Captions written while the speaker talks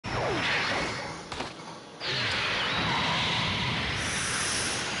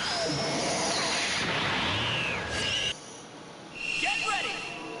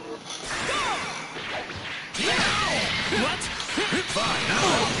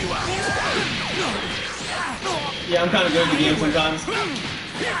Yeah, I'm kind of good at the game sometimes.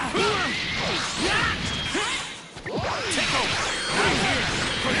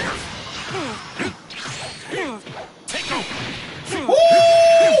 Woo!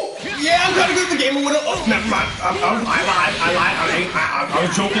 Yeah, I'm kind of good at the game. Oh, never mind. I lied. I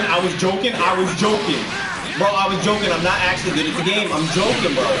was joking. Bro, I was joking. I'm not actually good at the game. I'm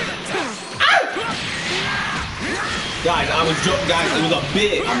joking, bro. Guys, guys, it was a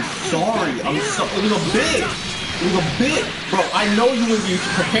bit. I'm sorry. It was a bit. It was a bit. Bro, I know you would be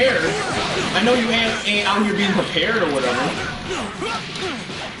prepared. I know you ain't out here being prepared or whatever.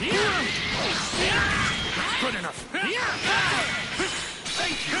 Good enough.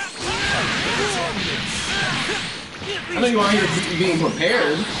 I know you out here being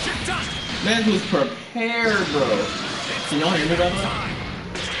prepared. Man who's prepared, bro. Can y'all hear me, by the way?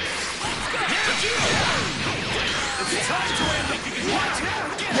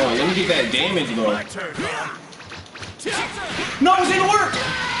 Bro, let me get that damage, bro. No, it didn't work!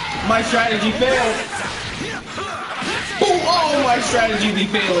 My strategy failed. Oh, my strategy be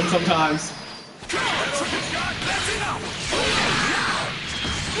failing sometimes.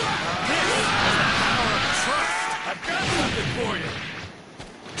 I've got something for you.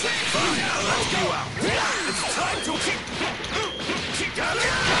 It's time to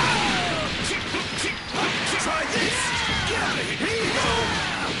try this. Here you go.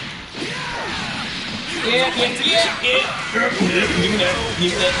 Yeah. Give me that.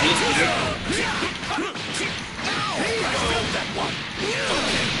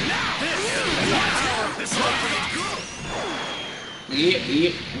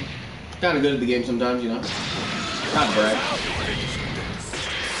 Yeah. Kind of good at the game sometimes, you know. Not to brag.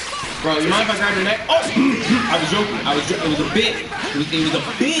 Bro, you mind if I grab your neck? Oh! I was joking. It was a bit.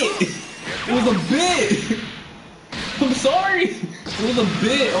 It was a bit. I'm sorry. It was a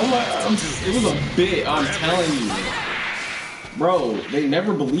bit. Oh my. It was a bit. I'm telling you. Bro, they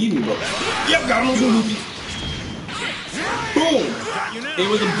never believe me, bro. Yep, got him. Boom. It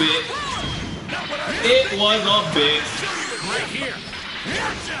was a bit. It was a bit.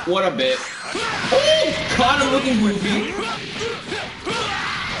 What a bit. Oh, caught him looking goofy.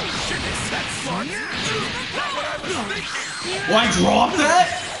 Well, I dropped that?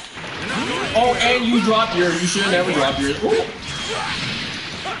 Oh, and you dropped yours. You should have never dropped yours. Ooh.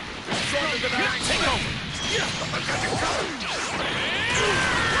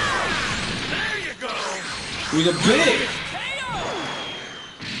 It was a bit.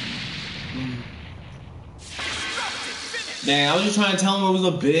 Dang, I was just trying to tell him it was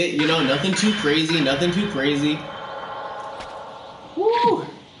a bit, you know, nothing too crazy. Woo!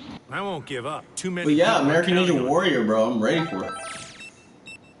 I won't give up. Too many. But yeah, American Ninja Warrior, bro. I'm ready for it.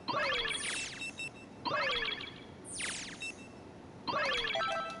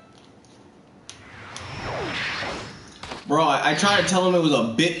 Bro, I tried to tell him it was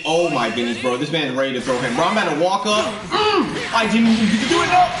a bit. Oh my goodness, bro. This man's ready to throw him. Bro, I'm about to walk up. I didn't even get to do it.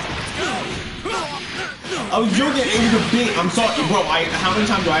 No! I was joking. It was a bit. I'm sorry, bro. How many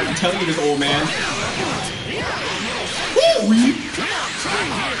times do I have to tell you this, old man? Woo!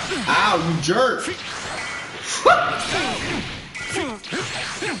 Ow, you jerk.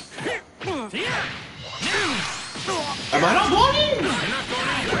 Am I not blocking?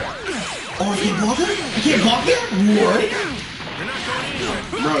 Oh, I can't block it? I can't block it? What?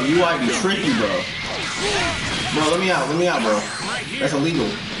 Bro, you might be tricky, bro. Bro, let me out, bro. That's illegal.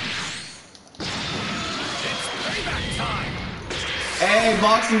 Hey,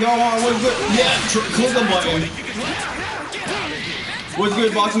 boxing, go on. What's good? Yeah, click the button. What's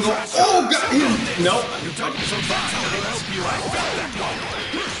good, boxing, go? Oh, God. Nope.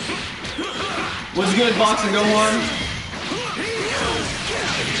 What's good, boxing, go on?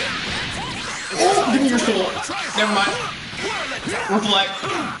 Oh, give me your sword. Never mind. Reflect.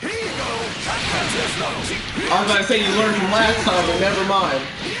 I was about to say you learned from last time, but never mind.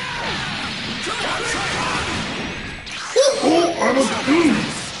 Oh, I was.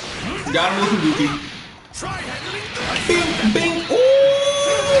 Got him looking goofy. Bing, bing.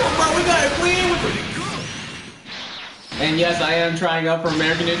 Ooh, bro, we got it clean. And yes, I am trying up for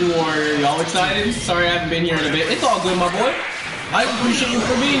American Ninja Warrior. Y'all excited? Sorry I haven't been here in a bit. It's all good, my boy. I appreciate you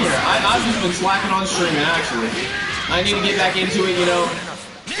for being here. I've just been slacking on streaming, actually. I need to get back into it, you know.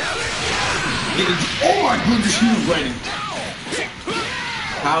 Oh my goodness, he was ready.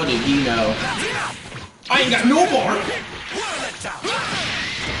 How did he know? I ain't got no bar.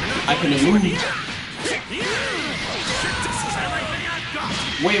 I can move.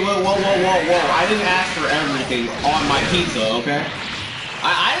 Wait, whoa. I didn't ask for everything on my pizza, okay?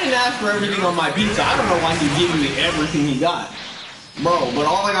 I didn't ask for everything on my pizza. I don't know why he's giving me everything he got. Bro, but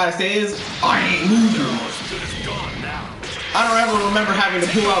all I gotta say is, I ain't losing. I don't ever remember having to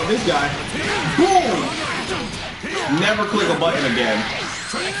pull out this guy. Boom! Never click a button again.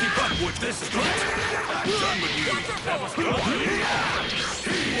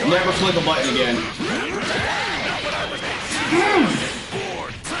 Never click a button again.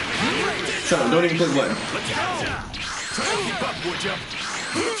 Shut up, don't even click a button.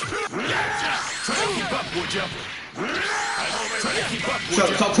 Shut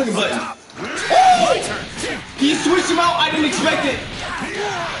up, stop clicking buttons. Oh! He switched him out, I didn't expect it.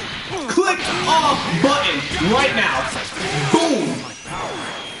 Click off button right now. Boom.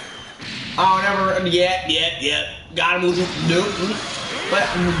 Oh, never. Yep. Got him losing. Nope. But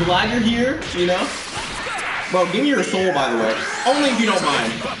I'm glad you're here, you know? Bro, give me your soul, by the way. Only if you don't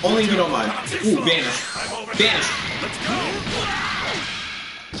mind. Only if you don't mind. Ooh, vanish. Vanish.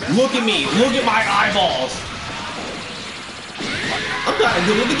 Look at me. Look at my eyeballs. I'm kind of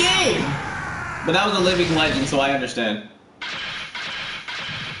good with the game. But that was a living legend, so I understand.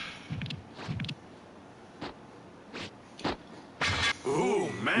 Ooh,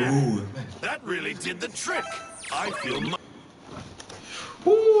 man. That really did the trick. I feel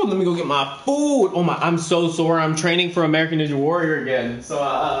Ooh, let me go get my food. Oh my, I'm so sore. I'm training for American Ninja Warrior again. So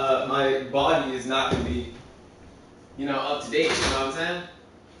my body is not going to be, you know, up to date. You know what I'm saying?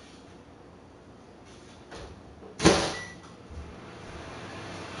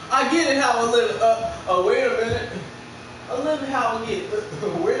 I get it how I live. Wait a minute. I live how I get.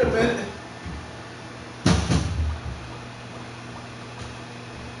 Wait a minute.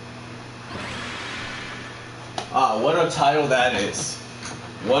 Ah, what a title that is.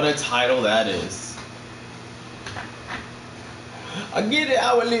 What a title that is. I get it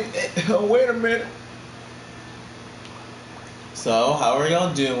how I live. Wait a minute. So, how are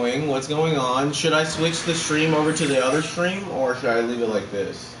y'all doing? What's going on? Should I switch the stream over to the other stream, or should I leave it like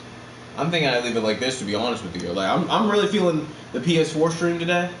this? I'm thinking I leave it like this, to be honest with you. Like, I'm really feeling the PS4 stream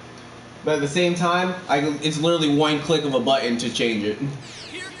today, but at the same time, it's literally one click of a button to change it.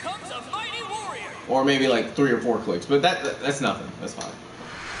 Here comes a mighty warrior. Or maybe like 3 or 4 clicks, but that's nothing. That's fine.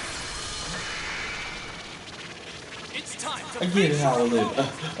 It's time to I get it how I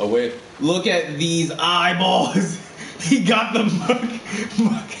live. Oh wait, look at these eyeballs. He got the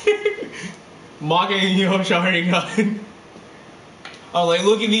mocking Sharingan. I was like,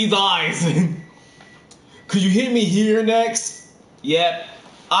 look at these eyes. Could you hit me here next? Yep.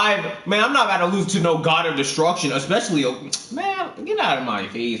 Man, I'm not about to lose to no God of Destruction, especially, man, get out of my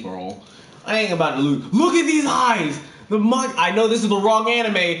face, bro. I ain't about to lose. Look at these eyes. I know this is the wrong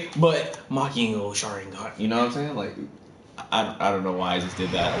anime, but mocking Sharingan. You know what I'm saying? Like, I don't know why I just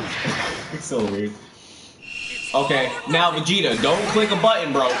did that. It's so weird. Okay, now Vegeta, don't click a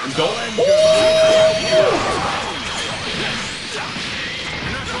button, bro. Don't.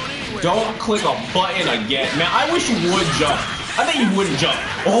 Don't click a button again. Man, I wish you would jump. I bet you wouldn't jump.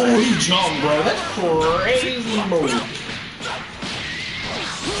 Oh, he jumped, bro. That's crazy, bro.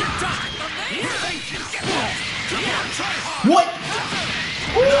 What?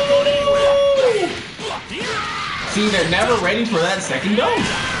 Ooh. See, they're never ready for that second dose.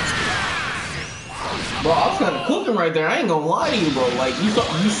 Bro, I was kind of cooking right there. I ain't gonna lie to you, bro. Like, you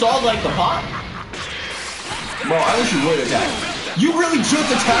saw like the pop? Bro, I wish you would attack. You really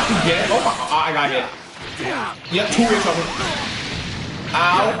just attacked again? Oh my, I got hit. Yep, 2 hits on me.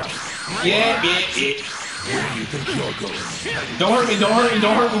 Ow. Yeah. Where do you think you're going? Don't hurt me, don't.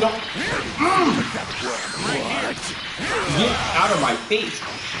 Get out of my face.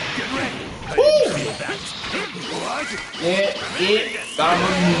 Woo! Yeah. Got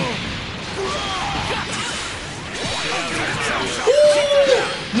him.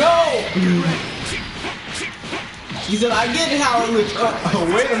 No! He said, I get it how it looks.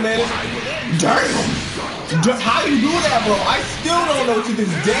 Wait a minute. Damn! How you do that, bro? I still don't know to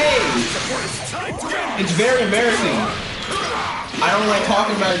this day. It's very embarrassing. I don't like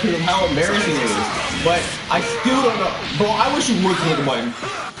talking about it because of how embarrassing it is. But I still don't know. Bro, I wish you would click the button.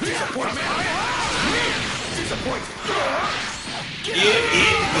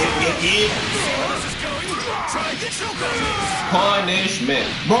 Punishment.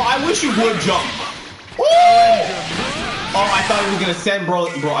 Bro, I wish you would jump. Woo! Oh, I thought he was gonna send bro.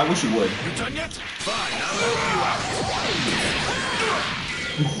 Bro, I wish you would. You done yet? Fine, I'll help you out.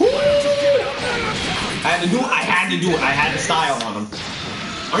 I had to do it. I had to style on him.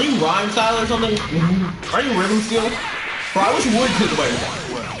 Are you rhyme style or something? Are you rhythm steel? Bro, I wish you would click the button.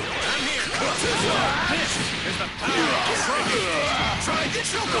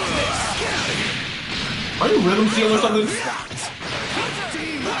 Are you rhythm steel or something?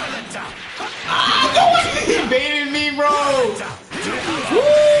 Ah, no, he baited me, bro.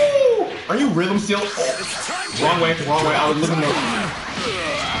 rhythm still? Oh. Wrong way. I was looking up.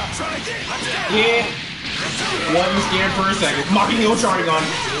 Yeah. Wasn't scared for a second. Mocking the old Sharingan.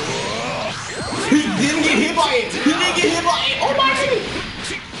 He didn't get hit by it. Oh my goodness.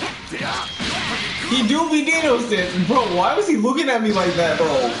 He do be Dino stance. Bro, why was he looking at me like that,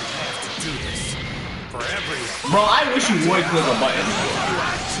 bro? Bro, I wish you would click a button.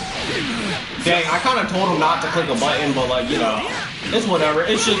 Dang, I kind of told him not to click a button, but like, you know, it's whatever.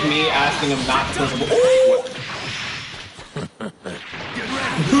 It's just me asking him not to click a button.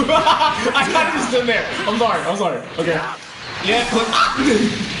 I kind of just stood there. I'm sorry. Okay. Yeah, click.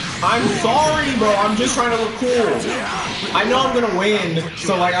 I'm sorry, bro. I'm just trying to look cool. I know I'm gonna win,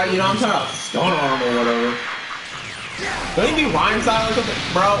 so like, I'm trying to stun on him or whatever. Don't he be rhyme style or something?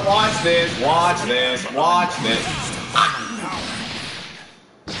 Bro, watch this.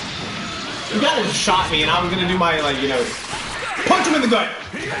 You gotta just shot me, and I was gonna do my, like, you know, punch him in the gut.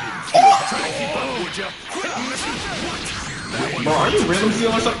 Oh! Bro, are you rhythm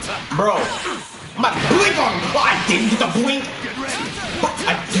seal or something? Bro, I'm about to blink on him. Oh, I didn't get the blink.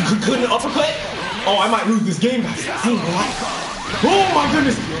 I couldn't uppercut. Oh, I might lose this game. Oh my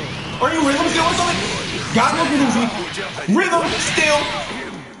goodness. Are you rhythm seal or something? Got no rhythm still.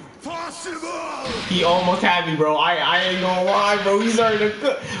 He almost had me, bro. I ain't gonna lie, bro. He started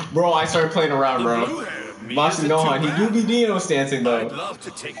to bro, I started playing around, bro. Bashin Gohan, he do be Dino stancing though. I'd love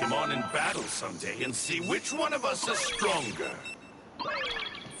to take him on in battle someday and see which one of us is stronger.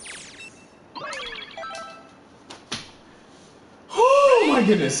 Oh my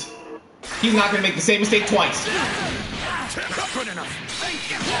goodness. He's not gonna make the same mistake twice. Good enough. Thank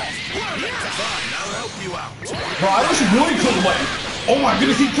you. Fine, I'll help you out. Bro, I wish you would click a button. Oh my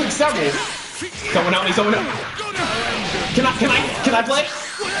goodness, he clicked several. Someone help me. Can I play?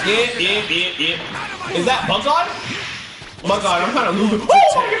 Yeah. Is that Bug-On? Bug-On, I'm kind of losing.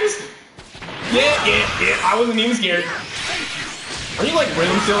 Oh my goodness. Yeah. I wasn't even scared. Are you like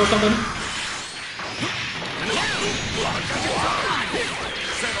rhythm still or something?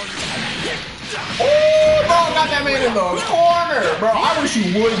 Oh, bro, got that man in the corner. Bro, I wish you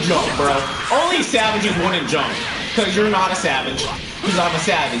would jump, bro. Only savages wouldn't jump. Because you're not a savage. Because I'm a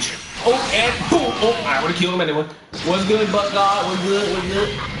savage. Oh, and boom. Oh, I would have killed him anyway. What's good, Bug-God? What's good?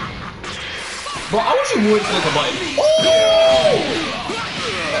 Bro, I wish you would click a button. Oh!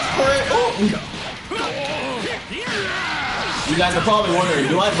 That's correct. Oh! You guys are probably wondering,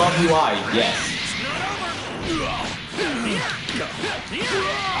 do I love UI? Yes.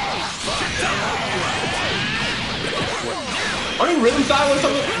 Are you rhythm style or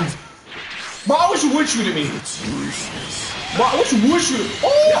something? Bro, I wish you would shoot at me. Bro, I wish you would shoot.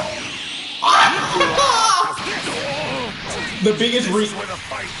 Oh! The biggest reads,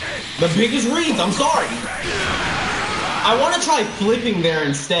 I'm sorry. I want to try flipping there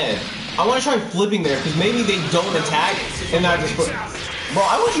instead. Because maybe they don't attack, and I just put... Bro,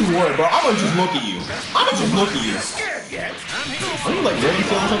 I wish you would, bro. I'm gonna just look at you. Are you like rhythm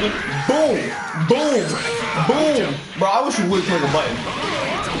still or something? Boom! Bro, I wish you would click a button.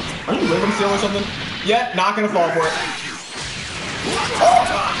 Are you rhythm still or something? Yeah, not gonna fall for it. Oh!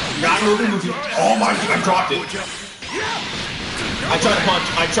 Not moving. Oh my god, I dropped it. I tried to punch.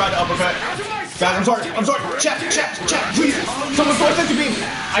 I tried to uppercut. Guys, I'm sorry. Chat, please. Someone force it to me.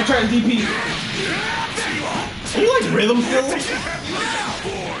 I tried to DP. Are you like rhythm still?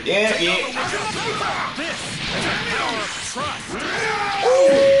 Yeah.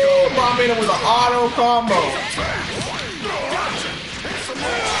 Ooh, Bob made him with an auto combo.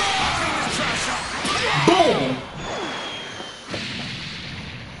 Boom.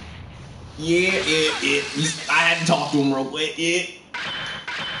 Yeah. I had to talk to him real quick. Yeah.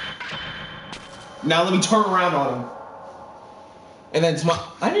 Now let me turn around on him. And then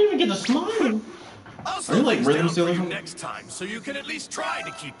smile. I didn't even get to smile. Are you like rhythm still? Next time, so you can at least try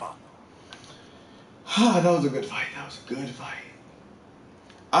to keep up. That was a good fight.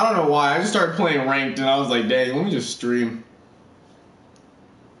 I don't know why. I just started playing ranked and I was like, dang, let me just stream.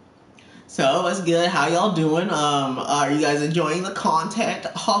 So, what's good? How y'all doing? Are you guys enjoying the content?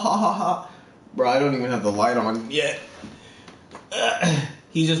 Ha. Bro, I don't even have the light on yet.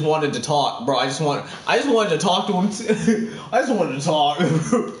 He just wanted to talk, bro. I just wanted to talk to him. I just wanted to talk.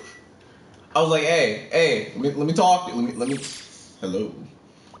 I was like, hey, let me talk. Let me. Hello.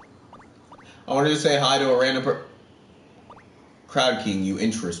 I wanted to say hi to a random Crowd King. You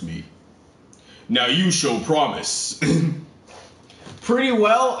interest me. Now you show promise. Pretty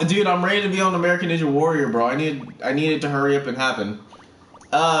well, dude. I'm ready to be on American Ninja Warrior, bro. I need it to hurry up and happen.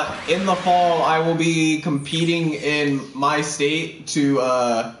 In the fall, I will be competing in my state to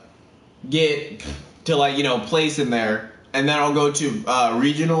get to, like, you know, place in there, and then I'll go to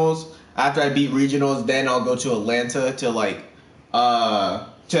regionals After I beat regionals, then I'll go to Atlanta to like to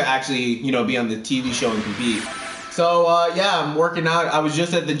actually, you know, be on the TV show and compete. So yeah, I'm working out. I was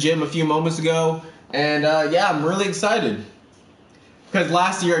just at the gym a few moments ago, and yeah, I'm really excited. Because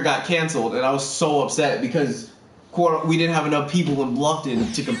last year it got canceled, and I was so upset because we didn't have enough people in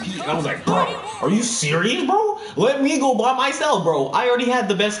Bluffton to compete. And I was like, bro, are you serious, bro? Let me go by myself, bro. I already had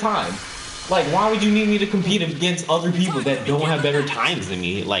the best time. Like, why would you need me to compete against other people that don't have better times than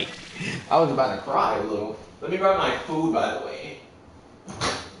me? Like, I was about to cry a little. Let me grab my food, by the way.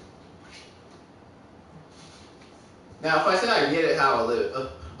 Now, if I said I get it how I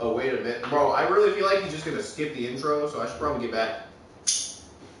live, oh, wait a minute. Bro, I really feel like he's just going to skip the intro, so I should probably get back.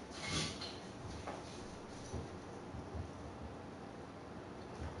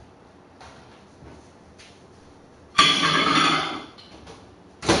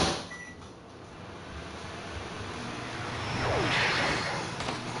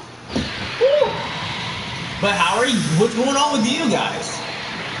 But how are you? What's going on with you guys?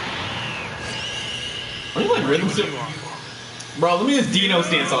 Are you like rhythm stick? Bro, let me just Dino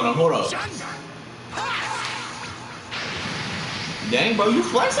stance on him. Hold up. Dang, bro, you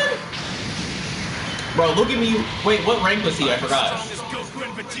flexing? Bro, look at me. Wait, what rank was he? I forgot.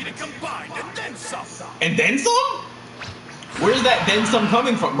 And then some? Where's that then some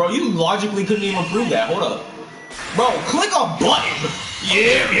coming from? Bro, you logically couldn't even prove that. Hold up. Bro, click a button.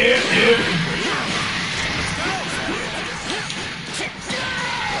 Yeah.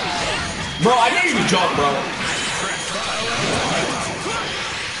 Bro, I didn't even jump, bro.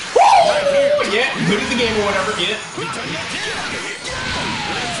 Woo! Yeah, good at the game or whatever, yeah.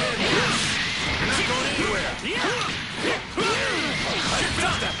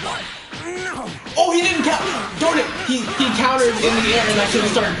 Oh, he didn't count. Darn it. He countered in the air and I should have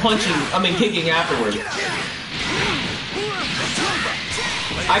started punching, kicking afterwards.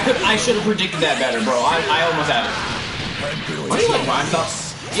 I should have predicted that better, bro. I almost had it. Why do you like rhyme stuff?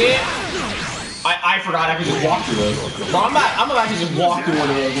 Yeah. I forgot I could just walk through those. Bro, I'm about to just walk through one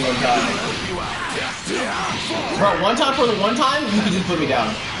of those one time. Bro, one time for the one time, you could just put me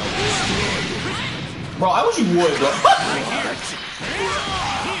down. Bro, I wish you would, bro.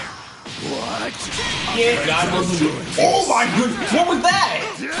 Yeah, God knows you. Oh my goodness, what was that?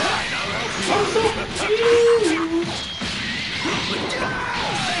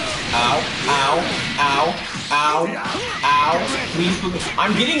 Ow, ow, ow. Ow, ow, please, please.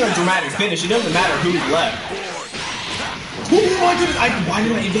 I'm getting a dramatic finish. It doesn't matter who's left. Oh my goodness, why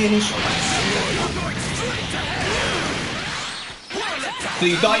did I vanish? So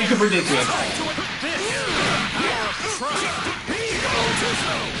you thought you could predict me.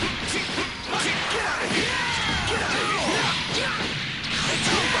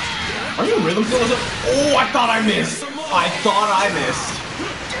 Are you rhythm still? Oh, I thought I missed. I missed.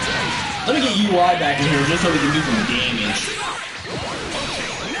 Let me get UI back in here just so we can do some damage.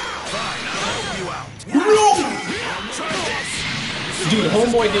 No! Dude,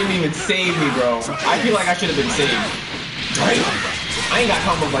 homeboy didn't even save me, bro. I feel like I should have been saved. I ain't got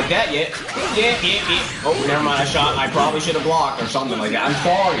combos like that yet. Yeah. Oh, never mind, I probably should have blocked or something like that. I'm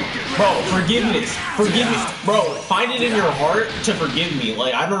sorry. Bro, forgiveness. Forgive me. Bro, find it in your heart to forgive me.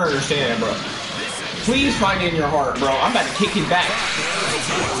 Like, I don't understand, bro. Please find it in your heart, bro. I'm about to kick him back.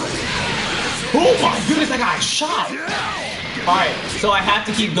 Oh my goodness, I got shot! Alright, so I have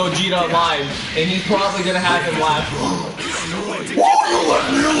to keep Gogeta alive, and he's probably gonna have him laugh.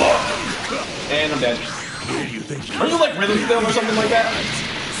 And I'm dead. Are you like rhythm still or something like that?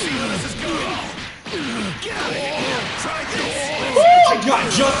 Oh, I got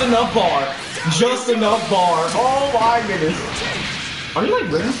just enough bar. Just enough bar. Oh my goodness. Are you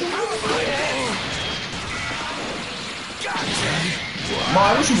like rhythm still? Bro,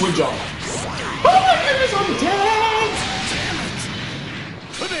 I wish you would jump. Oh my goodness, I'm dead!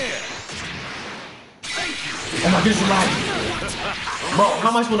 Oh my goodness, I'm lagging. Bro, how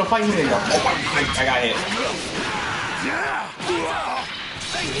am I supposed to fight him anymore? Oh my, I got hit.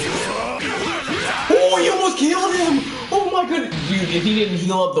 Oh, you almost killed him! Oh my goodness. Dude, if he didn't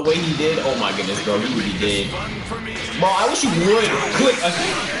heal up the way he did, oh my goodness, bro, he would be dead. Bro, I wish you would click a...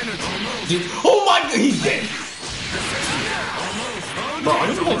 Dude, oh my god, he's dead. Bro,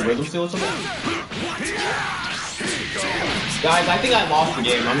 are you like rhythm still or something? Guys, I think I lost the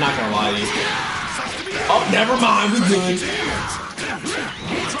game. I'm not gonna lie to you. Oh, never mind. We're good.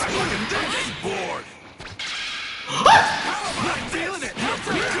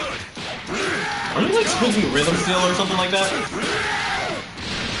 Are you like supposed to be rhythm still or something like that?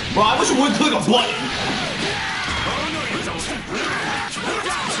 Bro, I wish you would click a button.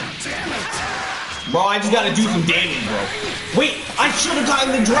 Bro, I just gotta do some damage, bro. Wait, I should have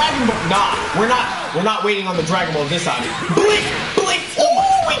gotten the Dragon Ball. Nah, we're not waiting on the Dragon Ball this time. Blink, blink.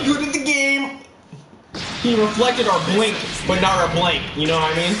 Oh, we good at the game. He reflected our blink, but not our blank. You know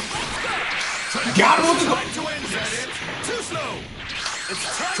what I mean? Got him with the go. Too slow. It's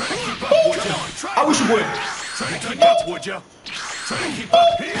time to keep up. I wish you would. Try to keep up, would ya? Try to keep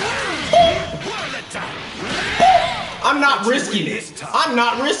up. I'm not risking it. I'm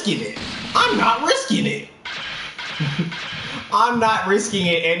not risking it. I'm not risking it. I'm not risking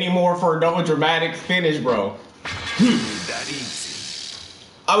it anymore for no dramatic finish, bro. That easy.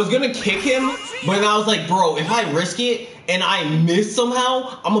 I was gonna kick him, but then I was like, bro, if I risk it and I miss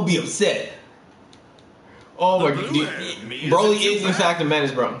somehow, I'm gonna be upset. Oh my god, Broly is in fact a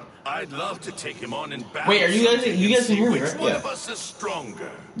menace, bro. I'd love to take him on in battle. Wait, are you guys can hear me, right? One of us is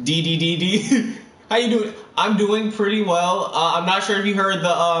stronger. D. How you doing? I'm doing pretty well. I'm not sure if you heard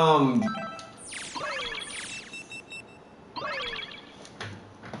the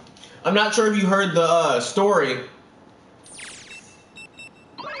I'm not sure if you heard the story.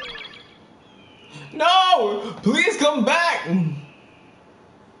 No! Please come back!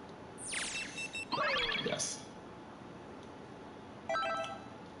 Yes.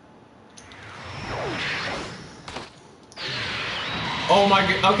 Oh my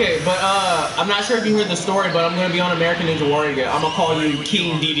god, okay, but I'm not sure if you heard the story, but I'm gonna be on American Ninja Warrior again. I'm gonna call you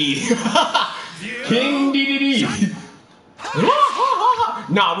King DD. King DDD.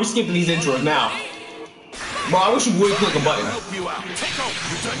 Nah, we're skipping these intros now. Bro, I wish you would click a button.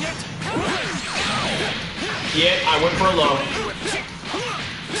 Yeah, I went for a low.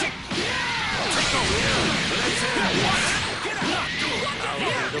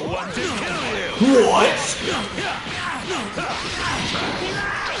 What?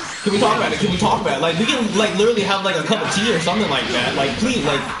 Can we talk about it? Can we talk about it? Like, we can, like, literally have, like, a cup of tea or something like that. Like, please,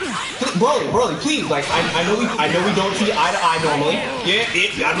 like, Broly, please. Like, I know we don't see eye to eye normally.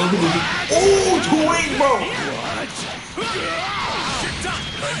 Yeah, I know we do. Oh, 2-8, bro.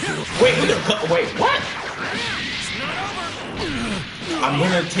 Wait, wait, what? I'm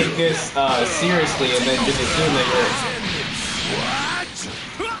gonna take this seriously and then just assume that you're.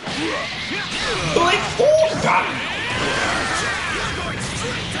 Like, oh, got him.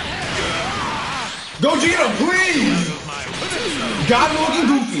 Gogeta, please! God looking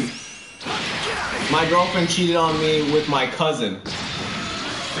goofy. My girlfriend cheated on me with my cousin.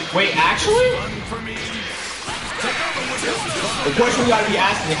 Wait, actually? The question we gotta be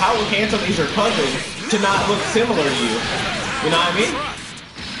asking, how handsome is your cousin to not look similar to you? You know what I mean?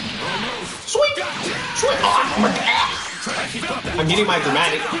 Sweet! Sweet! Oh my god! I'm getting my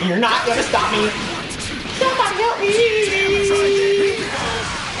dramatic. You're not gonna stop me. Somebody help me!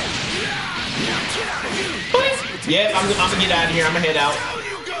 Yep, I'm gonna get out of here. I'm gonna head out.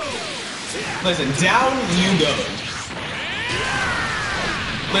 Listen, down you go.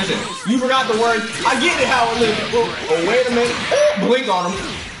 Listen, you forgot the word. I get it how it lives. Oh, wait a minute. Oh, blink on him.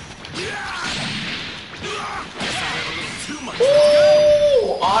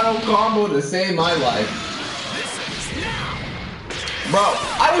 Ooh, auto combo to save my life. Bro,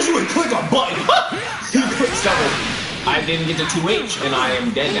 I wish you would click a button. You clicked something. I didn't get to 2H, and I am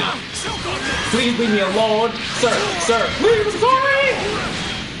dead now. Please leave me alone. Sir, please, I'm sorry!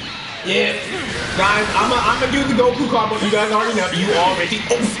 Yeah. Guys, I'm gonna do the Goku combo. You guys already know. You already.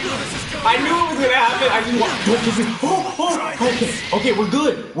 Oh. I knew it was gonna happen. I just want. Don't kiss me. Oh, okay, we're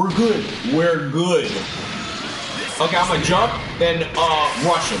good. We're good. Okay, I'm gonna jump, then,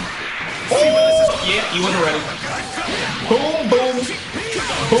 rush him. Oh, yeah, he wasn't ready. Boom.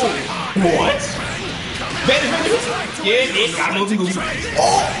 What? Vanish. Yeah, got moving.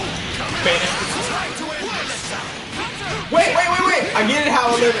 Oh! Vanish. Wait. I get it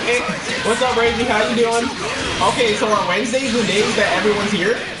how it lives. Hey, what's up, Razy? How you doing? Okay, so are Wednesdays the days that everyone's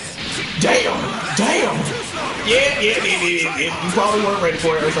here? Damn. Yeah. You probably weren't ready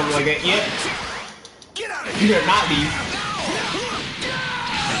for it or something like that. Yeah. You better not be.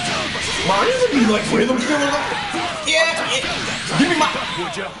 Wow, these would be like rhythm still. Yeah.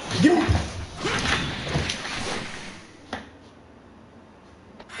 Give me.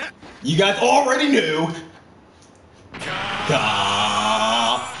 You guys already knew.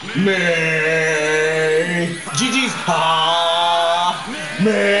 Me. GG's.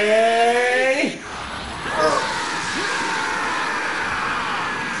 Me.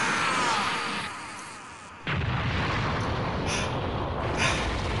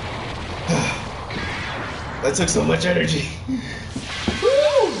 That took so much energy.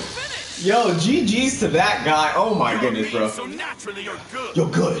 Woo! Yo, GG's to that guy. Oh my goodness, bro. So naturally you're good. You're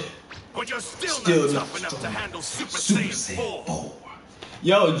good. But you're still not tough enough to handle Super Saiyan 4.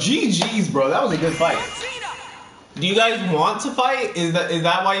 Yo, GG's, bro. That was a good fight. Do you guys want to fight? Is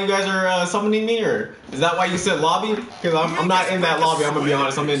that why you guys are summoning me, or is that why you said lobby? Because I'm not in that lobby. I'm gonna be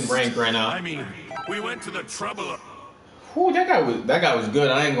honest. I'm in rank right now. I mean, we went to the trouble of... Whew, that guy was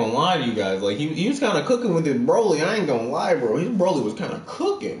good. I ain't gonna lie to you guys. Like he was kind of cooking with his Broly. I ain't gonna lie, bro. His Broly was kind of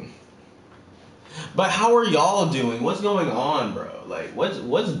cooking. But how are y'all doing? What's going on, bro? Like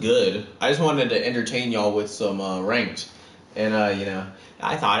what's good? I just wanted to entertain y'all with some ranked, and you know,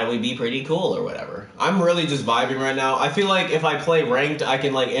 I thought it would be pretty cool or whatever. I'm really just vibing right now. I feel like if I play ranked, I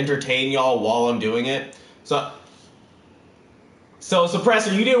can like entertain y'all while I'm doing it. So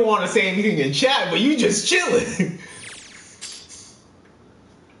Suppressor, you didn't want to say anything in chat, but you just chilling.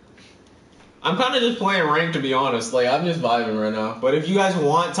 I'm kind of just playing ranked, to be honest. Like, I'm just vibing right now. But if you guys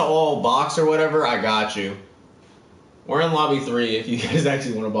want to all box or whatever, I got you. We're in lobby 3 if you guys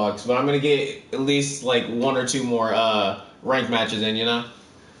actually want to box. But I'm going to get at least, like, 1 or 2 more ranked matches in, you know?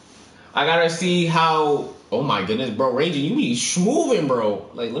 I got to see how... Oh, my goodness, bro. Raging, you be schmooving,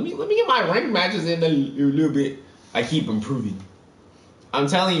 bro. Like, let me get my ranked matches in a little bit. I keep improving. I'm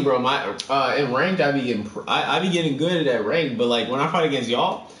telling you, bro, in ranked, I be getting good at ranked. But, like, when I fight against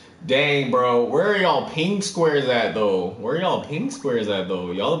y'all... Dang, bro. Where are y'all pink squares at, though? Where are y'all pink squares at, though?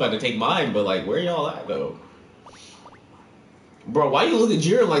 Y'all about to take mine, but, like, where y'all at, though? Bro, why you look at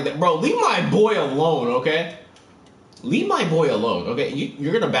Jiren like that? Bro, leave my boy alone, okay? Leave my boy alone, okay?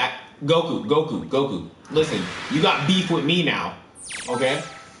 You're gonna back... Goku. Listen, you got beef with me now, okay?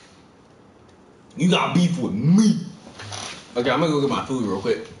 You got beef with me. Okay, I'm gonna go get my food real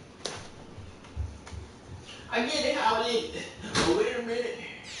quick. I get it how it is. But wait a minute.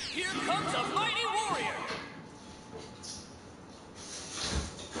 Here comes a mighty warrior!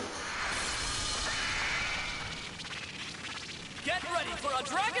 Get ready for a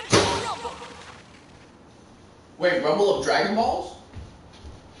Dragon Ball Rumble! Wait, Rumble of Dragon Balls?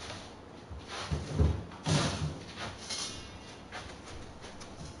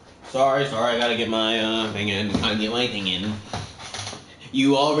 Sorry, I gotta get my thing in. I get my thing in.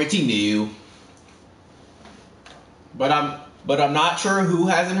 You already knew. But I'm not sure who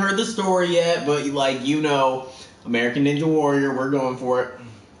hasn't heard the story yet, but like, you know, American Ninja Warrior, we're going for it.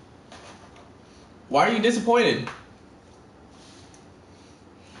 Why are you disappointed?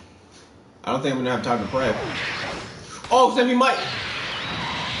 I don't think I'm gonna have time to prep. Oh, send me Mike.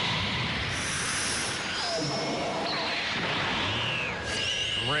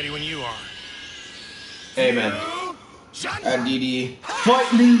 I'm ready when you are. Hey, man. And DD,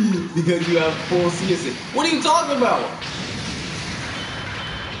 fight me because you have full CSA. What are you talking about?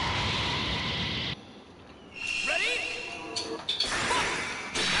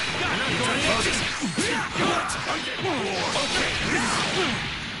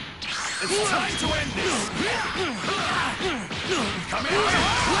 It's time to end this! Come in!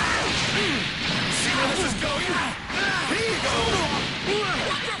 See where this is going? Here you go!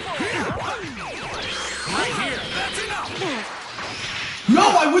 Right here! That's enough! No,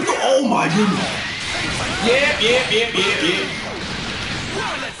 I went to... Oh my goodness! Yeah.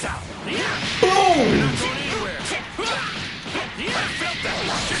 Let's out! Boom! Not going anywhere! I felt that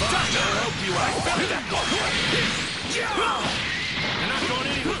one! I'll help you out! I felt that one! You're not going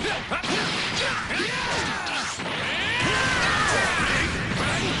anywhere!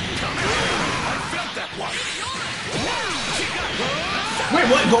 Wait,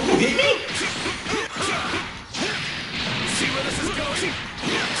 what? Goku hit me? See where this is going?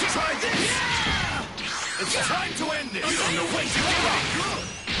 Try this! It's time to end this! You don't know what to give up!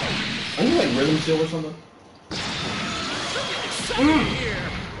 Are you like rhythm still or something? See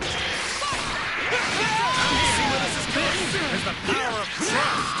where this is going? There's the power of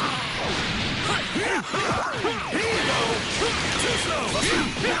trust! Here you go! Too slow!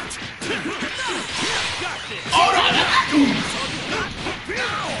 Got this! Oh no!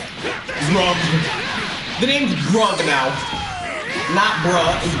 Grug. The name's Grug now. Not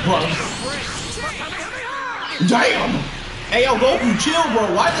bruh, it's Grug. Damn! Hey yo, Goku, chill, bro.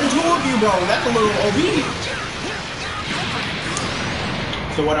 Why the 2 of you, bro? That's a little OB.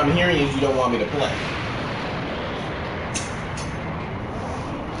 So what I'm hearing is you don't want me to play.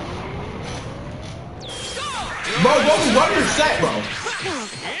 Bro, Goku, run your set, bro.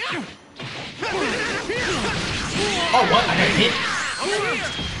 Oh, what? I got hit?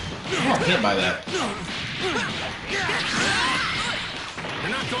 I got hit by that.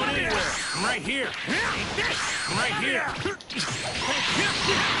 You're not going anywhere. I'm right here. I'm right here.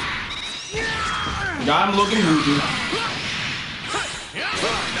 Got him looking goofy.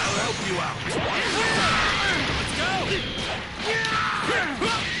 That'll help you out. Let's go.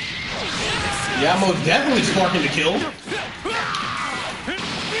 Yeah, most definitely sparking to kill.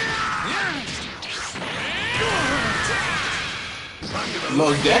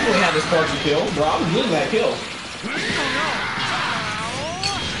 Most definitely had the spark to kill, bro. I was getting that kill.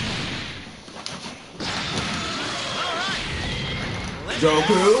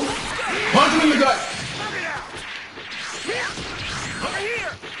 Goku, punch him in the gut.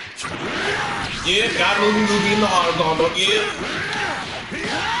 Yeah, got moving Goofy in the auto combo. Yeah.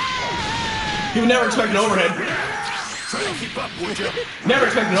 You would never expect an overhead. Never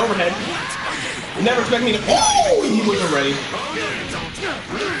expect an overhead. Never expect me to. Oh, he wasn't ready.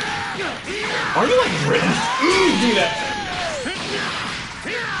 Are you like British? Do that.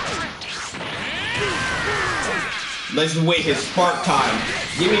 Let's just wait his spark time.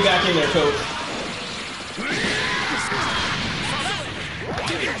 Get me back in there, coach.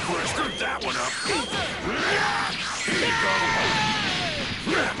 Screw that one up.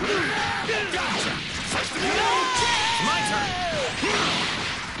 Gotcha. My turn.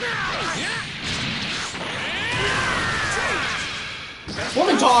 What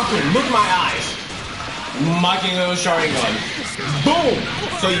am I talking? Look at my eyes. Mocking those Sharingan. Boom!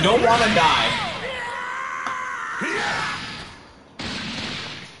 So you don't want to die.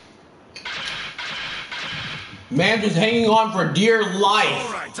 Man just hanging on for dear life.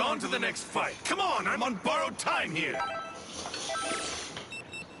 All right, on to the next fight. Come on, I'm on borrowed time here.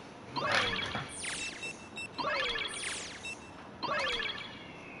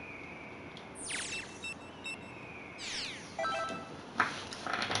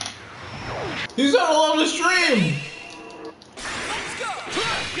 He's not alone the stream. Let's go!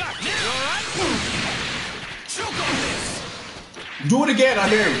 Got it. All right. Choke on this. Do it again, I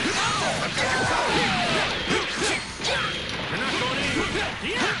hear him.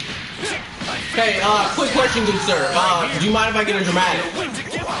 Hey, quick question, good sir. Do you mind if I get a dramatic?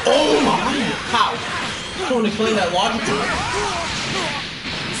 Oh my! How? Someone explain that logic to me.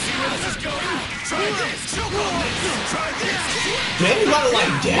 See where this is going? Try this. Choke on this. Try this. Damn, you got it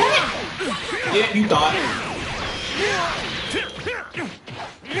like that? Yeah, you thought.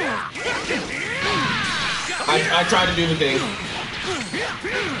 I tried to do the thing.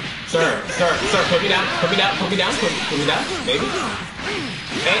 Sir, put me down, put me down, put me down, put me down, baby.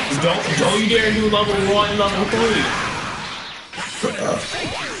 Hey, don't you dare do level 1, level 3.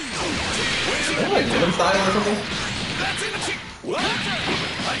 What, like rhythm style or something?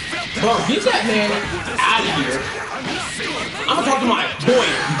 Bro, get that man out of here. I'm gonna talk to my boy,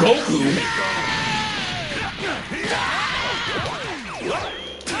 Goku.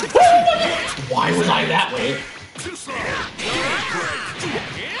 Why was I that way?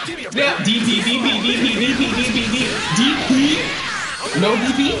 Yeah, DP. No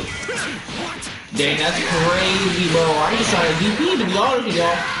DP? Dang, that's crazy, bro. I'm just trying to DP, to be honest with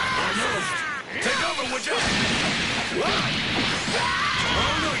y'all. Take over, would you?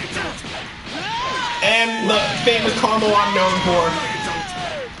 And the famous combo I'm known for.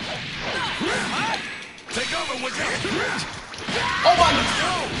 Take over, would you? Oh my!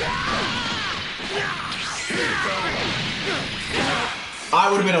 I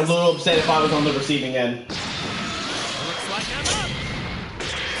would have been a little upset if I was on the receiving end. Looks like I'm up!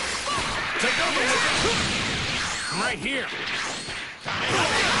 Take over, would you? I'm right here.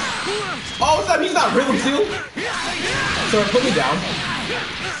 Oh, he's not rhythm too? Sir, put me down.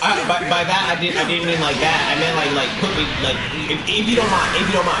 By that, I didn't mean like that. I meant like put me, like, if you don't mind, if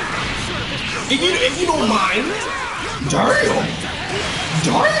you don't mind. If you don't mind.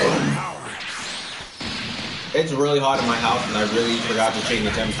 Damn! It's really hot in my house and I really forgot to change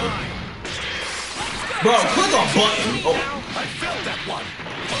the temperature. Bro, click a button. Oh. I felt that one.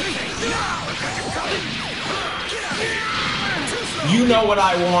 You know what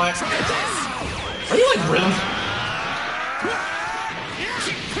I want. Are you like rhythm?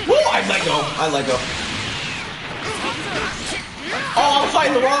 Woo, I let go. Oh, I was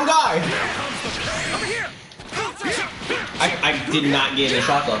fighting the wrong guy. I did not get a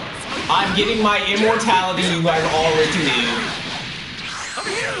shot though. I'm getting my immortality, you guys already knew.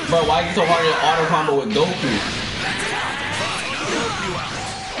 Bro, why is it so hard to auto combo with Goku?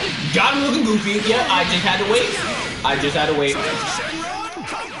 Got him looking goofy. Yeah, I just had to wait.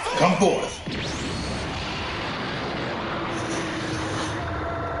 Come forth.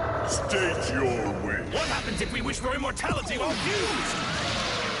 State your wish. What happens if we wish for immortality while fused?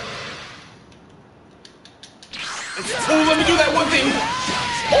 Oh, let me do that one thing.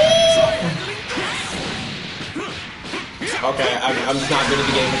 Oh! Okay, I'm just not good at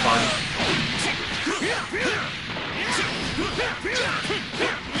the game. It's fine.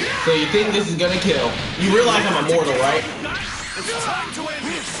 So you think this is gonna kill? You realize I'm immortal, right? It's time to end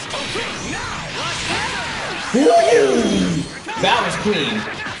this. Okay, now. Woo! That was clean.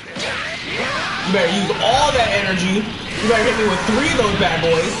 You better use all that energy. You better hit me with 3 of those bad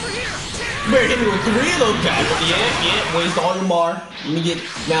boys. You better hit me with 3 of those bad boys. Yeah, waste all your bar. Let me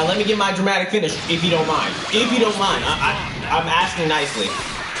get my dramatic finish, if you don't mind. If you don't mind. I'm asking nicely.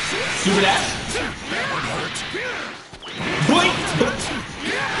 Super dash. Boink!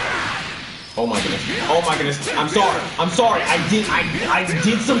 Oh my goodness. Oh my goodness. I'm sorry. I did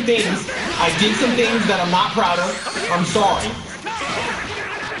some things. I did some things that I'm not proud of. I'm sorry.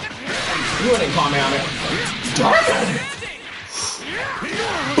 You wouldn't call me on it. Dragon!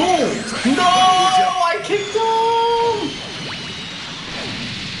 Boom! No! I kicked him!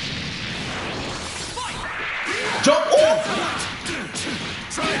 Jump! Oh!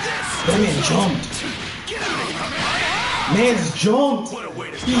 That man jumped. Man's jumped.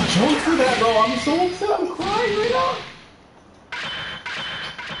 He jumped for that, bro. I'm so upset. I'm crying right now.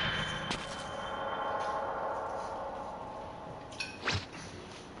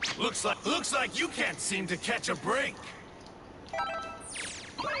 Looks like you can't seem to catch a break.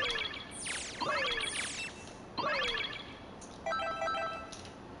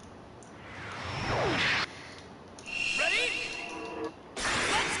 Ready?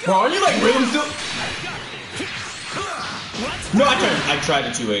 Bro, are you like rhythm still? No, I tried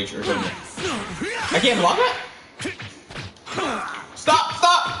to 2H or something. I can't block that? Stop!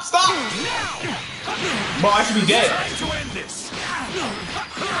 Bro, I should be dead.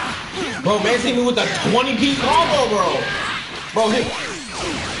 Bro, man's hit me with a 20-piece combo, bro. Bro, hit.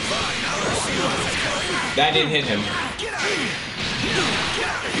 That didn't hit him.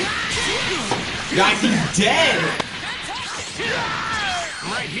 Guys, he's dead.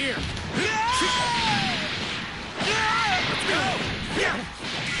 Right here.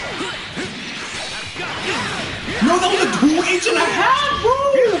 No, that was a 2.5, bro.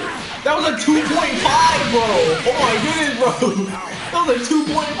 That was a 2.5, bro. Oh my goodness, bro. That was a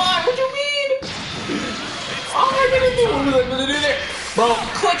 2.5. What you mean? Oh my goodness, what was I do there? Bro,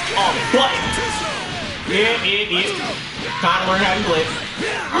 click on the button. Yeah. Time to learn how to click.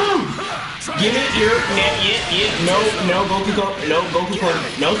 Give it your yeah. No, Goku click.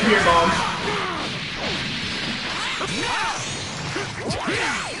 No spear bombs.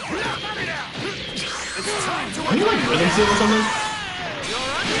 Are you like rhythm seal or something?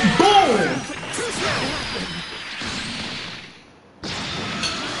 Boom!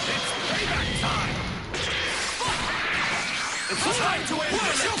 It's time to end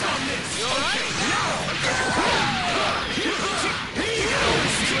this. You alright? Here you go.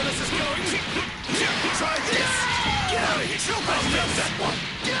 See where this is going? Try this. Get out of here. Choke that one.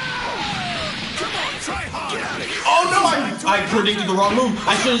 Come on, try hard. Get out of here. Oh no, I predicted the wrong move. I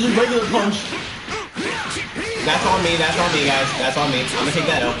should have just regular punch. That's on me, guys. That's on me. I'm gonna take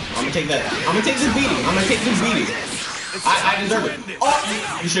that up. I'm gonna take this beating. I deserve it. Oh,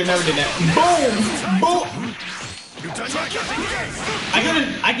 you should have never did that. Boom! I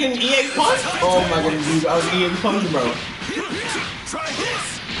can EA punch? Oh my goodness, dude. I was EA punching, bro.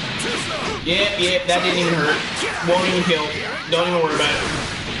 Yeah, that didn't even hurt. Won't even kill. Don't even worry about it.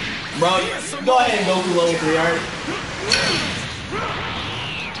 Bro, go ahead and go for level 3, alright?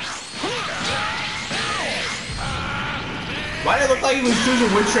 Why did it look like he was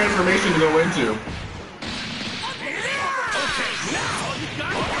choosing which transformation to go into?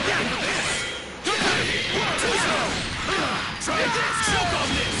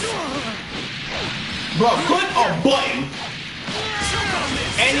 Bro, click a button.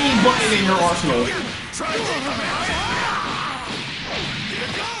 Any button in your arsenal.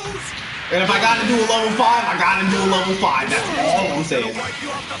 And if I gotta do a level 5, I gotta do a level 5. That's all I'm saying.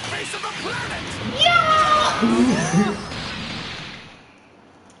 Yeah!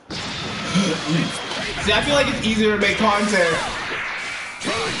 See, I feel like it's easier to make content.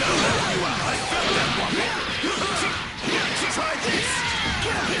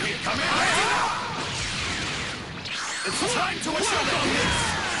 It's time to end this.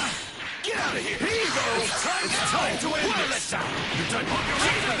 Get out of here. Here you go. It's time to end this. You're done.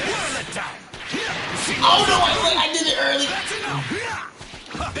 You're let down. Oh no, I did it early.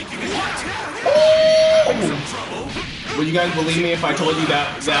 Would you guys believe me if I told you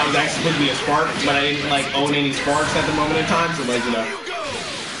that was actually supposed to be a spark, but I didn't like own any sparks at the moment in time, so like, you know.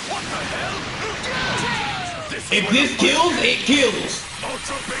 If this kills, it kills.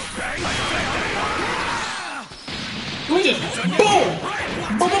 Let me just boom!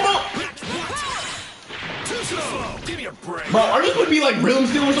 Boom, boom, boom! Give me a break. Bro, are you gonna be like rhythm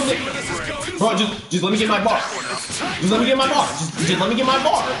steal or something? Bro, just let me get my bar. Just let me get my bar. Just let me get my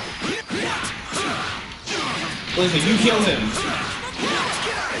bar. Listen, you killed him.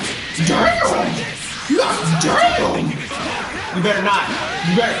 Damn! You got damn! You better not.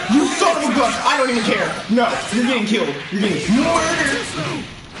 You better. You son of a gun. I don't even care. No, you're getting killed. You're getting murdered.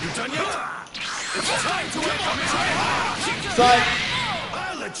 You done yet? It's time to wake up. Try hard. Son,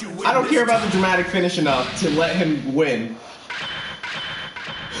 I'll let you win. I don't care about the dramatic finish enough to let him win.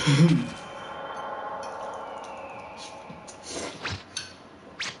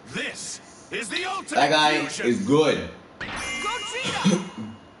 This is the ultimate That guy fusion. is good. Gogeta!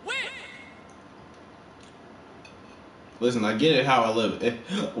 Win! Listen, I get it how I live.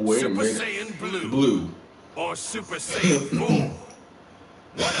 Wait a Super minute. Saiyan Blue. Blue. Or Super Saiyan 4.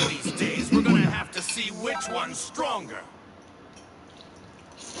 One of these days, we're gonna have to see which one's stronger.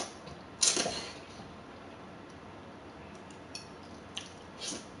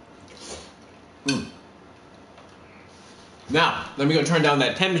 Now, let me go turn down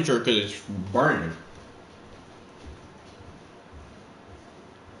that temperature because it's burning.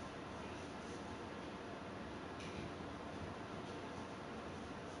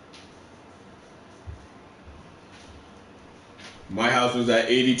 My house was at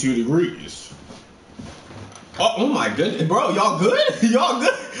 82 degrees. Oh my goodness, bro, y'all good? Y'all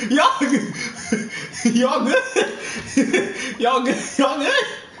good? Y'all good? Y'all good? Y'all good? Y'all good?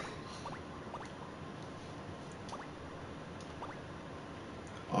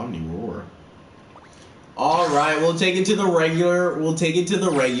 Omni roar. All right, we'll take it to the regular. We'll take it to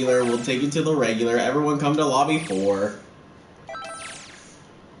the regular. We'll take it to the regular. Everyone come to lobby 4.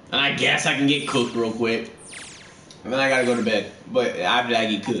 And I guess I can get cooked real quick. And then I gotta go to bed. But after I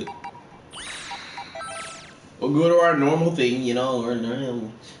get cooked, we'll go to our normal thing, you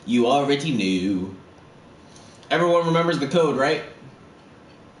know. You already knew. Everyone remembers the code, right?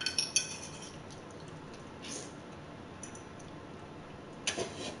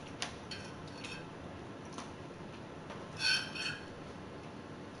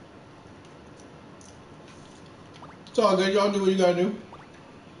 It's all good. Y'all do what you gotta do.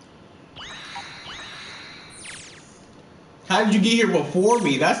 How did you get here before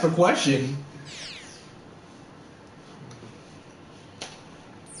me? That's the question.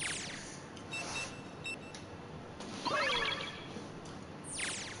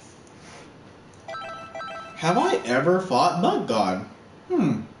 Have I ever fought Bug God?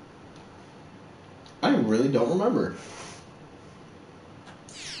 I really don't remember.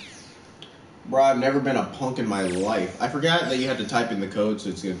 Bro, I've never been a punk in my life. I forgot that you had to type in the code, so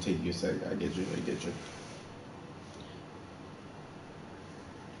it's gonna take you a second. I get you, I get you.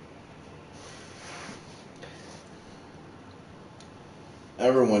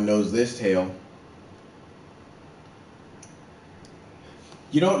 Everyone knows this tale.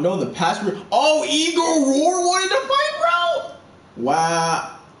 You don't know the password? Oh, Eagle Roar wanted to fight, bro!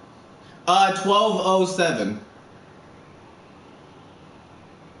 Wow. 1207.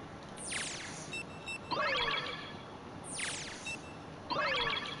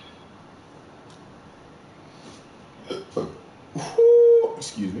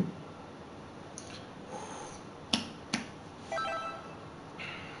 Excuse me.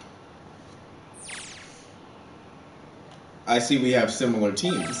 I see we have similar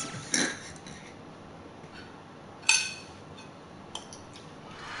teams.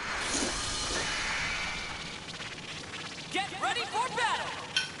 Get ready for battle!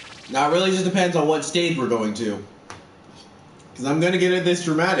 Now it really just depends on what stage we're going to. Because I'm going to get it this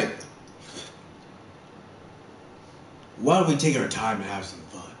dramatic. Why don't we take our time and have some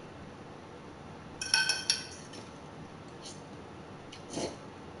fun?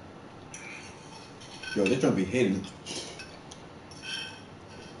 Yo, this don't be hidden.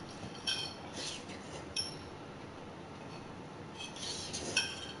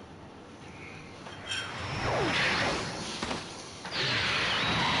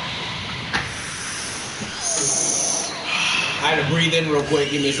 I had to breathe in real quick.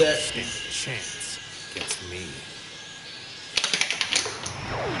 Give me a sec. Chance gets me.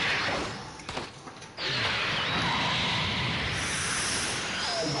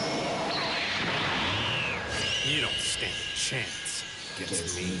 You don't stand a chance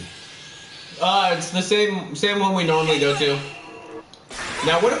against me. It's the same one we normally go to.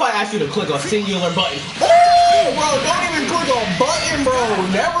 Now, what if I ask you to click a singular button? Oh, bro, don't even click a button, bro.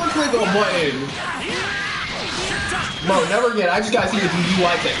 Never click a button. Bro, never again. I just gotta see if you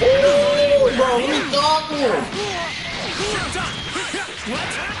like it. Oh, bro, let me talk to him.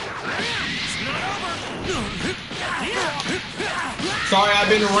 Sorry, I've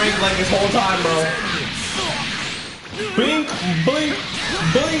been ranked like this whole time, bro. Blink, blink,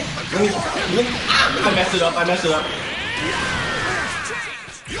 blink, blink, blink. I messed it up. I messed it up.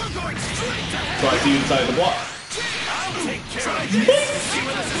 So I see you inside the block. So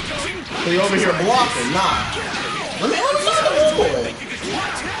you over here blocking? Nah. Let me know the boy.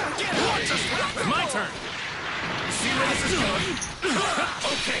 My turn. See where this is going?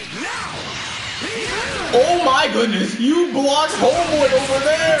 Okay, now. Oh my goodness! You blocked homeboy over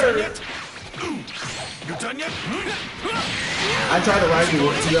there. You done yet? I tried to write you.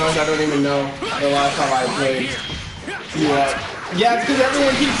 To be honest, I don't even know the last time I played. Yeah, it's because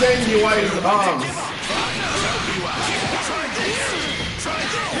everyone keeps saying you always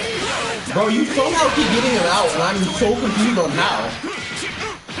Bro, you somehow keep getting him out, and I'm so confused on how.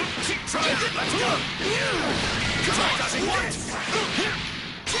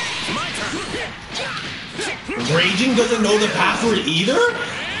 Raging doesn't know the password either?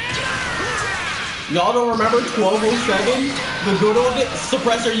 Y'all don't remember 1207? The good old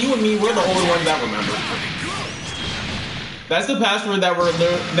suppressor, you and me, we're the only ones that remember. That's the password that we're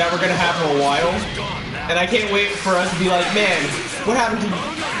gonna have for a while. And I can't wait for us to be like, man, what happened to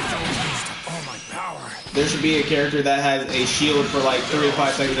There should be a character that has a shield for like 3 to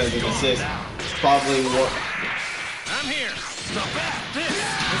 5 seconds as an assist. Probably more. I'm here. This is the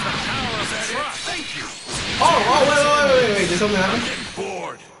power of trust. Thank you. Oh, wait. Did something happen?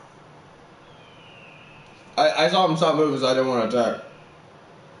 Bored. I saw him stop moving, so I didn't want to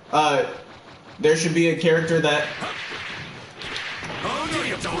attack. There should be a character that. Oh, no,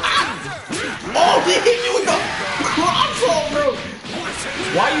 you don't. Oh, he hit you with the crossbow, bro.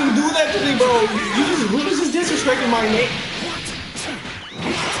 Why you do that to me, bro? You just disrespecting my name.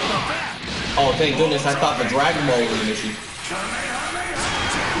 Oh, thank goodness! I thought the Dragon Ball was an issue.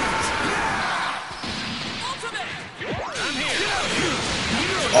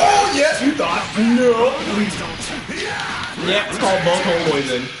 Oh yeah, you thought? No. Yeah, it's called both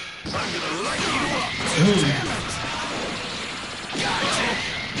homeboys in.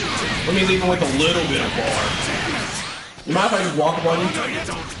 Let me leave him with a little bit of bar. You mind if I just walk up on you?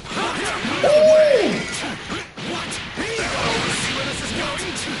 Oh!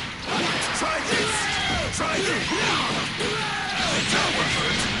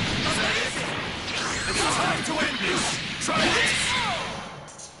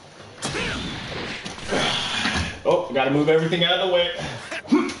 Oh, gotta move everything out of the way.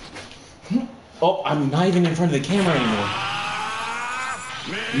 Oh, I'm not even in front of the camera anymore.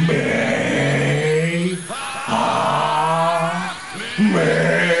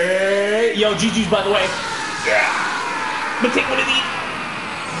 Yo, GG's by the way. But take one of these.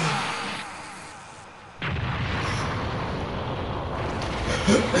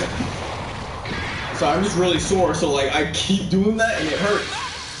 So I'm just really sore, so like I keep doing that and it hurts.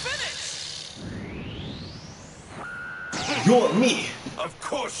 You're me. Of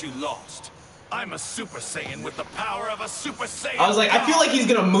course you lost. I'm a Super Saiyan with the power of a Super Saiyan. I was like, I feel like he's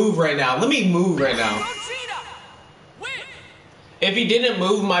gonna move right now. Let me move right now. If he didn't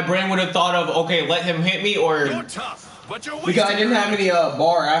move, my brain would have thought of, okay, let him hit me, or You're tough, but you're because I didn't have any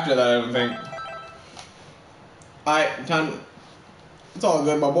bar after that, I don't think. Alright, time. It's all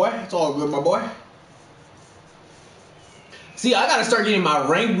good, my boy. It's all good, my boy. See, I gotta start getting my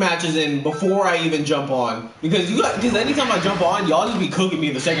ranked matches in before I even jump on. Because anytime I jump on, y'all just be cooking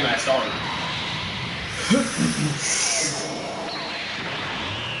me the second I start.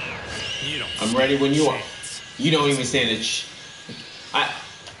 I'm ready when you are. You don't even stand a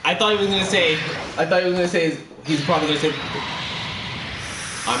I thought he was gonna say, he's probably gonna say,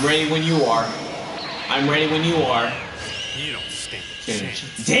 I'm ready when you are. I'm ready when you are. You don't stand a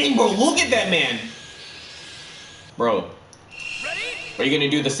chance. Dang, bro, look at that man. Bro. Ready? Are you gonna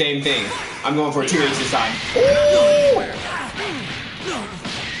do the same thing? I'm going for a 2H this time. Ooh!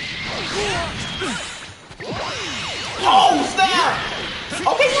 Oh, snap!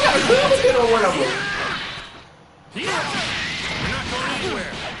 Okay, you got a cool hit or whatever.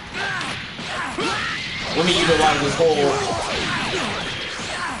 Let me utilize this whole.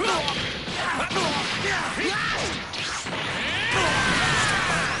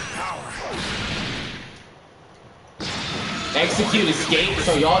 Execute escape,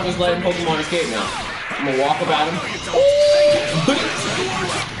 so y'all just let Pokemon escape now. I'm gonna walk about him.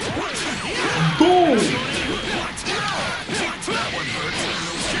 Boom!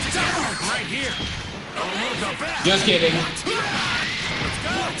 Just kidding.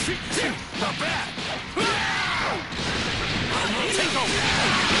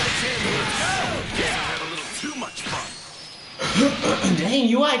 Dang,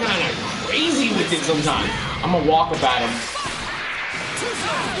 you are kind of crazy with it sometimes. I'm gonna walk about him.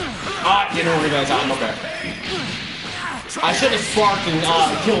 Ah, didn't work that time. Okay. I should have sparked and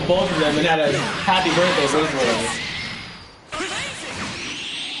killed both of them and had a happy birthday for whatever.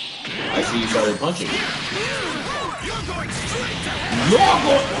 I see you started punching. You're going straight to hell. You're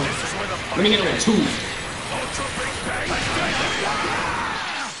going. This is where the Let me hit him with 2. Ultra Big Bang.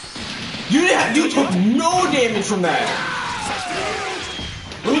 You took no damage from that.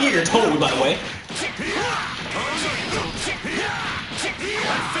 Let me get your toad, by the way. I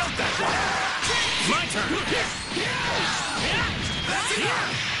felt that one. My turn. That's it.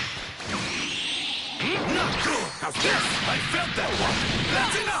 How's this? I felt that one.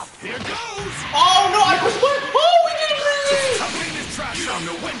 That's enough. Here goes. Oh no, I was what? Oh, we did it! I'll clean this trash out.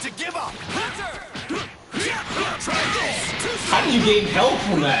 Know when to give up. Try this. How did you gain health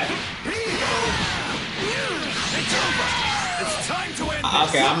from that? It's over. It's time to end this.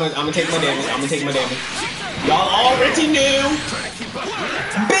 Okay, I'm gonna take my damage. I'm gonna take my damage. Y'all already knew. Try to keep up.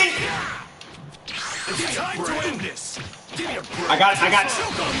 Bink. It's time to end this. Give me a break. I got.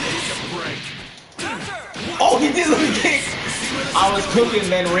 Choke on this. Give me a break. Oh, he did the kick. I was cooking,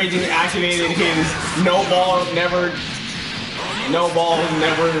 then Raging activated his no ball, never.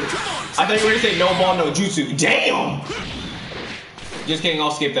 I thought you were gonna say no ball, no jutsu. Damn. Just kidding.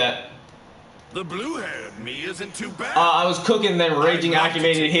 I'll skip that. The blue-haired me isn't too bad. I was cooking, then Raging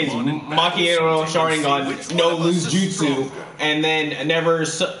activated his Makiero Sharingan, no lose jutsu, and then never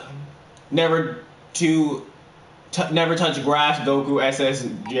touch grass Goku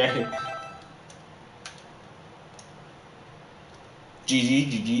SSJ.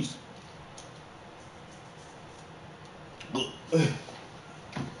 GG's.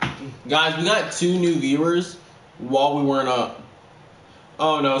 Guys, we got 2 new viewers while we weren't up.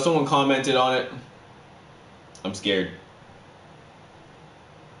 Oh no, someone commented on it. I'm scared.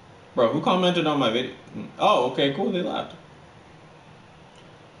 Bro, who commented on my video? Oh, okay, cool, they laughed.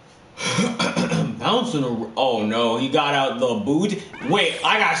 Bouncing around. Oh no, he got out the boot. Wait,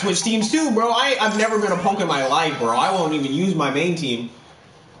 I gotta switch teams too, bro. I've never been a punk in my life, bro. I won't even use my main team.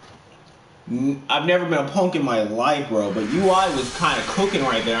 I've never been a punk in my life, bro. But UI was kind of cooking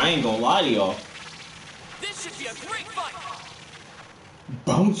right there. I ain't gonna lie to y'all. This should be a great fight.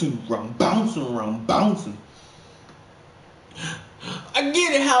 Bouncing around, bouncing around, bouncing. I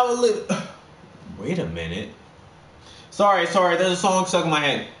get it how it live. Wait a minute. Sorry, there's a song stuck in my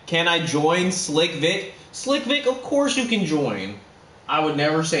head. Can I join Slick Vic? Slick Vic, of course you can join. I would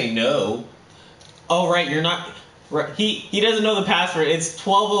never say no. Oh, right, you're not... Right, he doesn't know the password. It's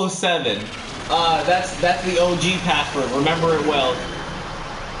 1207. That's the OG password. Remember it well.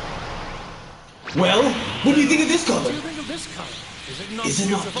 Well, what do you think of this color? What do you think of this color? Is it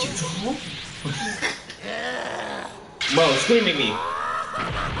not beautiful? Bro, scream at me.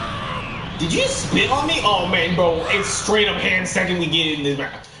 Did you spit on me? Oh man, bro, it's straight up hand second we get in this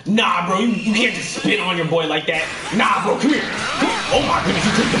round. Nah, bro, you can't just spit on your boy like that. Nah, bro, come here. Oh my goodness,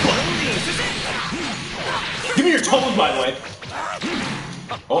 you took the butt. Give me your toes, by the way.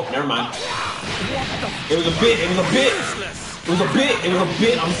 Oh, never mind. It was a bit.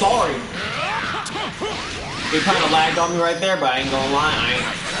 I'm sorry. It kind of lagged on me right there, but I ain't gonna lie.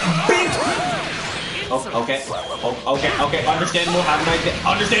 Oh, okay. Okay. Understandable. Have a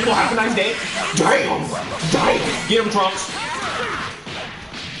nice day. Damn. Get him, Trunks.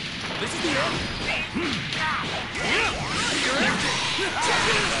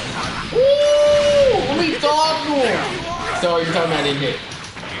 Ooh, let me talk to him. So you're telling me I didn't hit.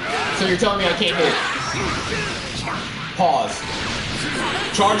 So you're telling me I can't hit. Pause.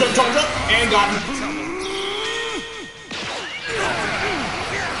 Charge up, and got him.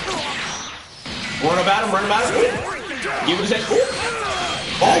 Run about him. Give it a second.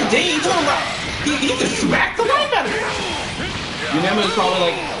 Oh, dang, you talking about... He just smacked the life out of him. Your name is probably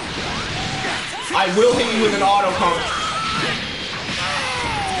like... I will hit you with an auto comp.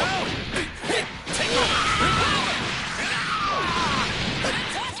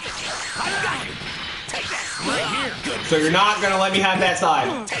 So you're not gonna let me have that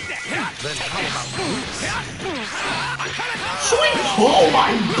side. Swing! Oh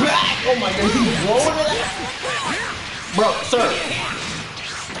my back! Oh my god, he's rolling it out. Bro, sir.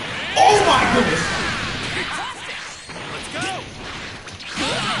 Oh my goodness!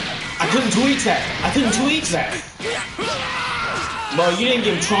 I couldn't tweak that. Bro, you didn't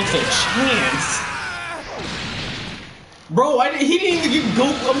give Trunks a chance. Bro, he didn't even give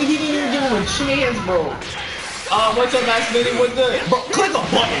Goku. He didn't even give him a chance, bro. What's up, Max Vinny? What's good? Bro, click a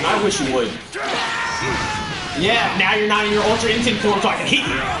button. I wish you would. Yeah, now you're not in your Ultra Instinct form, so I can hit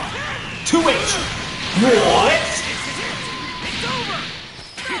you. 2H. What?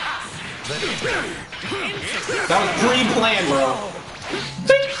 That was pre-planned, bro.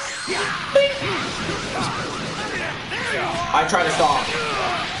 I try to stop.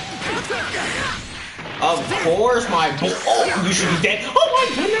 Of course, my boy. Oh, you should be dead. Oh my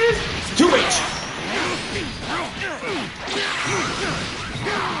goodness. 2H.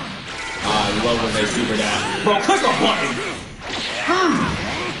 I love when they super dash. Bro, click a button.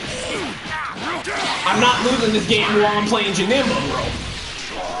 I'm not losing this game while I'm playing Janemba, bro.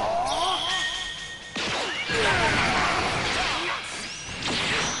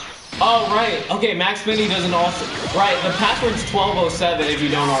 Oh, right. Okay, Max Mini doesn't also... Right, the password's 1207 if you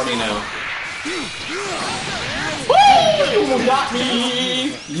don't already know. Woo! You almost got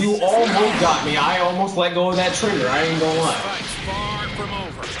me! You almost got me. I almost let go of that trigger. I ain't gonna lie.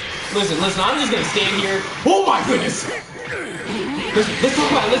 Listen, I'm just gonna stand here. Oh my goodness! Let's talk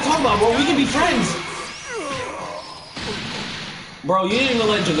about it, bro. We can be friends. Bro, you didn't even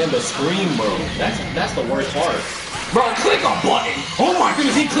let Janemba scream, bro. That's the worst part. Bro, click a button. Oh my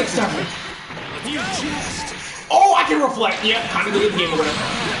goodness, he clicked several. Oh, I can reflect. Yep, kind of good at the game or whatever.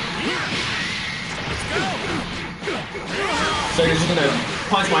 So you're just gonna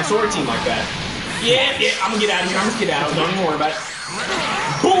punch my sword team like that? Yeah, I'm gonna get out of here. I'm gonna get out. Don't even worry about it.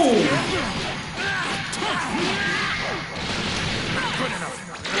 Boom!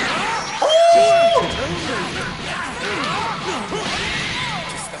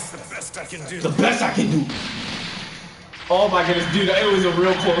 That's the best I can do. The best I can do. Oh my goodness, dude, it was a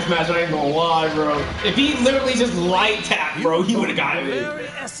real close match, I ain't gonna lie, bro. If he literally just light tapped, bro, he would've gotten it. The very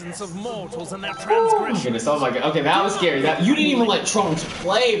essence of mortals and their Oh my transgression. goodness, oh my god. Okay, that was scary. You didn't even let Trunks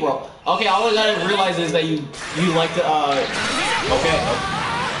play, bro. Okay, all I gotta realize is that you like to, okay.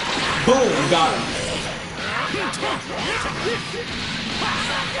 Boom, got him.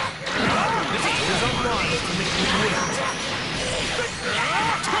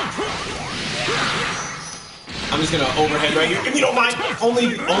 I'm just gonna overhead right here, if you don't mind. Only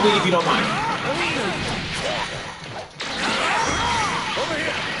if you don't mind.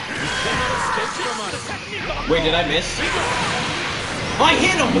 Wait, did I miss? I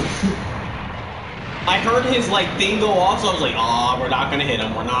hit him! I heard his like thing go off, so I was like, oh, we're not gonna hit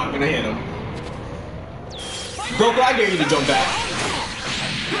him. We're not gonna hit him. Goku, I dare you to jump back.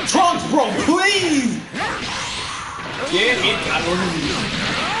 Trunks, bro, please! Yeah,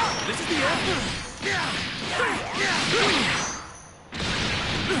 This is the end.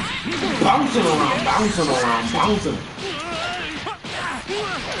 bouncing around, bouncing around, bouncing.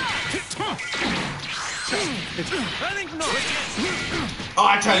 I think not. Oh,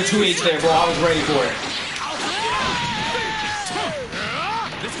 I tried a 2H there, bro. I was ready for it.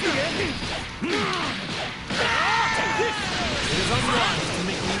 This is the end. It is unwise to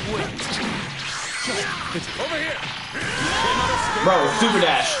make me wait. Over here. Bro, super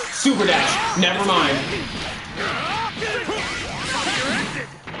dash, never mind.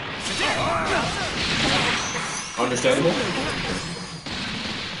 Understandable.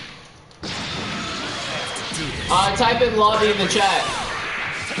 Type in lobby in the chat.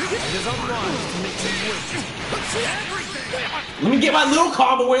 It is unwise to make me wait. Let me get my little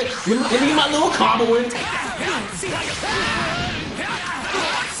combo in. Let me get my little combo in.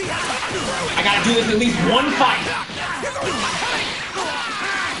 I gotta do this in at least one fight.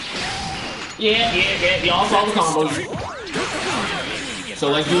 Yeah. Y'all saw the combos. So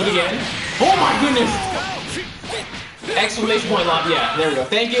let's do it again. Oh my goodness! Exclamation point lock. Yeah, there we go.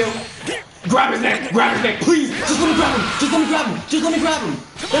 Thank you. Grab his neck, please. Just let me grab him. Just let me grab him.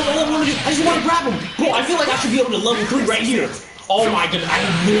 That's all I want to do. I just want to grab him. Bro, I feel like I should be able to level 3 right here. Oh my goodness, I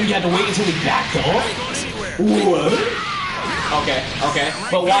literally had to wait until he backed up. What? Okay.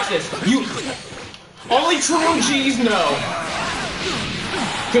 But watch this. Only true G's know.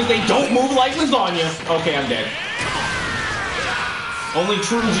 Because they don't move like lasagna. Okay, I'm dead. Only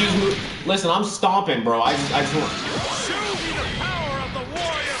true G's move. Listen, I'm stomping, bro. I just want.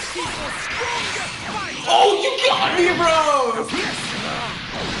 Oh, you got me, bro!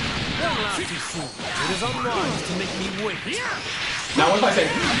 It is unwise to make me wait. Now what if I say,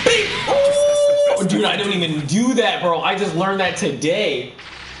 beep? Oh, dude, I don't even do that, bro. I just learned that today.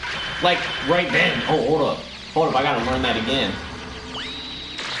 Like, right then. Oh, hold up. I gotta learn that again.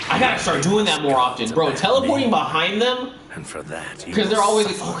 I gotta start doing that more often. Bro, teleporting behind them, And for that, because they're always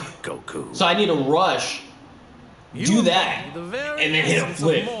like, Goku. so I need to rush, do that, and then hit a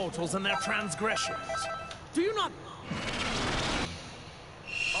flip. Mortals and their transgressions. Do you not?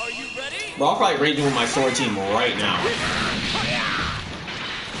 Are you ready? Bro, I'll probably raging with my sword team right now. This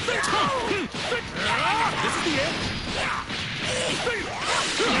is the end.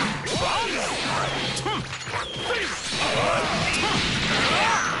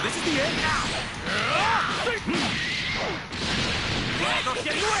 This is the end. Not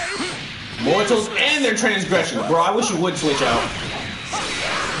getting away. Mortals and their transgressions. Bro, I wish you would switch out.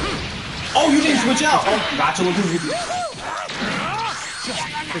 Oh, you didn't switch out. Oh, gotcha.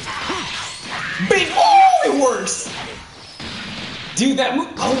 Big. Oh! It works. Dude, that move.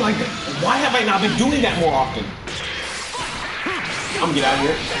 Oh my god. Why have I not been doing that more often? I'm gonna get out of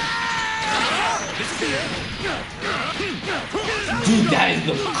here. Dude, that is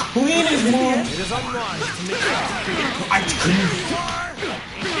the cleanest move. It is unwise to make I couldn't.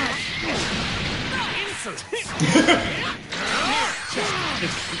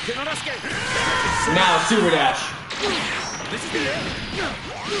 You cannot escape. Now, super dash. This is the end.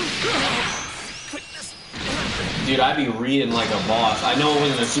 Dude, I'd be reading like a boss. I know it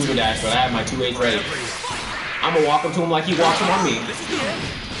wasn't a super dash, but I have my 2H ready. I'm gonna walk up to him like he walks him on me. This is the end.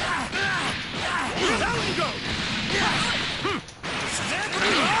 Down you go.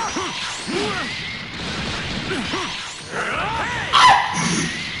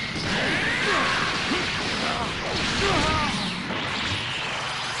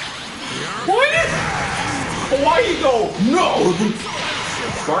 What? Why you go? No!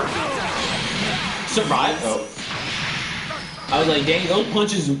 Spark? Survive? Oh. I was like, dang, those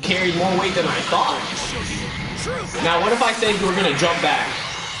punches carried more weight than I thought. Now, what if I said you were gonna jump back?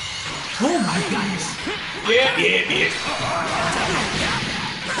 Oh my goodness. Yeah.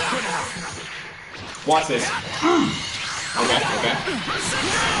 Watch this.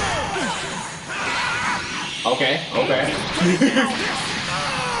 Okay.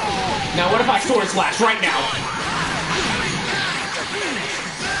 Now what if I sword slash right now?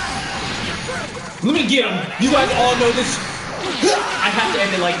 Let me get him. You guys all know this. I have to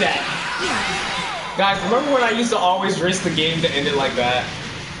end it like that. Guys, remember when I used to always risk the game to end it like that?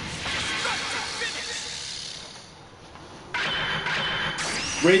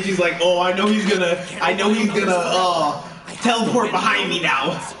 Reggie's like, oh, I know he's gonna teleport behind me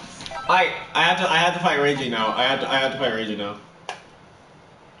now. I have to fight Reggie now. I have to fight Reggie now.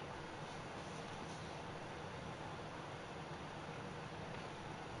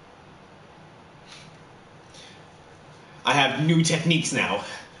 I have new techniques now.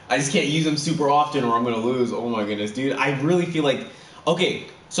 I just can't use them super often or I'm gonna lose. Oh my goodness, dude. I really feel like, okay,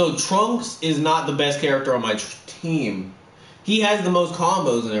 so Trunks is not the best character on my team. He has the most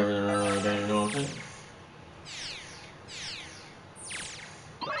combos and everything, you know what I'm saying?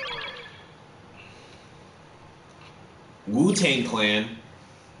 Wu-Tang Clan.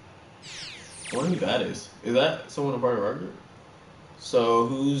 I wonder who that is. Is that someone a part of our group? So,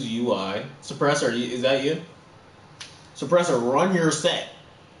 who's UI? Suppressor, is that you? Suppressor, run your set.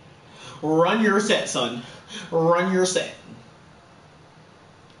 Run your set, son. Run your set.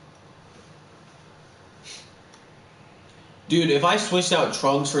 Dude, if I switched out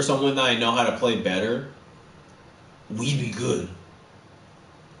Trunks for someone that I know how to play better, we'd be good.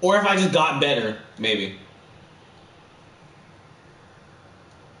 Or if I just got better, maybe.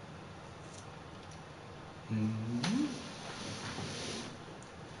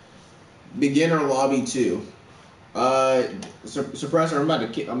 Beginner lobby 2. Suppressor, I'm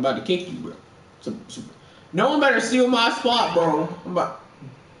about to kick you, bro. No one better steal my spot, bro.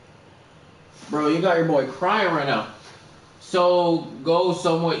 Bro, you got your boy crying right now. So go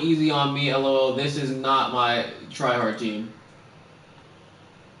somewhat easy on me, lol. This is not my tryhard team.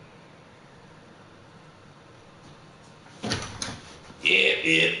 Yep.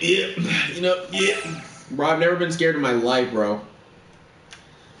 You know, yeah. Bro, I've never been scared in my life, bro.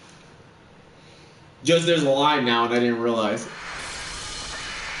 Just there's a line now and I didn't realize.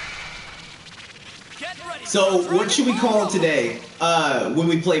 So what should we call it today? When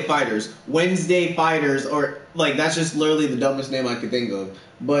we play fighters? Wednesday fighters, or like that's just literally the dumbest name I could think of.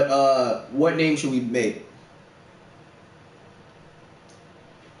 But what name should we make?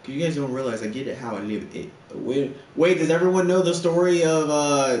 Cause you guys don't realize I get it how I live it. Wait, does everyone know the story of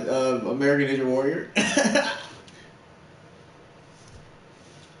American Ninja Warrior?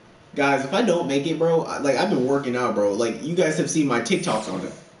 Guys, if I don't make it, bro, like I've been working out, bro. Like you guys have seen my TikToks on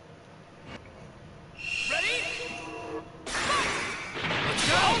it. Ready? Let's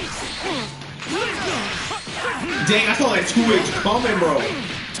go! Dang, I saw that 2H coming, bro.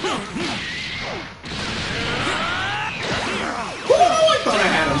 Woo, I thought I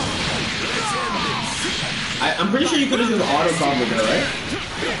had him. I'm pretty sure you could have just auto combo there, right?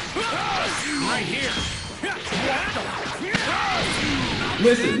 Right here.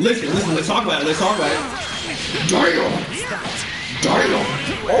 Listen, let's talk about it, Damn! Okay.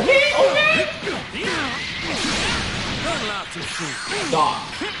 Don't laugh too soon. Stop.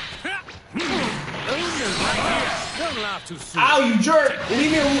 Don't laugh too soon. Ow, you jerk!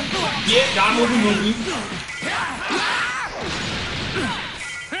 Leave me alone. Yeah, got him with movie.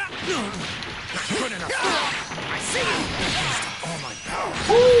 Good enough. I see you. Oh my God.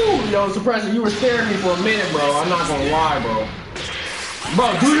 Ooh, yo, Suppressor, you were scaring me for a minute, bro. I'm not gonna lie, bro. Bro,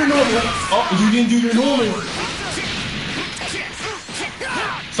 do your normal. Oh, you didn't do your normal.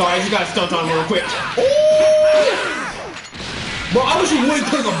 Sorry, I just got stumped on real quick. Ooh! Bro, I wish you would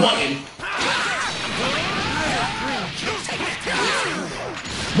click a button.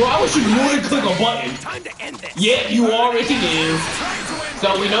 Bro, I wish you would click a button. Yeah, you already did.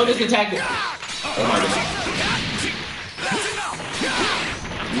 So we know this attack. Oh my god.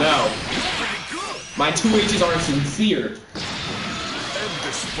 No. My 2 H's are sincere.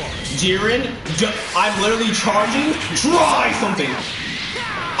 Jiren, I'm literally charging. Try something.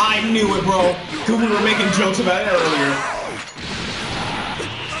 I knew it, bro. Because we were making jokes about it earlier.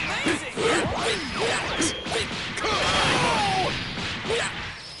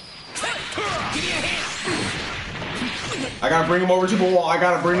 I gotta bring him over to the wall. I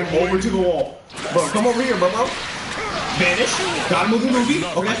gotta bring him over to the wall. Bro, come over here, bro. Vanish. Gotta move the movie.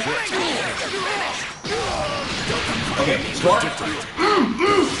 Okay. Okay, smart.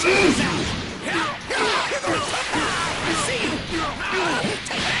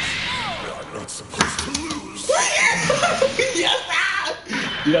 Yes!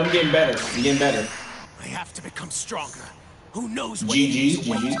 Dude, I'm getting better. I'm getting better. I have to become stronger. Who knows what GG's.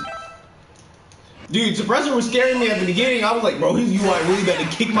 Dude, Suppressor was scaring me at the beginning. I was like, bro, his UI really better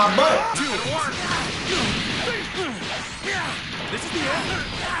kick my butt. This is the end.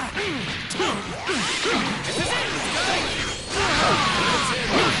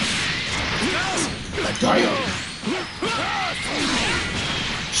 Damn.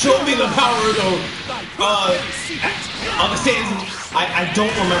 Show me the power of the stands. I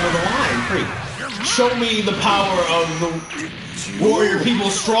don't remember the line. Freak. Show me the power of the warrior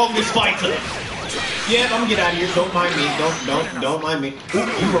people's strongest fighter. Yeah, I'm gonna get out of here. Don't mind me. Don't mind me. Ooh,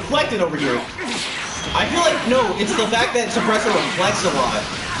 you reflected over here. I feel like no, it's the fact that Suppressor reflects a lot,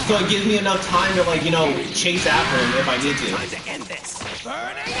 so it gives me enough time to like chase after him if I need to.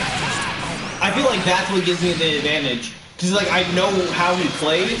 I feel like that's what gives me the advantage, cause like I know how he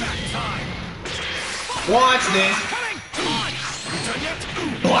plays. Watch this.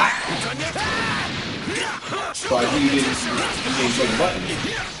 Black. So I think you didn't click the button.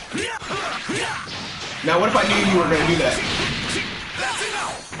 Now what if I knew you were gonna do that?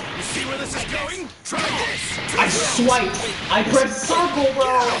 You see where this is going? Try this. I swiped. I pressed circle,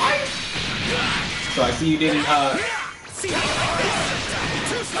 bro. So I see you didn't.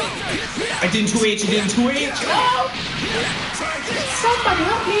 I didn't 2H. You didn't 2H. No. Somebody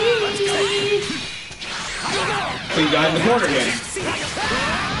help me. So you got in the corner again.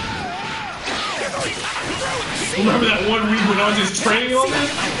 Remember that one week when I was just training on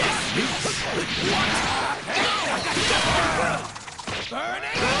this?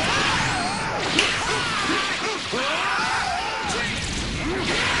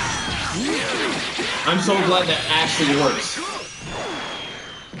 I'm so glad that actually works.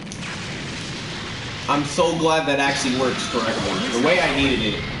 I'm so glad that actually works correctly. The way I needed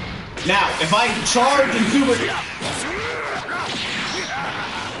it. Now, if I charge and super...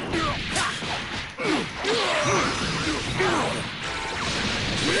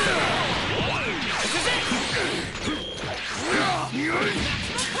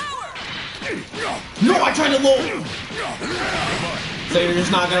 No, I tried to load. So you're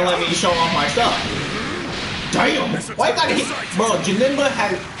just not gonna let me show off my stuff. Damn! Why you gotta hit? Bro, Janemba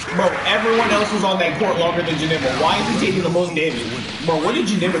had... Bro, everyone else was on that court longer than Janemba. Why is he taking the most damage? Bro, what did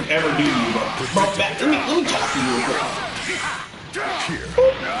Janemba ever do to you, bro? Bro, let me talk to you real quick.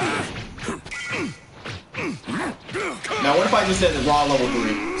 Now, what if I just said the raw level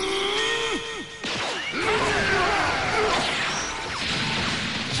 3?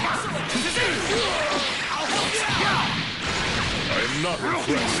 Not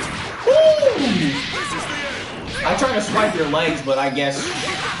request. I tried to swipe your legs, but I guess.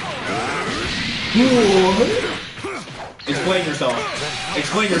 Explain yourself.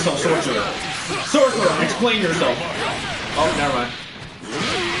 Explain yourself, Sorcerer. Sorcerer, explain yourself. Oh, never mind.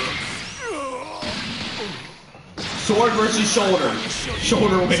 Sword versus shoulder.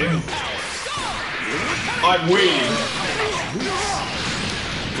 Shoulder wins. I'm waiting.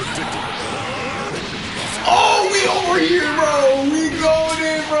 Oh, we over here, bro! We going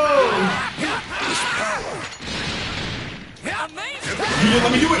in, bro! You didn't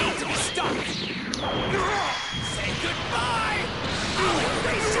let me do it! Say goodbye!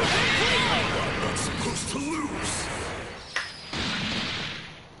 I'm not supposed to lose.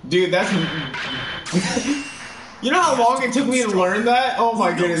 Dude, that's... You know how long it took me to learn that? Oh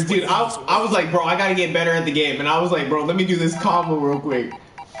my goodness, dude. I was like, bro, I gotta get better at the game. And I was like, bro, let me do this combo real quick.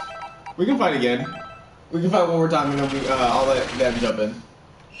 We can fight again. We can fight one more time and then I'll let them jump in.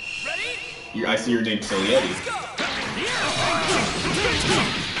 Ready? I see your name, Silly Eddie.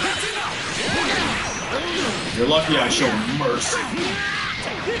 You're lucky I showed mercy.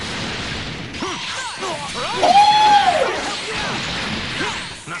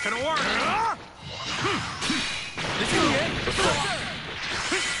 Not gonna work.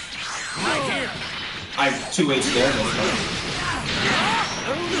 Right here. I 2H there.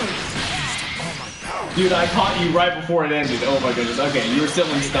 Dude, I caught you right before it ended. Oh my goodness. Okay, you were still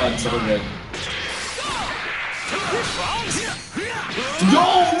in stun, so we're good. Yo,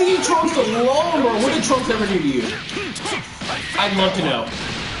 leave Trunks alone, bro. What did Trunks ever do to you? I'd love to know.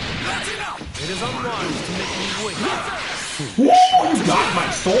 It is unwise to make me wait. Whoa, you got my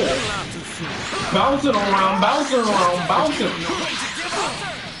soul. Bouncing around, bouncing around, bouncing.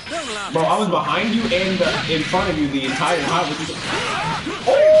 Bro, I was behind you and in front of you the entire time.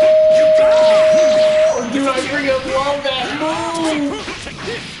 Oh, dude, I freaking love that move.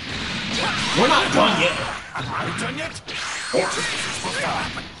 We're not done yet. Are we done yet?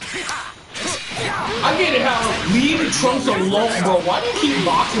 I get it how leave Trunks alone, bro. Why do you keep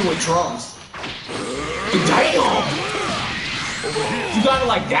boxing with Trunks? Damn! You got it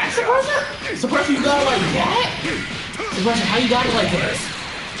like that, Suppressor? Suppressor, you got it like that? Suppressor, how you got it like that?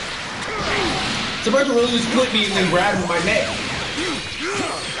 Suppressor really just flipped me and then grabbed my neck.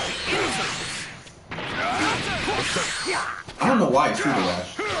 I don't know why it's Super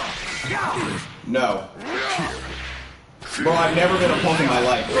Dash. No. Bro, I've never been a punk in my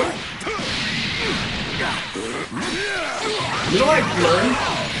life. You know what I learned?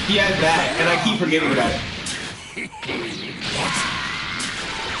 He has that, and I keep forgetting about it.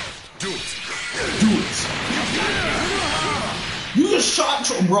 Do it. Do it. You just shot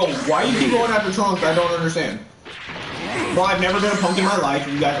Trunks. Bro, why you keep going after Trunks? I don't understand. Bro, I've never been a punk in my life.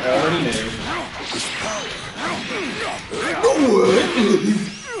 You guys already knew. What?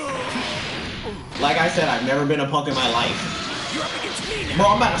 Like I said, I've never been a punk in my life. Bro,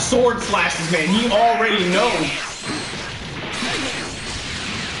 I'm about to sword slash this man. He already knows.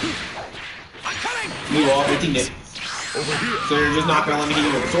 You already did. So you're just not gonna let me hit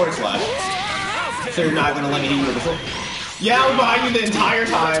you with a sword slash. So you're not gonna let me hit you with a sword. Yeah, I was behind you the entire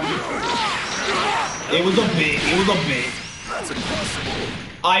time. It was a bit. It was a bit. That's impossible.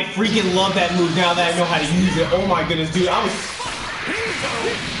 I freaking love that move now that I know how to use it. Oh my goodness, dude. I was.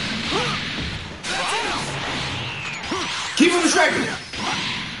 Keep him distracted.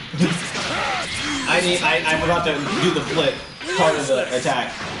 I forgot to do the flip part of the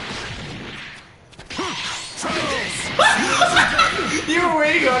attack. You were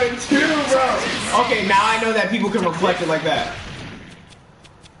waiting on it too, bro. Okay, now I know that people can reflect it like that.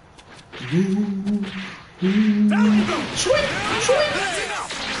 Sweet, sweet,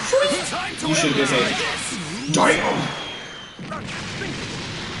 sweet. You should have just hit. Damn.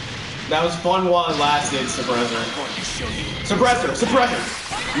 That was fun while it lasted, Suppressor. Suppressor, Suppressor.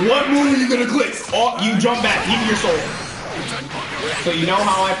 What move are you gonna click? Oh, you jump back. Give me your soul. So you know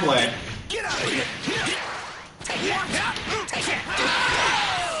how I play. Get out of here.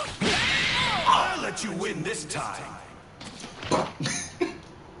 I'll let you win this time.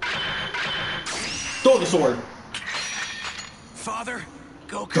 Throw the sword. Father,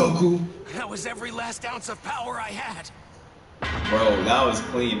 Goku. that was every last ounce of power I had. Bro, that was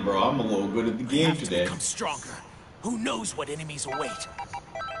clean, bro. I'm a little good at the game Have to today. become stronger. Who knows what enemies await?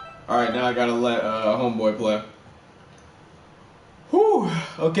 Alright, now I gotta let homeboy play. Whew.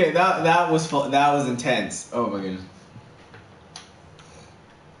 Okay, that was fun. That was intense. Oh my goodness.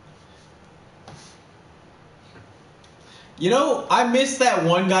 You know, I missed that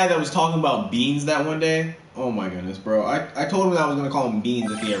one guy that was talking about beans that one day. Oh my goodness, bro. I told him that I was gonna call him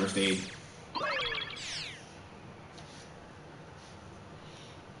Beans if he ever stayed.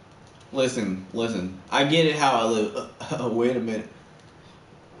 Listen. I get it how I live. Wait a minute.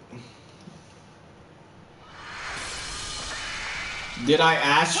 Did I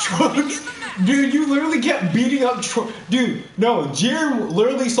ask Trunks? Dude, you literally kept beating up Trunks. Dude, no, Jiren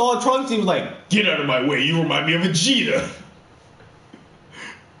literally saw Trunks and he was like, "Get out of my way, you remind me of Vegeta."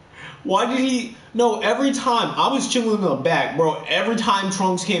 Why did he? No, every time, I was chilling in the back, bro, every time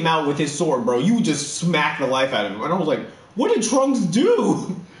Trunks came out with his sword, bro, you just smacked the life out of him. And I was like, what did Trunks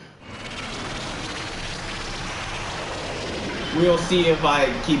do? We'll see if I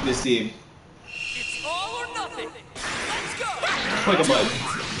keep this seed. It's all or nothing. Let's go. Click a button.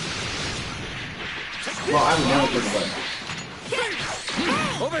 Bro, I would never click a button.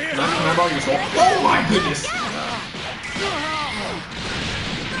 Over here. Can I borrow your soul? Oh my goodness!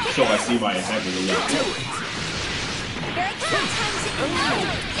 So I see my attack with a little.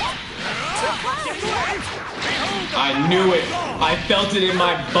 I knew it. I felt it in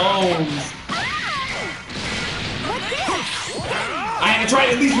my bones. I had to try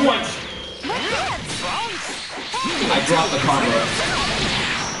it at least once. I dropped the combo.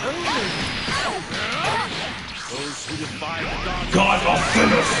 Those who defy the gods. God of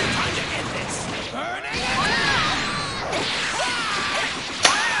finish!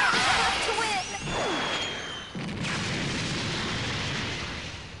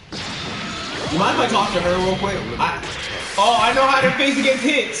 You mind if I talk to her real quick? I know how to face against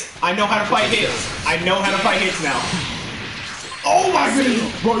hits. I know how to fight hits. I know how to fight hits now. Oh my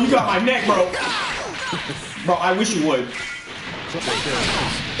goodness, bro, you got my neck, bro. Bro, I wish you would.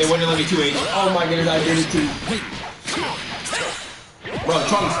 It wouldn't let me 2H. Oh my goodness, I did it too. Bro,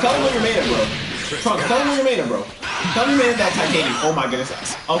 Trunks, tell me what you're made of, bro. Trunks, tell me what you're made of, bro. Tell me you made of that titanium. Oh my goodness.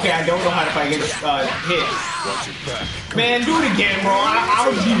 Okay, I don't know how to fight against hits. Man, do it again, bro. I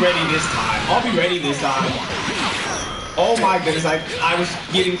will be ready this time. I'll be ready this time. Oh my goodness, I was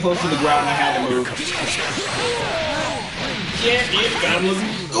getting close to the ground. I had to move. Yeah, gotta move.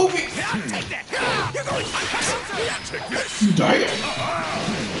 Goofy. You died.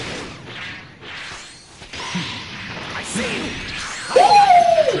 I see you.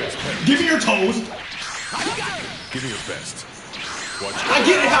 Give me your toes. Give me your best. Watch I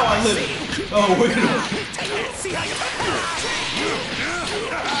get it how I live it. Oh, wait a minute.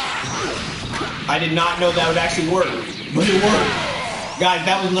 I did not know that would actually work, but it worked. Guys,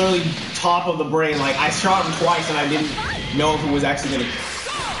 that was literally top of the brain. Like, I shot him twice and I didn't know if it was actually gonna.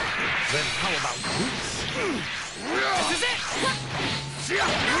 Then how about this? This is it.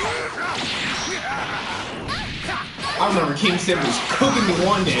 I remember King Sid was cooking me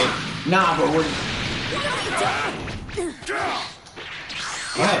one day. Nah, but we're.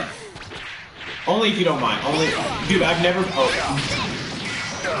 Go ahead. Only if you don't mind. Only, dude. I've never. Oh.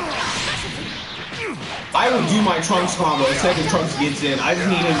 I will do my Trunks combo the second Trunks gets in. I just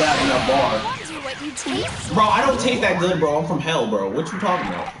need him back in that bar. Bro, I don't taste that good, bro. I'm from hell, bro. What you talking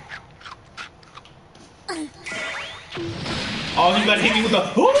about? Oh, you gotta hit me with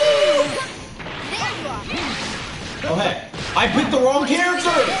the. Woo! Oh, hey. I picked the wrong character!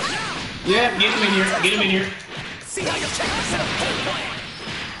 Yeah, get him in here. Get him in here. See how you check this out.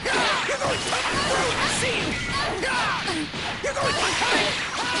 You're going to see you. You're going to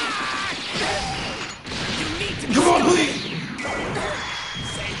You need to Come on, please!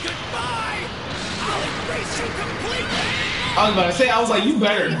 say goodbye. I'll embrace you completely. I was about to say, I was like, you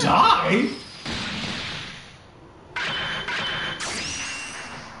better die.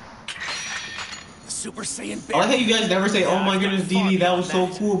 Super Saiyan I like how you guys never say, oh my goodness, DD, that was so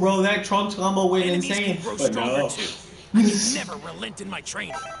cool, bro. That Trunks combo went insane. But no. I can never relent in my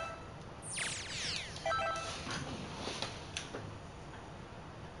training.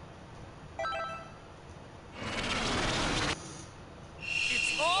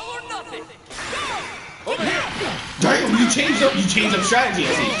 It's all or nothing. Go! Over here! Damn, you changed up strategy,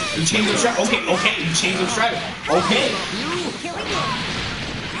 I see. You changed up strategy. Okay, you changed up strategy. Okay.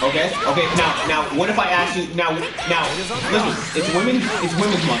 Okay. Now, what if I ask you? Now, listen. It's Women's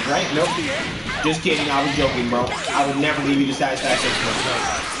Month, right? Nope. Just kidding. I was joking, bro. I would never leave you to satisfaction.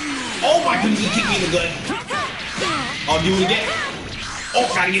 Oh my goodness, he kicked me in the gut. I'll do it again. Oh,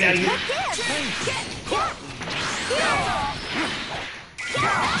 gotta get out of here.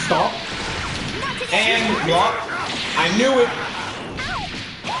 Stop. And block. I knew it.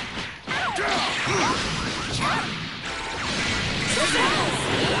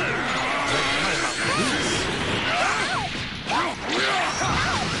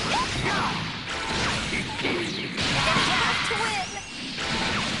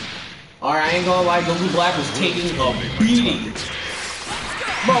 Alright, I ain't gonna lie, Goku Black was taking a beating.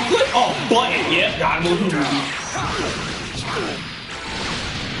 Bro, click off button. Yep, gotta move the movie.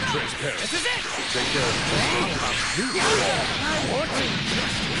 This is it! Take care of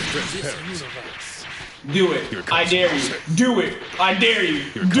Do it. I dare you. Do it. I dare you.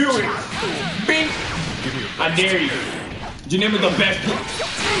 Do it. Bing. I dare you. Janim's the best.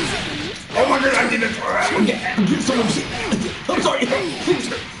 Oh my god, I did it. Get someone. I'm sorry. Please.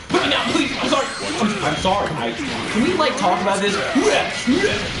 Put me down, please. I'm sorry. I'm sorry. Can we like talk about this? You know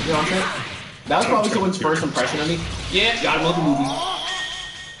what I'm saying? That was probably someone's first impression of me. Yeah, gotta love the movie.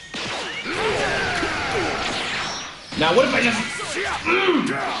 Now what if I just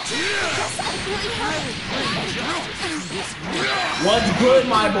What's good,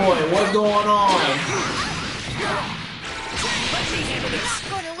 my boy? What's going on?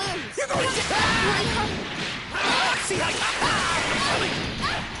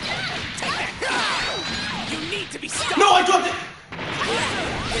 You need to be stopped. No, I dropped it!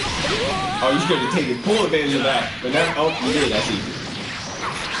 Oh, you should have taken full advantage of that. But that, oh, you did, I see.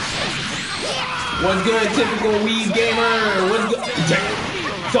 What's good, typical weed gamer? What's good?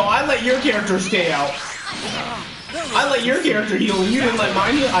 So I let your character stay out. I let your character heal and you didn't let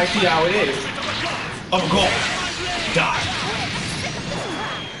mine heal. I see how it is. Of course. Die.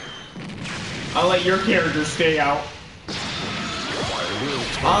 I let your character stay out.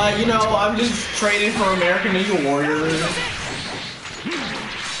 You know, I'm just trading for American Ninja Warriors.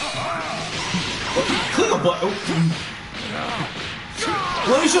 Click a button.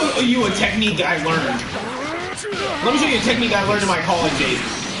 Let me show you a technique I learned. Let me show you a technique I learned in my college days.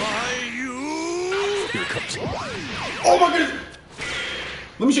 Oh my goodness!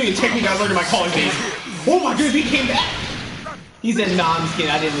 Let me show you a technique I learned in my college days. Oh my goodness, he came back! He said, nah, I'm just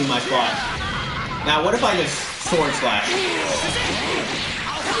kidding, I didn't leave my spot. Now, what if I just sword slash?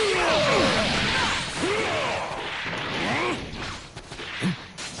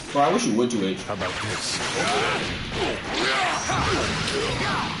 Bro, I wish you would 2H. How about this?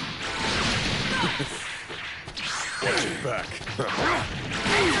 Watch it back.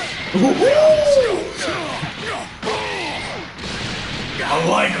 I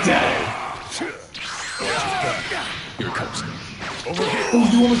like that. Here it comes. Over here. Oh,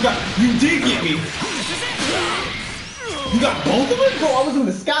 you almost got. You did get me. You got both of them? Bro, I was in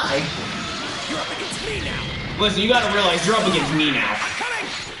the sky. You're up against me now. Listen, you gotta realize you're up against me now. Coming.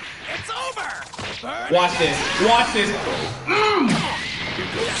 It's over. Watch this. Watch this.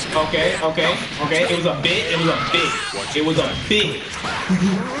 Okay, okay, okay. It was a bit. It was a bit. It was a bit.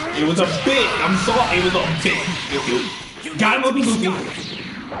 It was a bit. I'm sorry. It was a bit. Got him looking goofy.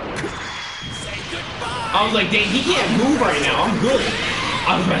 I was like, dang, he can't move right now. I'm good.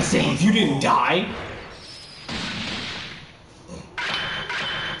 I was about to say, if you didn't die.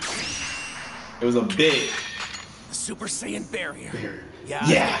 It was a bit. The Super Saiyan barrier. Yeah.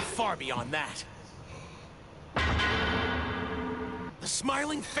 Yeah. Far beyond that. The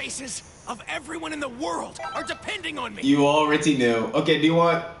smiling faces of everyone in the world are depending on me. You already knew. Okay, do you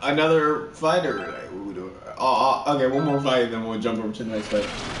want another fight or like, what we doing? Okay, one more fight, then we'll jump over to the next fight.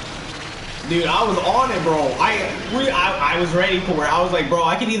 Dude, I was on it, bro. I was ready for it. I was like, bro,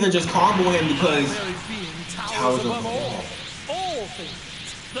 I could either just combo him because towers above all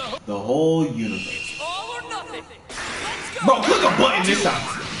things, the whole universe. All or nothing. Let's go. Bro, click a button this time.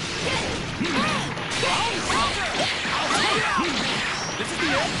 This is the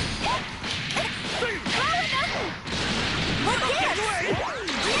end.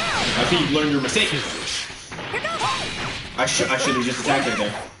 I think you've learned your mistake. I should have just attacked her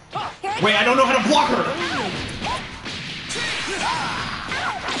there. Wait, I don't know how to block her.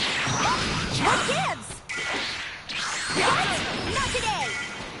 What gives? What? Not today.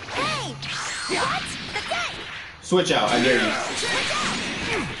 Hey! What? The day! Switch out, I dare you.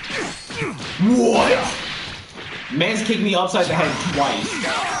 What? Man's kicked me upside the head twice.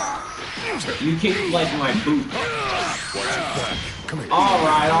 You kicked like my boot.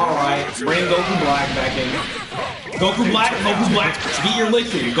 Alright. Bring Goku Black back in. Goku Black. Get your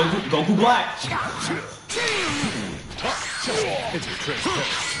licks here. Goku Black.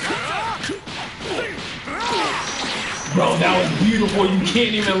 Bro, that was beautiful. You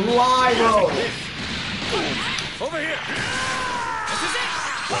can't even lie, bro. Over here.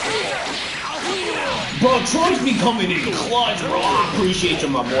 Bro, Trunks be coming in clutch, bro. I appreciate you,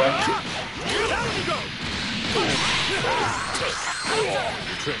 my boy.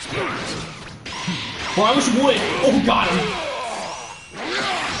 Bro, I wish you would. Oh, got him.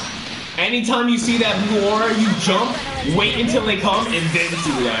 Anytime you see that blue aura, you jump, wait until they come, and then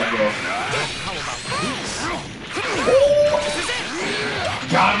do that, bro.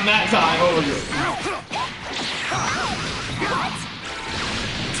 Got him that time. Over here.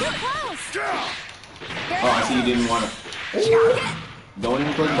 Too close! Oh, I see you didn't want to. Don't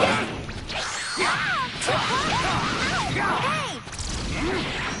even click the button.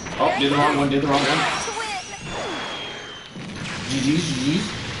 Oh, did the wrong one, GG's.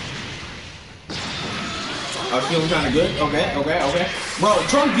 I was feeling kind of good. Okay. Bro,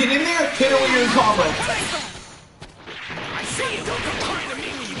 Trump, get in there. Hit him with your combo. I see you. Don't come to me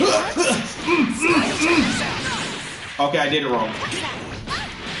when you Okay, I did it wrong.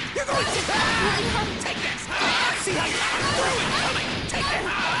 You're going to take this. See how you're coming. Take it.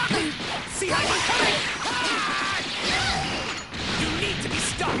 See how you're coming. You need to be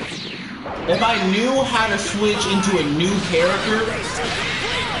stopped. If I knew how to switch into a new character,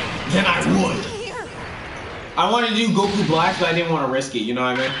 then I would. I wanted to do Goku Black, but I didn't want to risk it, you know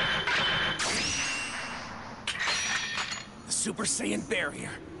what I mean? The Super Saiyan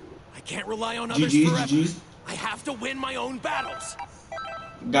barrier. I can't rely on others forever. GG's. I have to win my own battles.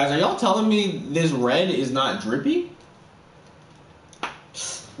 Guys, are y'all telling me this red is not drippy?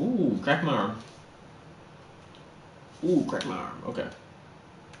 Ooh, crack my arm. Okay.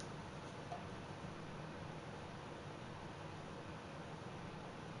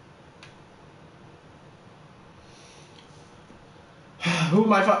 Who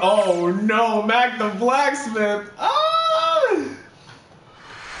am I fighting? Oh no, Mac the Blacksmith. Ah!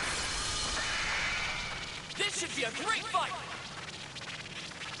 This should be a great fight.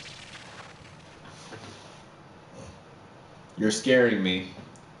 You're scaring me.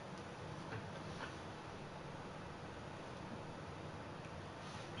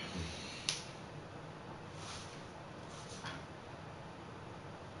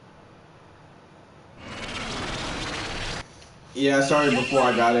 Yeah, I started before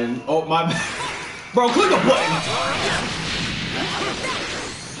I got in. Oh, my bad. Bro, click a button!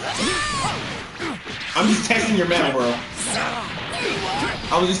 I'm just testing your metal, bro.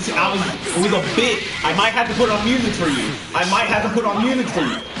 It was a bit. I might have to put on music for you.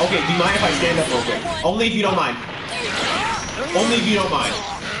 Okay, do you mind if I stand up real quick? Only if you don't mind. Only if you don't mind.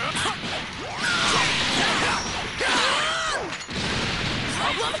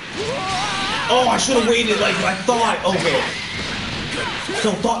 Oh, I should have waited like I thought. Okay.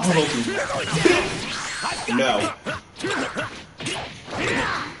 So thought-provoking. No.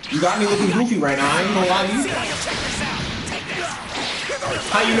 You got me looking goofy right now. I ain't gonna lie to you.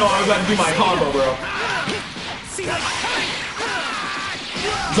 How you know I was about to do my combo, bro?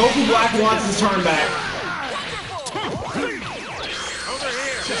 Goku Black wants his turn back. Over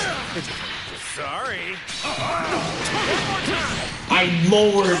here. Sorry. I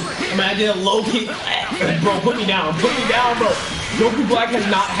lowered. I mean, I did a low kick. Bro, put me down, bro. Goku Black has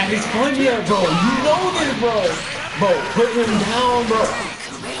not had his fun yet, bro. You know this, bro. Bro, put him down, bro.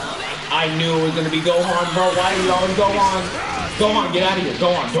 I knew it was gonna be Gohan, bro. Why do you always go on? Gohan, get out of here.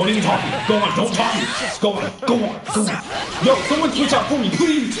 Gohan, don't even talk to me. Gohan, don't talk to me. Gohan. Yo, someone switch out for me,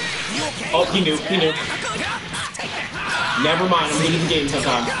 please. Oh, he knew. Never mind, I'm good at the game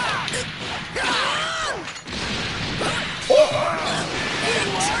sometimes.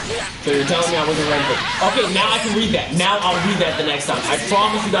 So you're telling me I wasn't ready for it. Okay, now I can read that. Now I'll read that the next time. I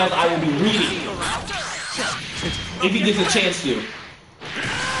promise you guys I will be reading. If he gets a chance to.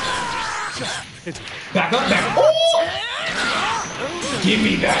 Back up. Oh! Give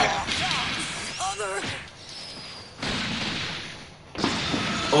me that.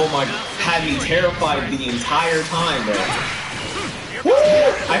 Oh my, had me terrified the entire time, bro. Woo!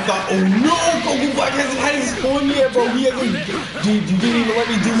 I thought, oh no, Goku Black hasn't had his fun yet, bro. He hasn't. Dude, you didn't even let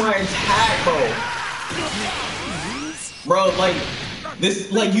me do my attack, bro. Bro, like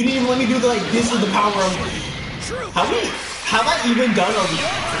this, like you didn't even let me do the like. This is the power of. Have I even done a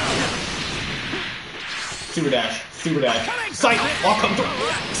super dash? Sight, I'll come through.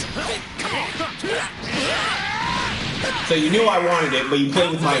 So you knew I wanted it, but you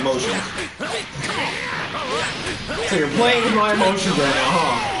played with my emotions. So you're playing with my emotions right now,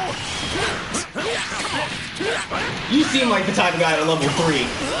 huh? You seem like the type of guy at level 3.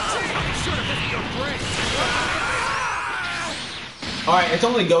 Alright, it's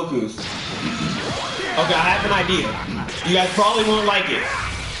only Goku's. Okay, I have an idea. You guys probably won't like it.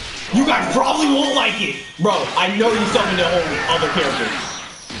 Bro, I know you summoned a whole other character.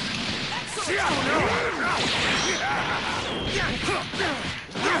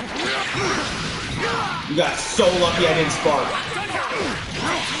 You got so lucky I didn't spark.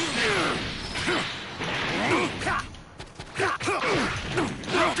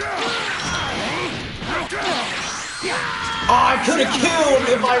 Oh, I could have killed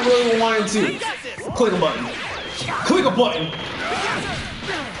if I really wanted to. Click a button.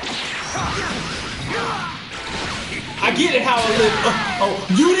 I get it how it lived. Oh,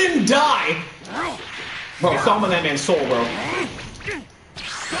 you didn't die. Bro, summon that man's soul, bro.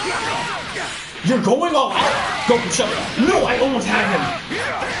 You're going all out. Goku, shut up. No, I almost had him.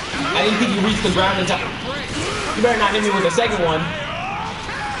 I didn't think you reached the ground in time. You better not hit me with the second one.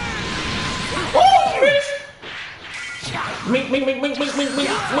 Oh, you missed.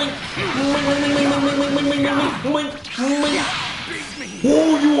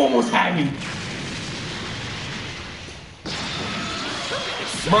 Oh, you almost had me.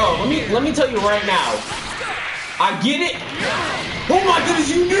 Bro, let me tell you right now. I get it. Oh my goodness,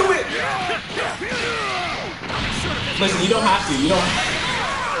 you knew it. Listen, you don't have to.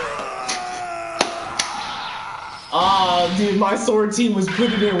 Ah, dude, my sword team was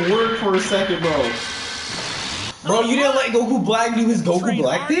putting in work for a second, bro. Bro, you didn't let Goku Black do his Goku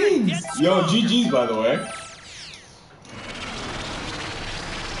Black things. Yo, GG's, by the way.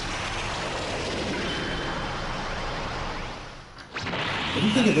 What do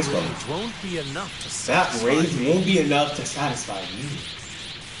you think of this one? That rage won't be enough to satisfy you.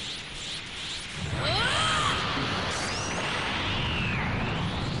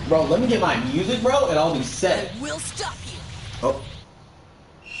 Bro, let me get my music, bro, and I'll be set. We'll stop you. Oh.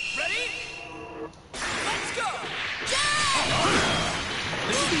 Ready? Let's go!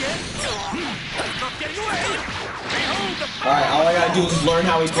 Alright, all I gotta do is learn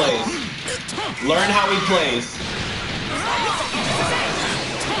how he plays. Learn how he plays.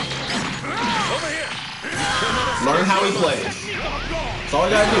 Learn how he plays. That's all I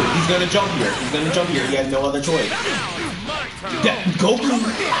gotta do. He's gonna jump here. He's gonna jump here. He has no other choice. Goku,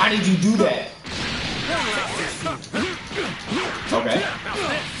 how did you do that? Okay.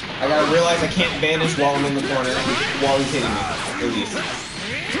 I gotta realize I can't vanish while I'm in the corner, while he's hitting me, at least.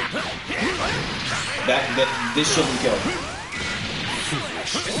 This shouldn't kill.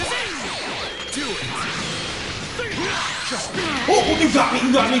 Oh, you got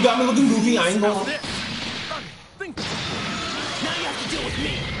me looking goofy, I ain't going.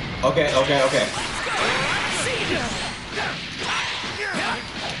 Okay.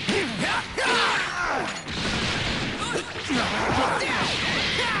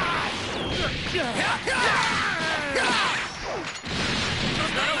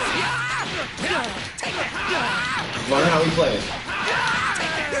 Learn how he plays.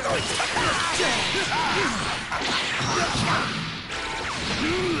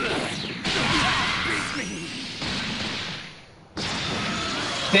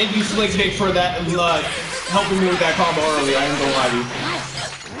 Thank you, Slick Dick, for that helping me with that combo early. I ain't gonna lie to you.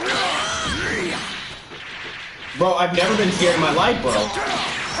 Bro, I've never been scared in my life, bro.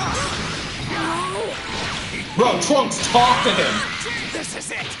 Bro, Trunks, talk to him. This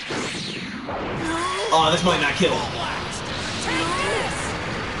is it. Oh, this might not kill.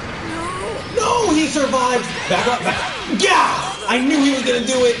 No, he survived. Back up, back up. Yeah! I knew he was gonna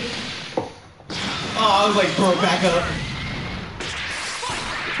do it. Oh, I was like, bro, back up.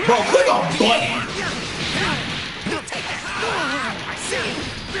 Bro, click a button.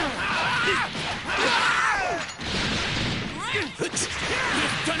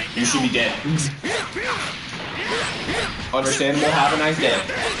 You should be dead. Understandable, have a nice day.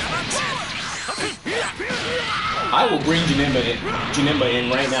 I will bring Janemba in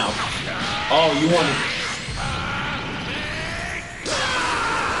right now. Oh, you want to...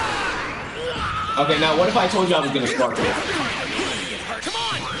 Okay, now what if I told you I was going to spark it? Come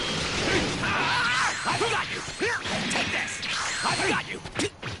on! I've got you! Take this! I've got you!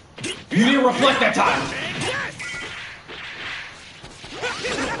 You didn't reflect that time!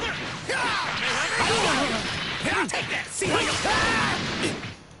 Take this! See how you...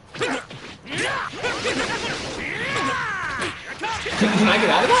 Can I get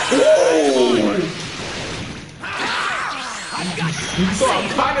out of that? Ooh. So I'm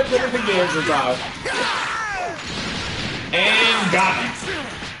kind of good at the game sometimes. And got it.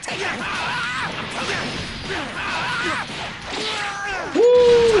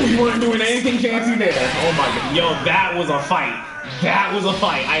 Woo! You weren't doing anything fancy there. Oh my god. Yo, that was a fight. That was a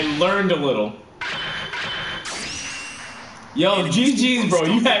fight. I learned a little. Yo, GG's, bro.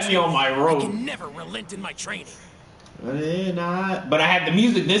 You had me on my road. I can never relent in my training. But I had the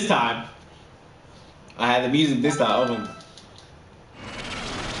music this time. Oh my.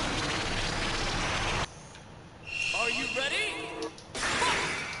 Are you ready?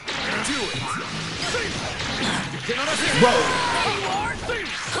 Do it. Bro. There you are!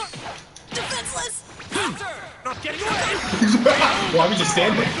 Defenseless! Not getting away. Why we just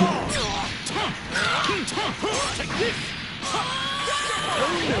stand there? Take this.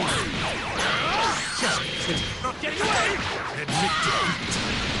 Not getting away. Admit defeat.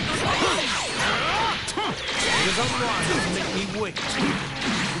 It is unwise to make me wait. You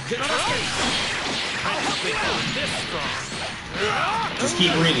cannot escape. I have become this strong. Just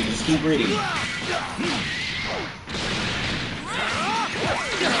keep reading. This is the end.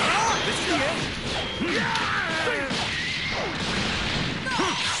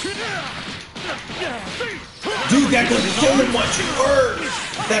 Dude, that does so much work!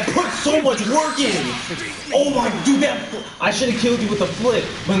 That puts so much work in! Oh my, dude, I should have killed you with a flip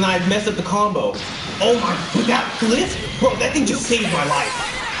when I messed up the combo. Oh my, with that flip? Bro, that thing just saved my life.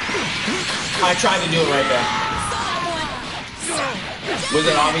 I tried to do it right there. Was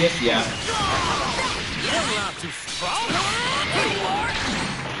it obvious? Yeah.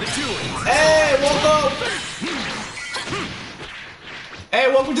 Hey, welcome! Hey,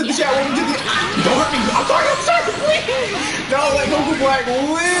 welcome to the chat. Welcome to the... Don't hurt me. I'm sorry. Please. No, let Goku Black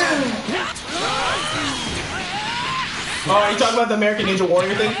live. Oh, you talking about the American Ninja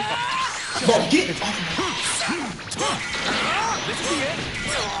Warrior thing? Bro, get off.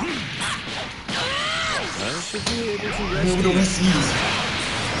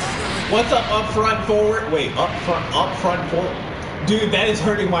 What's up front, forward? Wait, up front, forward. Dude, that is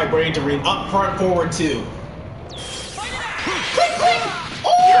hurting my brain to read. Up front, forward, too.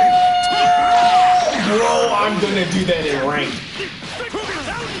 Bro, I'm gonna do that in rank.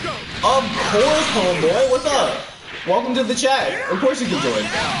 Of course, homeboy. What's up? Welcome to the chat. Of course you can join.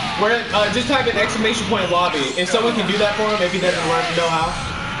 We're just type an exclamation point lobby. If someone can do that for him, if he doesn't know how.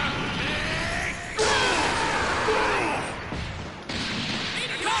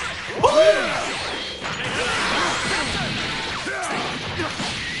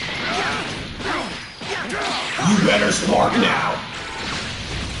 You better spark now.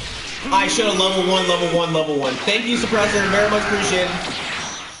 I should have level 1, level 1, level 1. Thank you, Suppressor. Very much appreciated.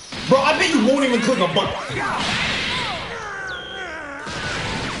 Bro, I bet you won't even click a button.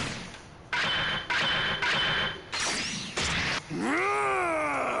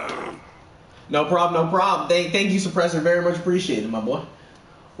 No problem, no problem. Thank you, Suppressor. Very much appreciated, my boy.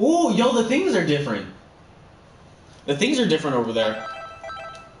 Ooh, yo, the things are different. The things are different over there.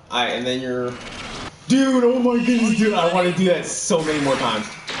 Alright, and then you're... Dude, oh my goodness, dude. I want to do that so many more times.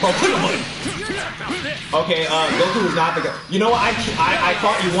 Bro, click a button. Okay, Goku is not the guy. You know what? I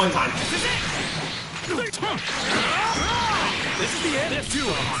caught you one time.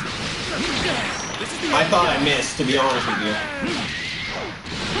 I thought I missed, to be honest with you.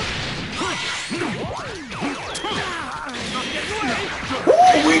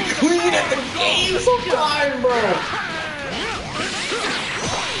 Ooh, we clean at the game sometime, bro.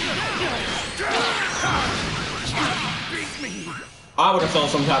 I would have felt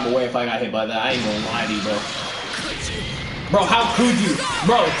some type of way if I got hit by that. I ain't gonna lie to you, bro. Bro, how could you?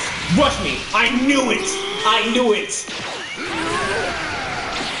 Bro, rush me. I knew it. I knew it.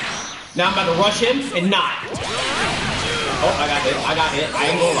 Now I'm about to rush him and not. Oh, I got hit. I got hit. I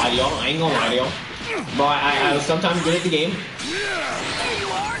ain't gonna lie to y'all. I ain't gonna lie to y'all. Bro, I was sometimes good at the game.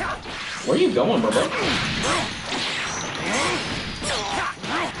 Where are you going, bro?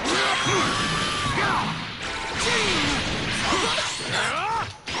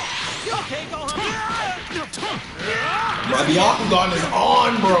 Bro, the Octagon is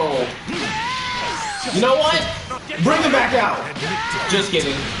on, bro. You know what? Bring him back out. Just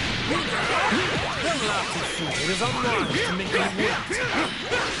kidding.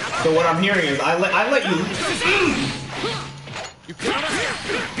 So what I'm hearing is I let you.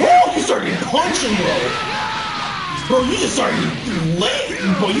 Oh, you started punching, bro. Bro, you just started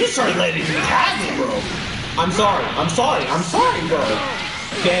letting. Bro, you started letting me have it, bro. I'm sorry, bro.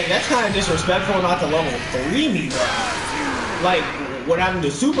 Okay, that's kind of disrespectful not to level 3 me, bro. Like, what happened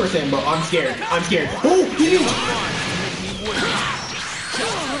to Super Saiyan, bro? I'm scared. I'm scared. Oh, huge!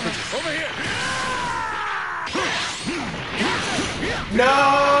 Over here.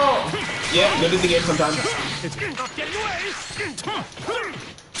 No! Yeah, good at the game sometimes. Not getting away.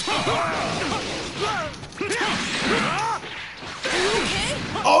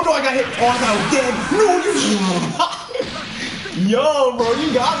 Oh no, I got hit. Oh, I got dead. No, you. Yo, bro,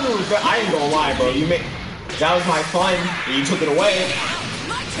 you got me with that. I ain't gonna lie, bro. That was my fun, and you took it away.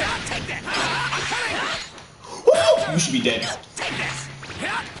 Woo! You should be dead.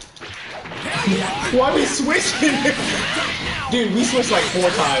 Why are we switching? Dude, we switched like 4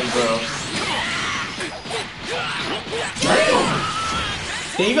 times, bro. Damn!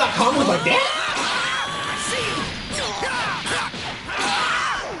 Damn, you got combos like that?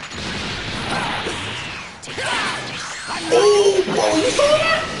 Oh, bro, you saw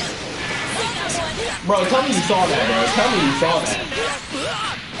that? Bro, tell me you saw that, bro. Tell me you saw that.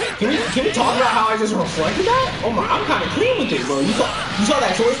 Can we talk about how I just reflected that? Oh my, I'm kind of clean with it, bro. You saw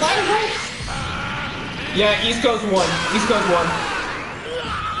that sword slider, bro? Yeah, East Coast won. East Coast won.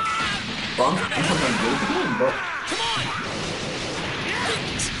 Bro, I'm sometimes good at the game, bro.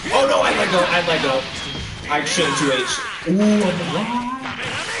 Oh no, I let go. I should have 2H. Ooh, what the fuck?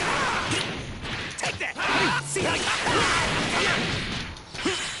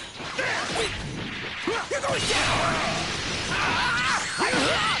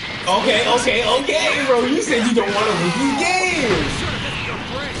 Okay, bro. You said you don't want to lose these games.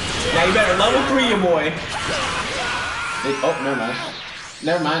 Now you better level 3 your boy. Oh, never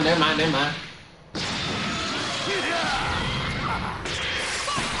mind. Never mind.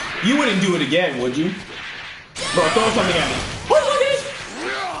 You wouldn't do it again, would you? Bro, throw something at me. What is this?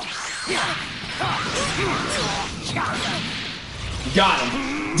 Got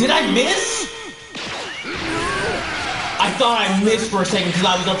him. Did I miss? I thought I missed for a second because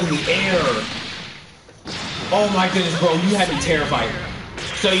I was up in the air. Oh my goodness, bro, you had me terrified.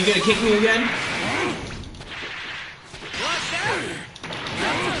 So you gonna kick me again?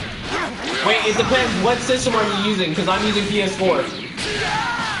 Wait, it depends. What system are you using? Because I'm using PS4.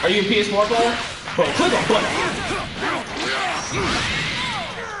 Are you a PS4 player? Bro, click a button.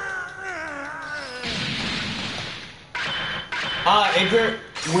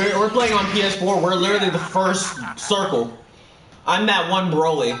 If we're playing on PS4, we're literally the first circle. I'm that one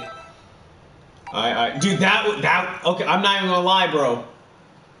Broly. Dude, that, okay, I'm not even gonna lie, bro.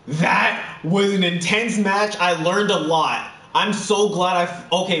 That was an intense match. I learned a lot. I'm so glad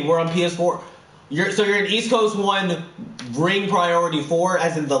okay, we're on PS4. So you're in East Coast 1, ring priority 4,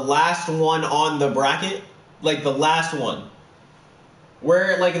 as in the last one on the bracket? Like, the last one.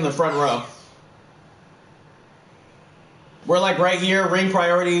 We're, like, in the front row. We're, like, right here, ring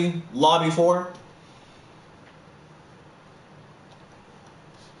priority, lobby 4.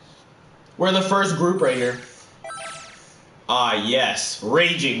 We're the first group right here. Ah, yes.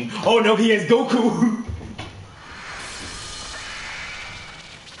 Raging. Oh, no, he has Goku.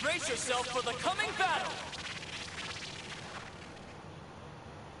 Brace yourself for the coming battle.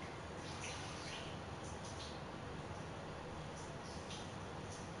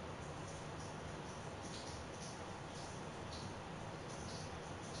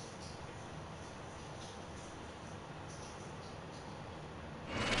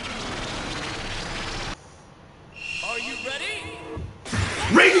 Are you ready?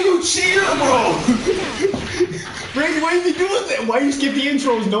 Randy, you cheater, bro! Randy, why did you do that? Why you skip the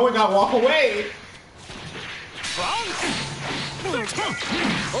intros knowing I walk away?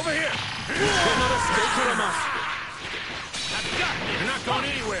 Over here! Cannot escape from us! You're not going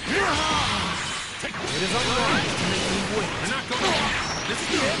anywhere! It is unwise to make me wait! You're not going anywhere! This is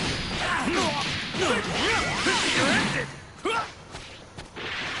it! You're ended!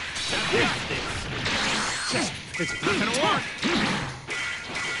 It's not gonna work!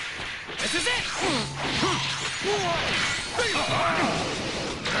 This is it!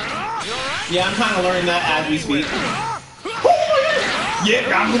 Yeah, I'm kind of learning that as we speak. Yeah,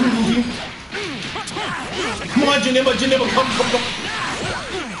 I'm gonna move you. Come on, Janimba, come.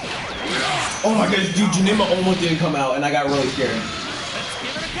 Oh my goodness, dude, Janimba almost didn't come out, and I got really scared. Let's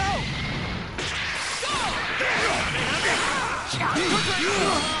give it a go!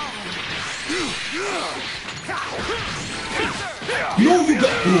 No, you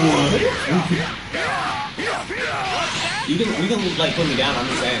got what? You can like put me down. I'm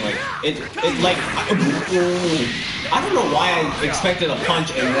just saying, like it's like I don't know why I expected a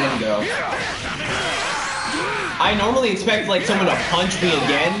punch and then go. I normally expect like someone to punch me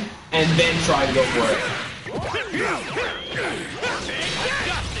again and then try to go for it.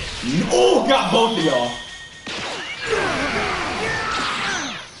 Oh, got both of y'all.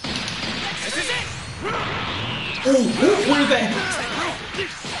 Oh, where's that?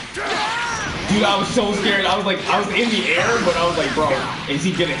 Dude, I was so scared. I was in the air, but I was like, bro, is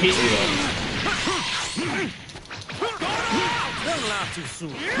he gonna hit me?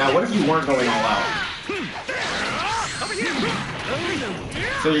 Now, what if you weren't going all out?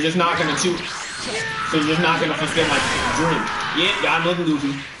 So you're just not gonna shoot. So you're just not gonna fulfill my dream. Yeah, I'm looking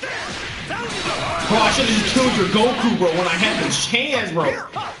goofy. Bro, I should have just killed your Goku, bro, when I had the chance, bro.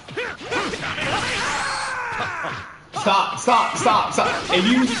 Stop. If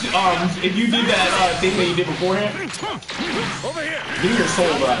you did that thing that you did beforehand, give me your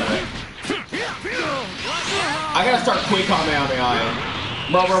soul, bro. I gotta start quick Kamehameha.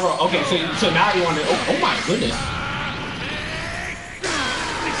 Bro. Okay, so now you want to. Oh my goodness.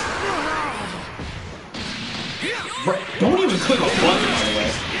 Bro, don't even click a button, by the way.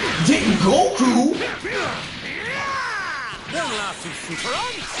 Didn't Goku?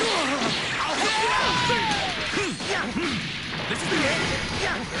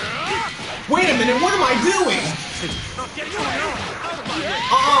 Wait a minute, what am I doing?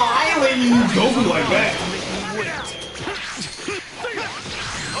 I ain't letting you use Goku like that.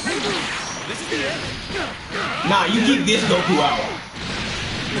 Nah, you keep this Goku out.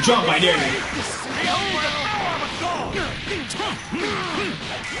 Jump, I dare you.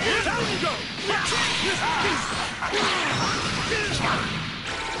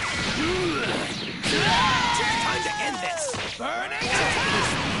 Time to end this. Burning.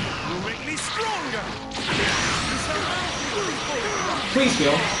 You make me stronger. Please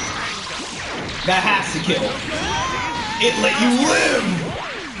kill. That has to kill. It let you live.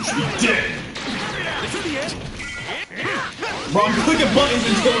 You should be dead. Bro, I'm clicking buttons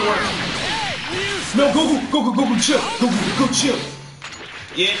until it works. No, Goku, chill. Go chill.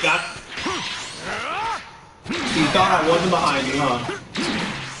 Yeah, got it. You thought I wasn't behind you, huh?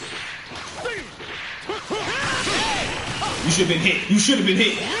 You should have been hit. You should have been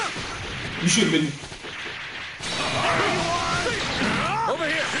hit. You should have been. Over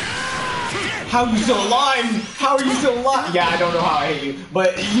here. How are you still alive? How are you still alive? Yeah, I don't know how I hit you,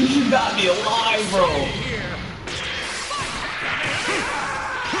 but you should not be alive, bro.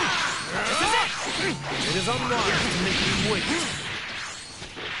 It is unwise to make me wait.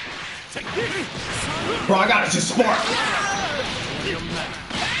 Bro, I gotta just spark.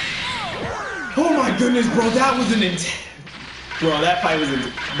 Oh my goodness, bro, that was an intense. Bro, that fight was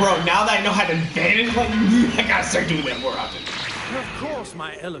intense. Bro, now that I know how to advantage like you, I gotta start doing that more often. Of course,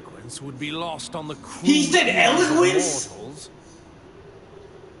 my eloquence would be lost on the cruel. He said eloquence? Mortals.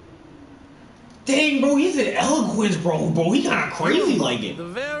 Dang, bro, he said eloquence, bro. Bro, he kind of crazy like it. The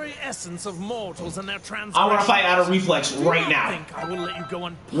very essence of mortals and their transgressions. I want to fight out of reflex right now. I think I will let you go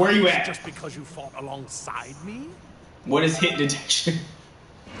unpunished. Where you at? Just because you fought alongside me? What is hit detection?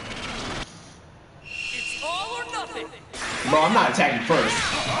 It's all or nothing. Bro, I'm not attacking first.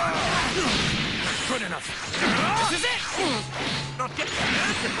 Good enough. This is it. Not get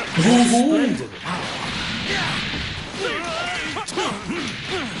Splendid.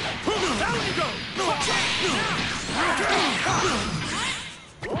 Down you go.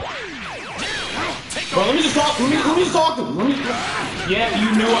 Bro, let me just talk. Let me just talk to him. Yeah, you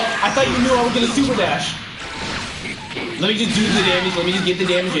knew. I thought you knew I was gonna super dash. Let me just do the damage. Let me just get the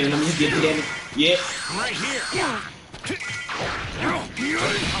damage in. Let me just get the damage. Yeah. Right here.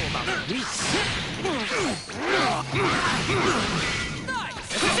 How about this?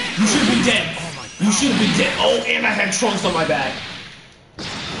 You should be dead. You should be dead. Oh, and I had Trunks on my back.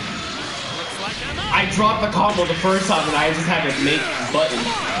 I dropped the combo the first time and I just had to make buttons.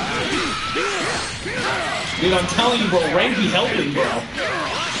 Dude, I'm telling you, bro, rank be helping, bro.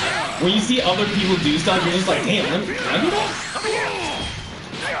 When you see other people do stuff, you're just like, damn, let me do that?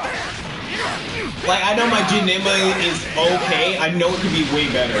 Like, I know my Jinimba is okay. I know it could be way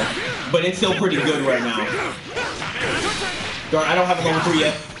better. But it's still pretty good right now. Darn, I don't have a level 3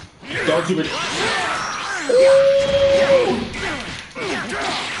 yet. Darn, super.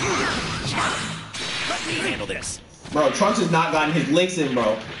 Let me handle this. Bro, Trunks has not gotten his licks in,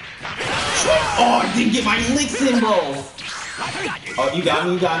 bro. Oh, I didn't get my licks in, bro. Oh, you got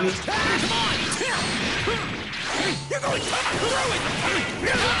me, you got me.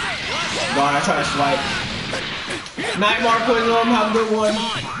 God, I try to swipe. Nightmare putting on, have a good one.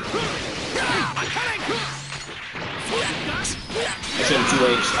 I should have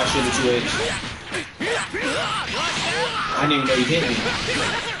 2H. I should have 2H. I didn't even know you hit me.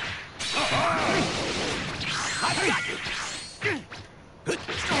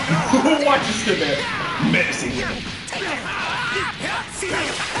 Watch you sit there, menacing him.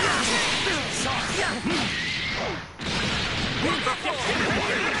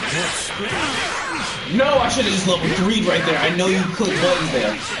 No, I should have just level 3'd right there. I know you click buttons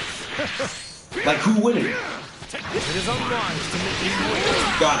there. Like, who wouldn't? It is unwise to make me wait.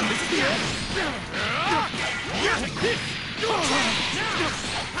 Got him.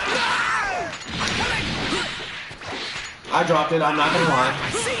 I dropped it, I'm not gonna lie.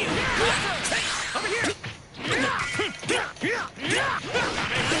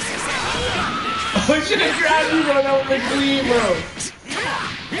 I should have grabbed you, bro. That would have been clean, bro.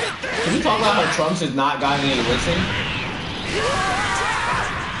 Can we talk about how Trunks has not gotten any listen?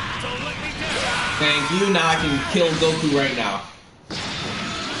 Thank you, now I can kill Goku right now.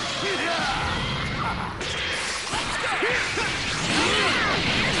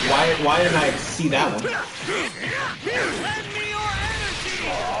 Why didn't I see that one?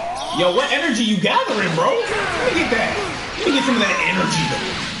 Yo, what energy you gathering, bro? Let me get that. Let me get some of that energy, though.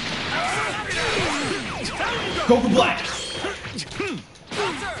 Goku Black.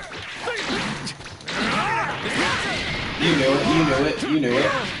 You knew it, you knew it, you knew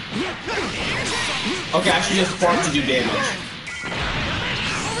it. Okay, I should just farm to do damage.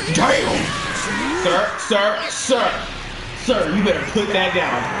 Damn! Sir, you better put that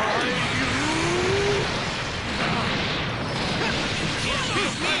down.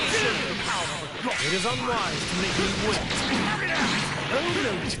 It is unwise to make me wait. Oh,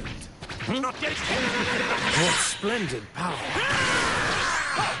 noted. What splendid power.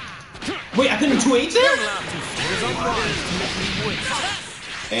 Wait, I couldn't 2H there? It is unwise to make me wait.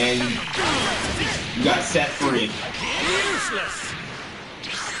 And you got set free. Useless.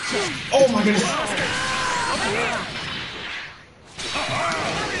 Oh my goodness.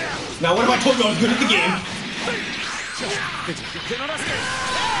 Now what if I told you I was good at the game?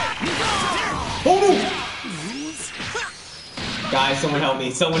 Oh no! Guys, someone help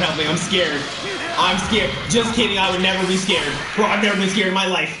me. Someone help me. I'm scared. I'm scared. Just kidding. I would never be scared. Bro, I've never been scared in my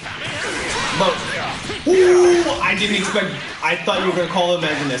life. Bro. Ooh, I didn't expect. I thought you were going to call him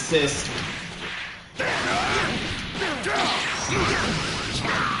as an assist.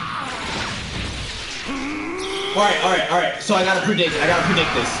 Alright. So I gotta predict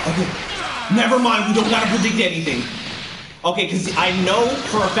this. Okay. Never mind, we don't gotta predict anything. Okay, because I know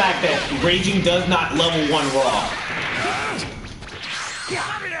for a fact that Raging does not level 1 Raw.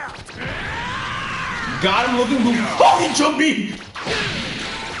 Got him looking blue. Oh, he jumped me!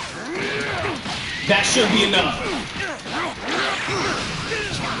 That should be enough.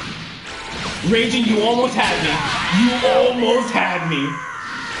 Raging, you almost had me. You almost had me.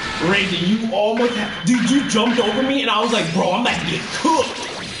 Raging, you almost had... Dude, you jumped over me, and I was like, bro, I'm about to get cooked.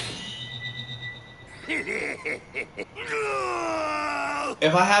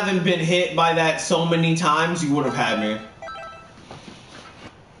 If I haven't been hit by that so many times, you would have had me.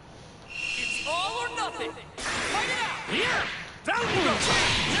 It's all or nothing. Fight it out. Here! Down you go!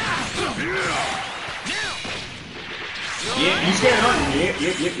 Yeah, you scared of me.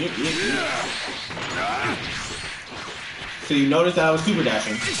 Yep. So you noticed that I was super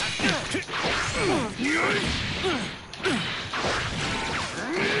dashing. You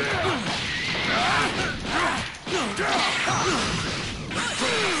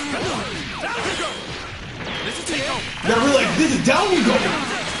gotta realize this is down you go.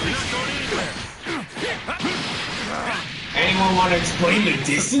 Anyone want to explain the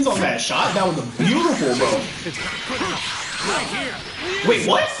distance on that shot? That was beautiful, bro. Wait,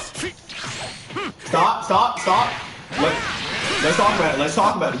 what? Stop. Let's talk about it. Let's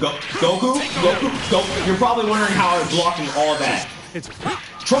talk about it. Goku. You're probably wondering how I was blocking all that.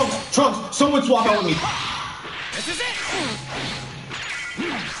 Trunks, someone swap out with me. This is it!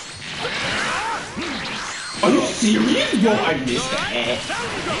 Are you serious? Bro, I missed that.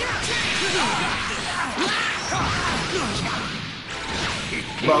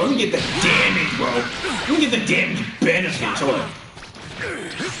 Bro, let me get the damage, bro. Let me get the damage benefits. Hold on.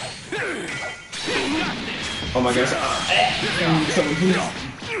 Oh my gosh. Someone please. You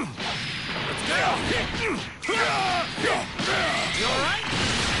alright?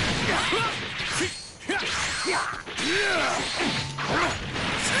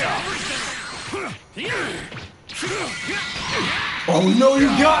 Oh no, you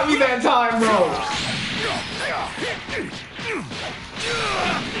got me that time, bro.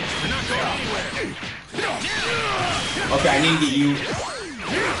 Okay, I need to get you.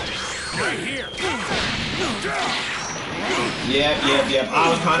 Yep. I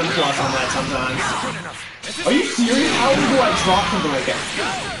was kind of plus on that sometimes. Are you serious? How do I drop something like that?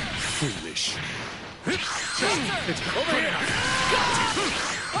 Foolish. Over here!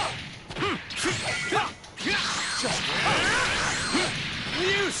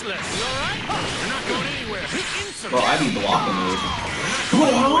 Useless! You alright? You're not going anywhere. Bro, I be blocking those. Oh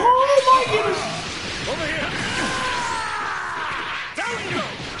my goodness! Over here! Down you go!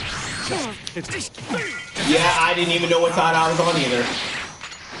 Yeah, I didn't even know what side I was on either.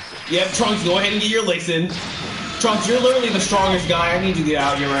 Yep, Trunks, go ahead and get your licks in. Trunks, you're literally the strongest guy. I need you to get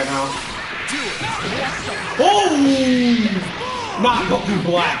out of here right now. Oh! Not Goku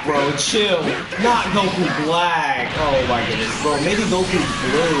Black, bro. Chill. Not Goku Black. Oh my goodness, bro. Maybe Goku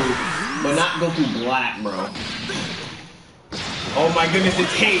Blue, but not Goku Black, bro. Oh my goodness,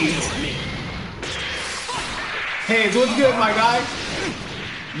 it's Haze. Haze, what's good, my guy?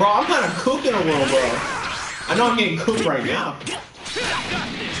 Bro, I'm kind of cooking a little, bro. I know I'm getting cooked right now.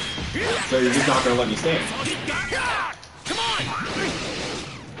 So you're just not gonna let me stand.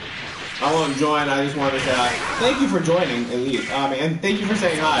 I won't join, I just wanted to say hi. Thank you for joining, at least. And thank you for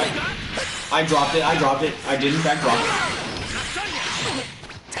saying hi. I dropped it. I did in fact drop it.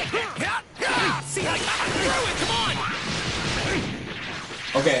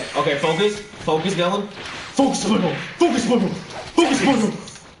 Okay, focus, Dylan. Focus, bundle.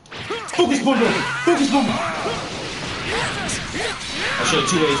 I should have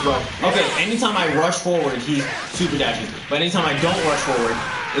 2 ways, bro. Okay, anytime I rush forward, he super dashes. But anytime I don't rush forward,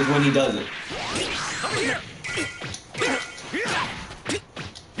 is when he does it.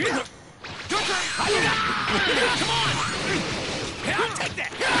 Take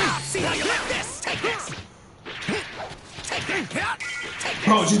that! See how you like this! Take this!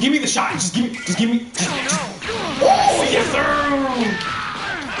 Bro, just give me the shot. Just give me. Oh, yes, sir!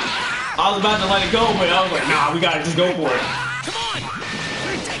 I was about to let it go, but I was like, nah, we gotta just go for it. Come on!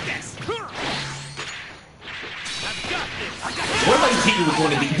 Take this! What if I just hit you with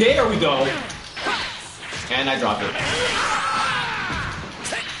one of these? There we go. And I dropped it.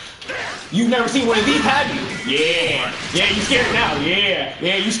 You've never seen one of these, have you? Yeah, you scared now.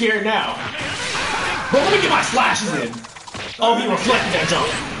 Yeah, you scared now. Bro, let me get my slashes in. Oh, he reflected that jump.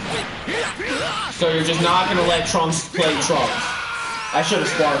 So you're just not gonna let Trunks play Trunks. I should have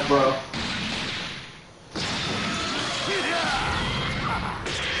sparked, bro.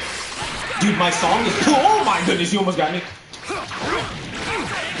 Dude, my song is cool. Oh my goodness, you almost got me.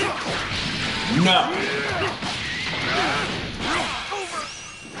 No.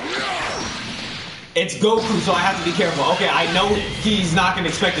 It's Goku, so I have to be careful. Okay, I know he's not gonna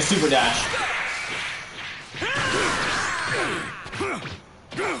expect a super dash.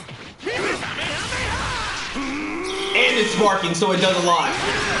 sparking, so it does a lot.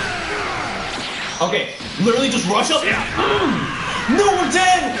 Okay, literally just rush up. No, we're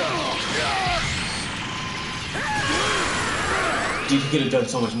dead! Dude, he could have done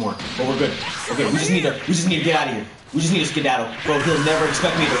so much more, but we're good. Okay, we just need to get out of here. We just need to skedaddle. Bro, he'll never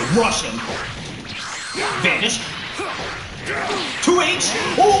expect me to rush him. Vanish. 2H.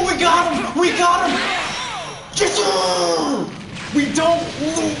 Oh, we got him! We got him! Yes, sir! We don't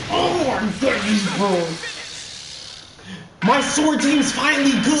lose. Oh my goodness, bro. My sword team's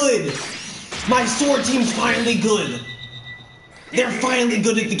finally good. My sword team's finally good. They're finally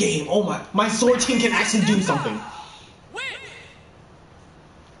good at the game. Oh my sword team can actually do something.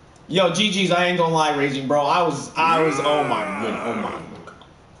 Yo, GG's, I ain't gonna lie, Raging, bro. I was, oh my goodness, oh my god.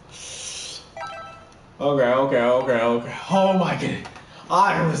 Okay. Oh my goodness.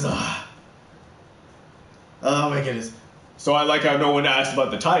 Oh my goodness. So I like how no one asked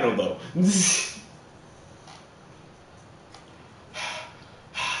about the title, though.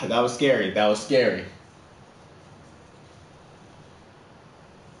 That was scary.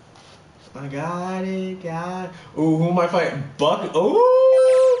 I got it. Ooh, who am I fighting? Buck.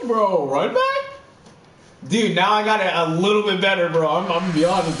 Ooh, bro, run back? Dude, now I got it a little bit better, bro. I'm gonna be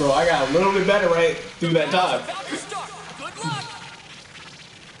honest, bro. I got a little bit better right through that time. Good luck.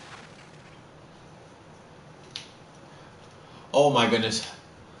 Oh my goodness.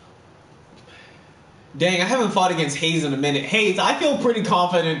 Dang, I haven't fought against Hayes in a minute. Hayes, I feel pretty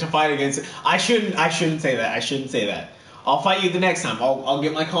confident to fight against. I shouldn't say that. I'll fight you the next time. I'll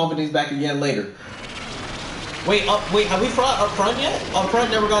get my confidence back again later. Wait, have we fought up front yet? Up front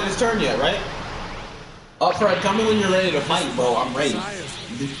never got his turn yet, right? Up front, tell me when you're ready to fight, bro. I'm ready.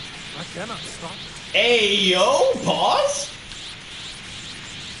 I cannot stop. Hey, yo, pause?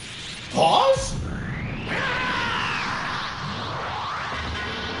 Pause?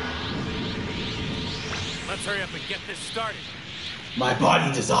 Let's hurry up and get this started. My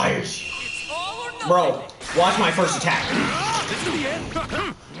body desires you. It's all or nothing. Bro, watch my first attack. This is the end.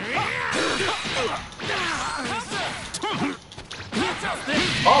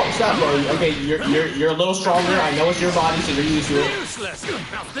 Oh, stop, bro. Okay, you're a little stronger. I know it's your body, so you're used to it. Useless.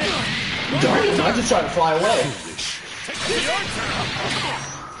 Now this. Darn it, I just tried to fly away.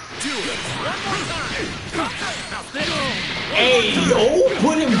 Do it. One more time. Now this. Hey, yo,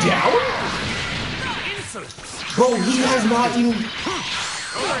 put him down? Insolence. Bro, he has not even...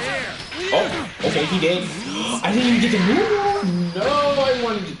 Over here. Oh, okay, he did. I didn't even get to move. No, I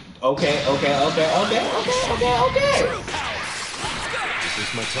wanted to... Okay. This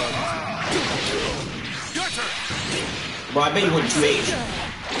is my target. Your turn. Bro, I bet you went 2H.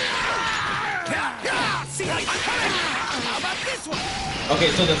 See how about this one? Okay,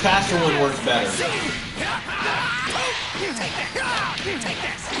 so the faster one works better. Take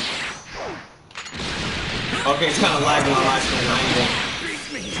this. Okay, it's kind of lagging on my screen.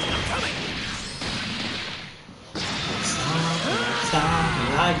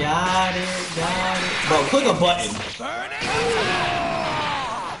 Stop, I got it. Bro, click a button.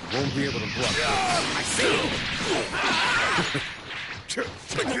 Won't be able to block.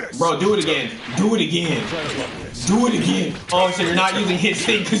 Bro, do it again. Do it again. Oh, so you're not using hit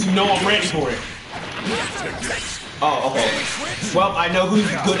sync because you know I'm ready for it. Oh, okay. Well, I know who's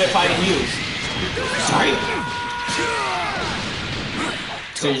good at fighting you. Sorry.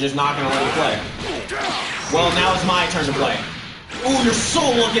 So you're just not gonna let me play. Well, now it's my turn to play. Ooh, you're so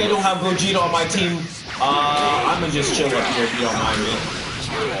lucky I don't have Gogeta on my team. I'm gonna just chill up here if you don't mind me.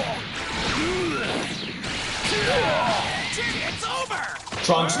 It's over.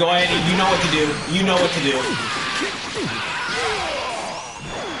 Trunks, go ahead. You know what to do.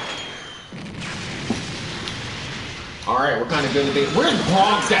 Alright, we're kind of good at this. Where's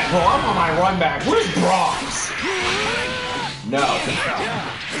Bronx at, bro? I'm on my run back. Where's Bronx? No.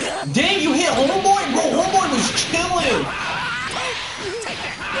 Dang, you hit Homeboy? Bro, Homeboy was killing.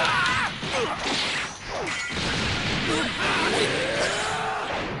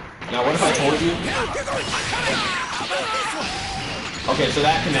 Now, what if I told you? Okay, so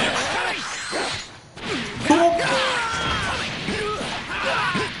that connects. Boom.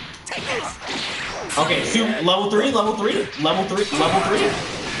 Okay, level 3.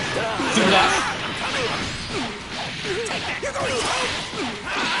 Super dash.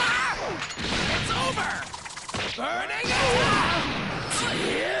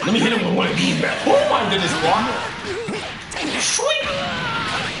 Let me hit him with one of these, man. Oh my goodness, block. Sweet.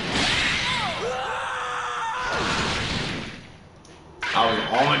 I was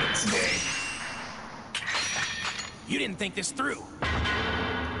on it today. You didn't think this through.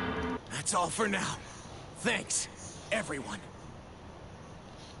 That's all for now. Thanks, everyone.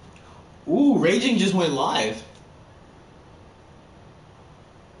 Ooh, Raging just went live.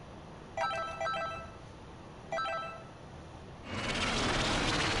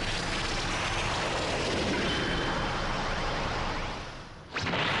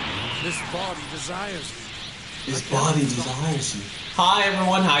 This body desires me. His body desires you. Hi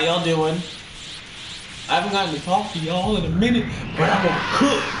everyone, how y'all doing? I haven't gotten to talk to y'all in a minute, but I'm gonna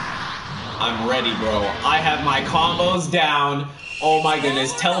cook. I'm ready, bro. I have my combos down. Oh my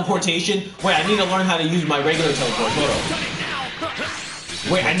goodness, teleportation. Wait, I need to learn how to use my regular teleport. Hold on.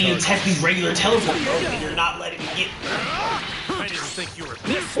 Wait, I need to test these regular teleports, bro. You're not letting me get. I didn't think you were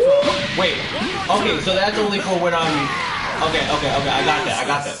this strong. Wait. Okay, so that's only for when I'm. Okay. I got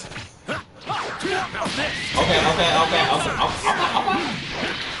that. Okay.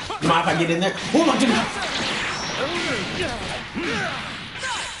 You mind if I get in there? Oh my goodness!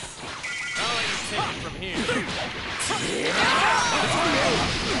 I'll let you take it from here.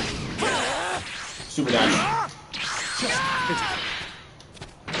 Super dash.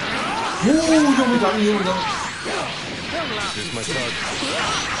 Ooh, you got me. Here's my target.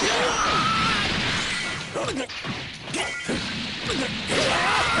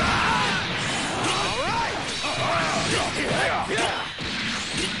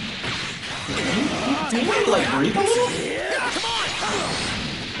 Do you want to like breathe a little?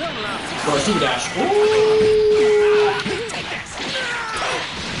 Or super dash. Ooh.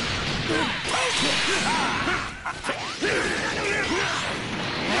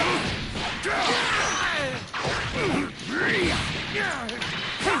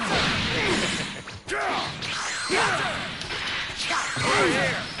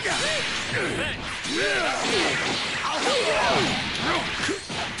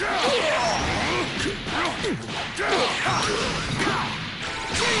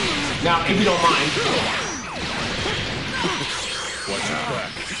 Now, if you don't mind,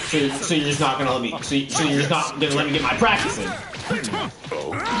 so you're just not gonna let me. So you're just not gonna let me get my practice in.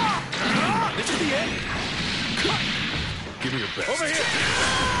 This is the end. Give me your best. Over here.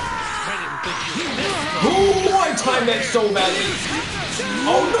 I didn't think you were this strong. Ooh, I timed that so badly.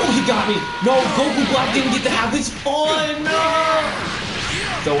 Oh no, he got me. No, Goku Black didn't get to have his fun. No.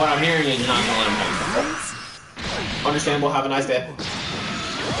 So what I'm hearing is you're not gonna let him have his fun. Understandable. Have a nice day.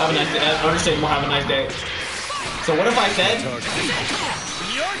 Have a nice day. Understandable. Have a nice day. So what if I said?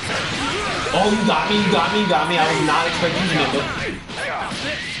 Oh, you got me. I was not expecting you to do it.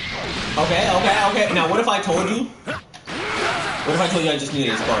 Okay. Now what if I told you? What if I told you I just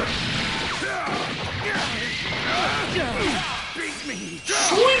needed a spark?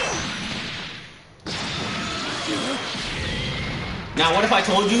 Now what if I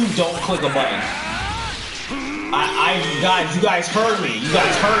told you don't click a button? Guys, you guys heard me.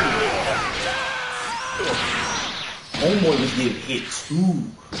 Homeboy was getting hit too.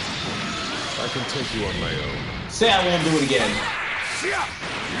 I can take you on my own. Say I won't do it again.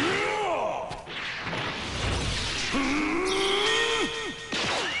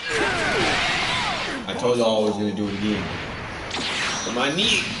 I told you I was gonna do it again. On my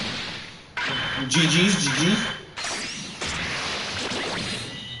knee. GG's.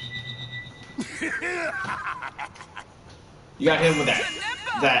 You got him with that.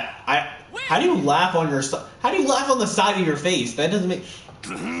 How do you laugh on your side? How do you laugh on the side of your face? That doesn't make.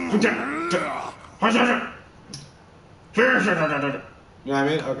 You know what I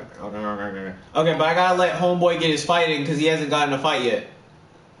mean? Okay. Okay, but I gotta let homeboy get his fight in because he hasn't gotten a fight yet.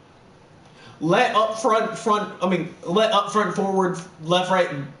 Let up front, forward, left,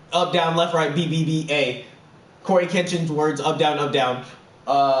 right, up, down, left, right, B, B, B, A. Corey Kenshin's words, up, down, up, down.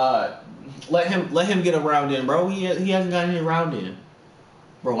 Let him get a round in, bro. He hasn't gotten any round in.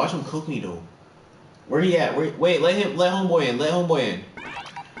 Bro, watch him cook me though. Where he at? Wait, let homeboy in. Let homeboy in.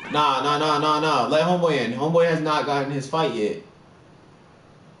 Nah. Let homeboy in. Homeboy has not gotten his fight yet.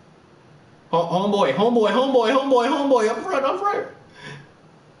 Homeboy, up front.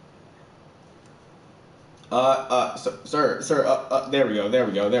 Sir, there we go.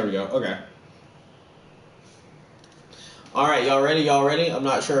 Okay. Alright, y'all ready? I'm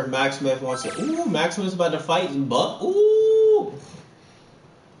not sure if Max Smith wants to. Ooh, Max Smith's about to fight Buck. Ooh.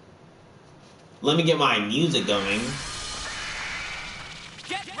 Let me get my music going.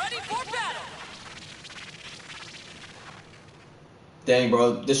 Get ready for battle. Dang,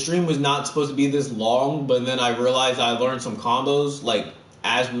 bro. The stream was not supposed to be this long, but then I realized I learned some combos, like,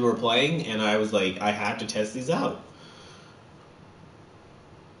 as we were playing, and I was like, I have to test these out.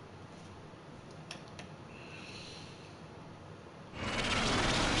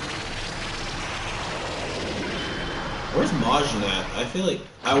 Where's Majin at? I feel like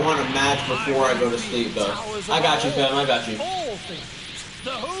I want a match before I go to sleep, though. I got you, fam. I got you. All things,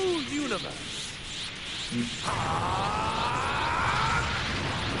 the whole universe.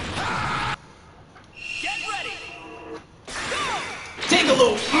 Get ready. Go. Take a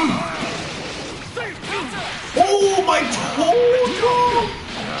look. Oh, my toe!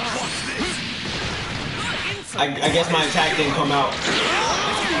 I guess my attack didn't come out.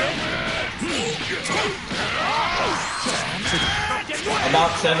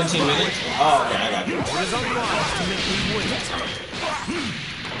 About 17 minutes? Oh, okay, I got you. It is unwise to make me wait.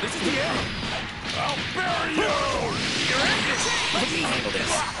 This is the end. I'll bury you! Let me handle this.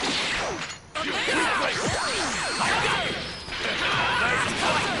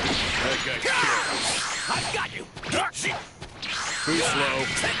 I've got you. Too slow.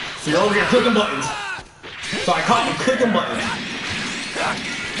 So you're over here clicking buttons. So I caught you clicking buttons.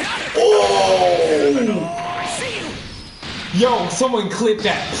 Oh! Yo, someone clip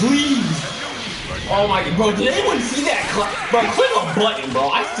that, please! Oh my god, bro, did anyone see that? Bro, click a button, bro.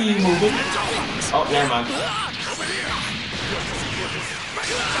 I see you moving. Oh, never mind.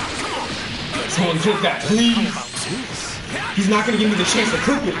 Someone clip that, please. He's not gonna give me the chance to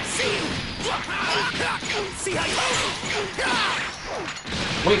clip it.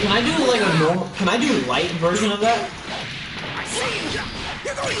 Wait, can I do like a normal? Can I do a light version of that?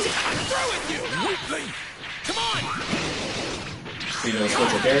 You're going to I'm through with you. Weakling. Come on. So you know,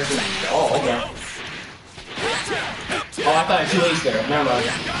 switch your character? Oh, okay. Oh, I thought I 2H there. Never mind.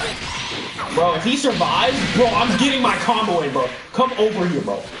 Bro, if he survives, bro, I'm getting my combo in, bro. Come over here,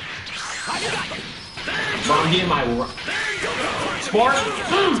 bro. Bro, I'm getting my... Spark?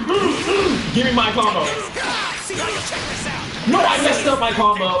 Give me my combo. No, I messed up my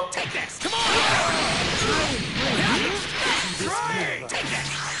combo. Take this. Come on. Take this.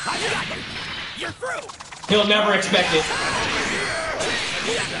 I've got you. You're through. He'll never expect it.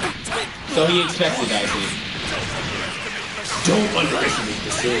 So he expected, I see. Don't underestimate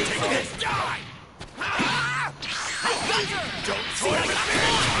the sword.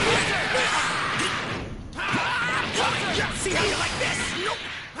 See how you like this?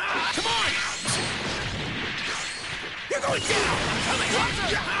 Come on! You're going down!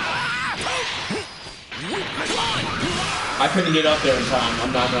 Come on! I couldn't get up there in time,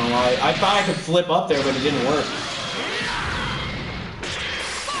 I'm not gonna lie. I thought I could flip up there, but it didn't work.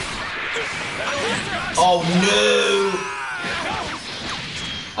 Oh no!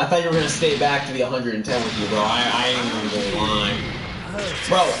 I thought you were gonna stay back to the 110 with you, bro. I ain't gonna go line.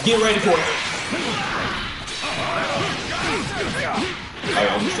 Bro, get ready for it. I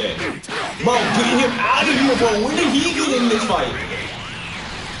understand. Bro, get him out of here, bro. When did he get in this fight?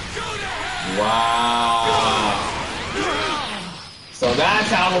 Wow. So that's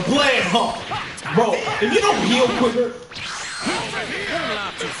how we're playing, huh? Bro, if you don't heal quicker.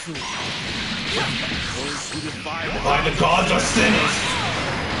 By the gods are sinners.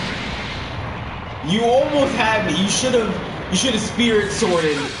 You almost had me. You should have spirit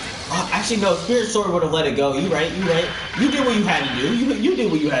sworded. Actually, no, spirit sword would have let it go. You right. You did what you had to do. You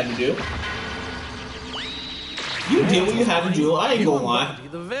did what you had to do. You did what you had to do. I ain't gonna lie.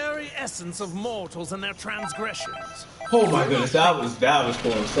 The very essence of mortals and their transgressions. Oh my goodness, that was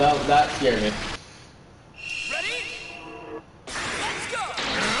close. That scared me. Ready? Let's go!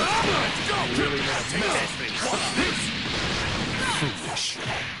 Foolish.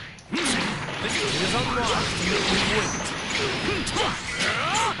 It is unwise to make me wait.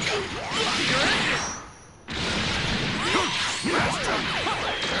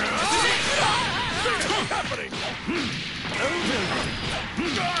 Happening!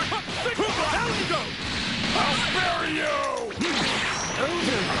 I'll bury you!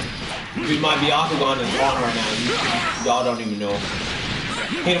 Dude, my Byakugan is on right now. Y'all don't even know.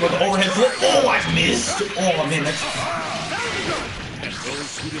 Hit him with the overhead flip. Oh, I missed. Oh man, that's. And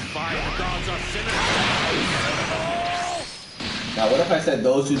those who defy the gods are sinners. Now, what if I said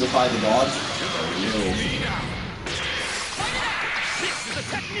those who defy the gods?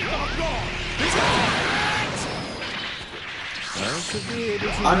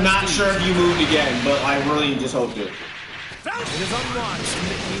 I'm not sure if you moved again, but I really just hoped it. It is unwise to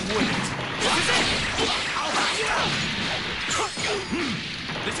make me wait.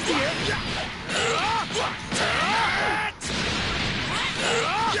 This is the end.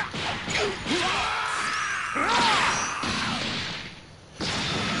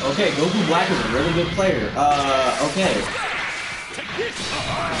 Okay, Goku Black is a really good player. Okay.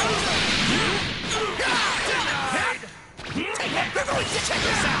 They're going to check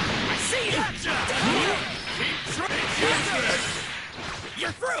this out. I see you.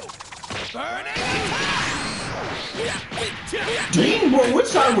 You're through. Burning. Dang, bro, which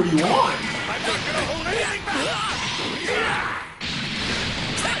side were you on? I'm not gonna hold anything back.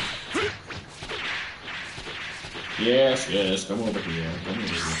 Yes, come over here.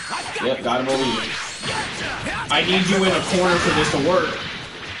 Yep, got him over here. I need you in a corner for this to work.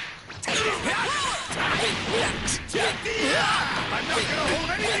 I'm not gonna hold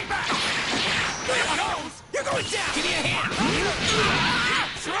anything back. There it goes. You're going down. Give me a hand.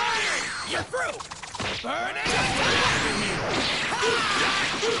 Try it. You're through. Burn it.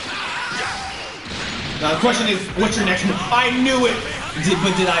 Now the question is, what's your next move? I knew it,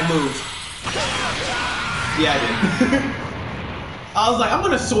 but did I move? Yeah, I did. I was like, I'm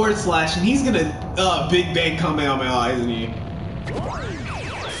gonna sword slash, and he's gonna big bang Kamehameha, isn't he?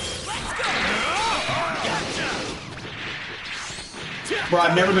 Bro,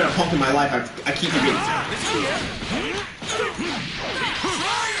 I've never been a punk in my life. I keep forgetting.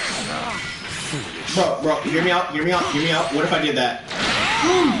 Bro, hear me out. What if I did that?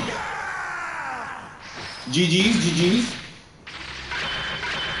 GG's.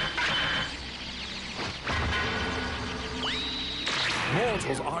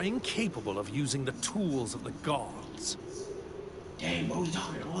 Mortals are incapable of using the tools of the gods. Dang, bro, you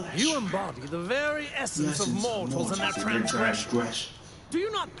talking all that You shit. embody the very essence of mortals and their transgression. Transgression. Do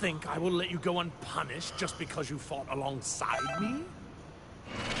you not think I will let you go unpunished just because you fought alongside me?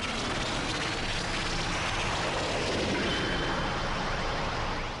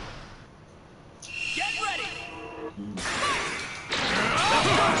 Get ready!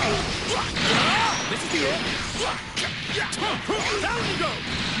 This is the end. Down you go!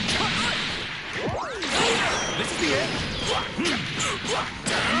 This is the end.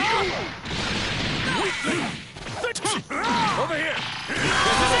 Over here!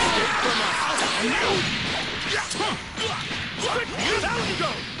 Down you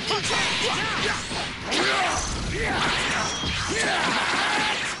go!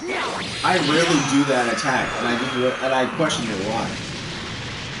 I rarely do that attack, and I question it why.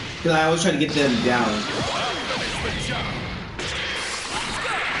 Because I always try to get them down.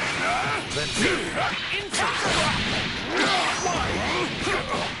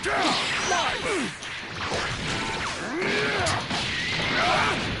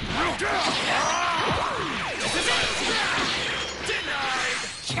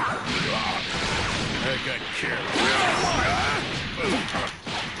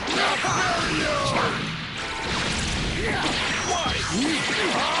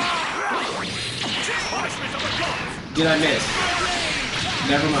 Did I miss?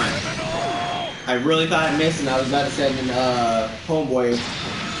 Never mind. I really thought I missed, and I was about to send in Homeboy.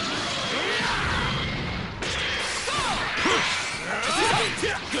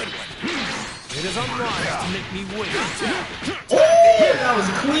 It is unwise to make me wait. Oh, that was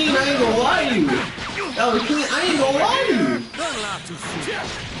clean. I ain't gonna lie to you. That was clean. I ain't gonna lie to you. Don't laugh too soon.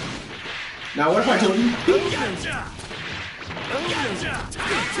 Now, what if I told you?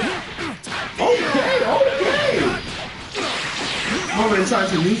 Okay. I'm gonna try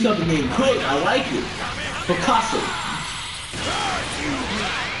some new stuff again. Good. I like it. Picasso.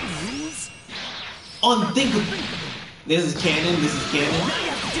 Unthinkable. This is canon.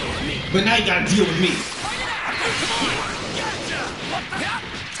 But now you gotta deal with me.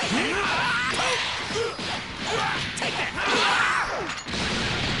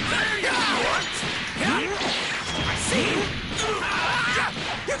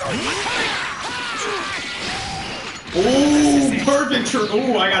 Ooh, perfect trick.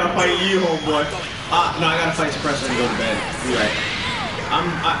 Ooh, I gotta fight you, homeboy. No, I gotta fight Suppressor and go to bed. You're right.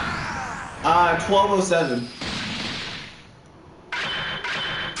 I'm 12:07.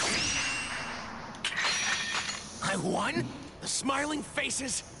 I won? The smiling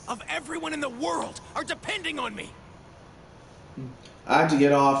faces of everyone in the world are depending on me. I have to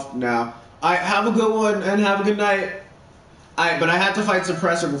get off now. I have a good one and have a good night. But I have to fight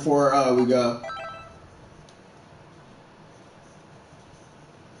Suppressor before we go.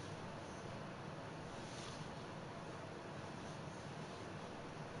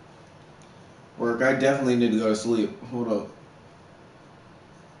 Work. I definitely need to go to sleep. Hold up.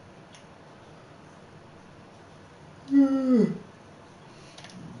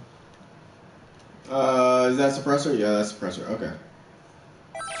 Is that Suppressor? Yeah, that's Suppressor. Okay.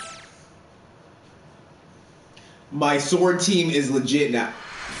 My sword team is legit now.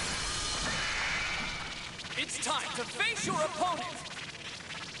 It's time to face your opponent.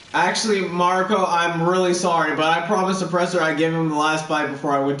 Actually, Marco, I'm really sorry, but I promised Suppressor I'd give him the last fight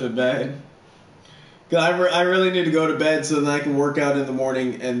before I went to bed. Cause I really need to go to bed so that I can work out in the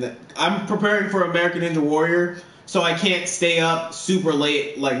morning, and I'm preparing for American Ninja Warrior, so I can't stay up super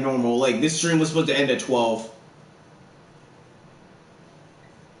late like normal. Like, this stream was supposed to end at 12.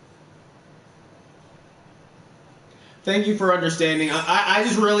 Thank you for understanding. I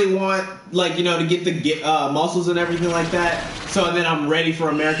just really want, like, you know, to get the muscles and everything like that, so then I'm ready for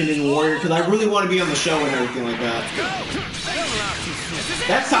American Ninja Warrior, because I really want to be on the show and everything like that.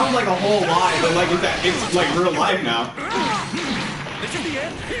 That sounds like a whole lie, but like it's like real life now.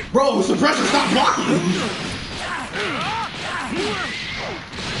 Bro, Suppressor, stop blocking!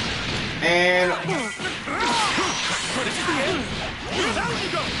 And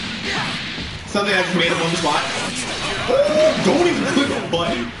something I just made up on the spot. Oh, don't even click a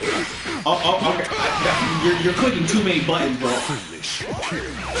button. Oh, okay. You're clicking too many buttons, bro.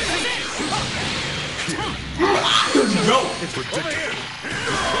 Go.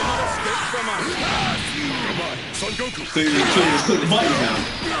 So you're just clicking buttons now.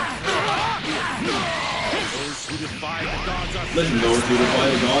 Listen, those who defy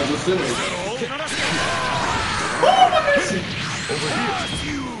the gods are sinners. Oh my goodness!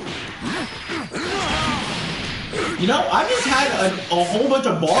 You know, I just had a whole bunch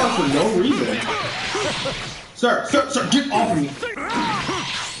of bars for no reason. Sir, get off of me.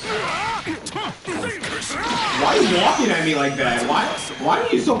 Why are you walking at me like that? Why are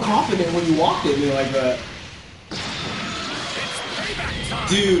you so confident when you walked at me like that?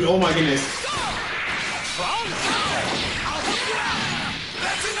 Dude, oh my goodness.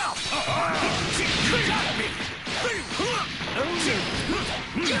 That's enough!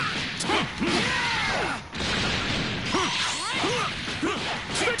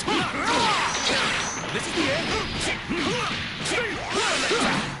 This is the end.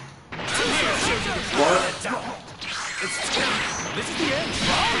 What? This is the end.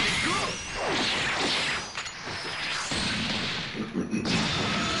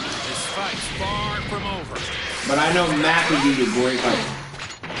 This fight's far from over. But I know Matt would be a great fighter.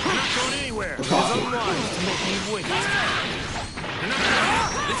 You're not going anywhere. It's unwise to make me wait.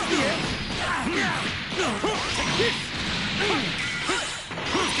 This is the end.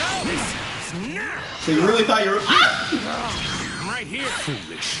 So you really thought you were... I'm right here.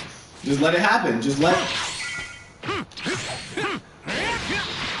 Foolish. Just let it happen. Just let it...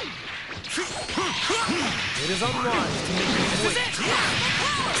 It is unwise to make me wait.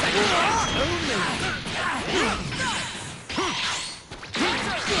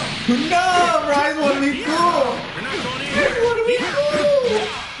 No, Rise want to be cool. You're not going anywhere. I want to be cool.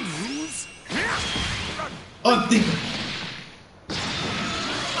 Unthinkable.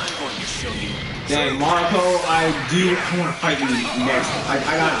 I'm going to show you. Dang, Marco, I want to fight you next.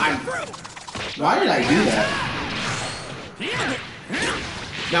 Why did I do that?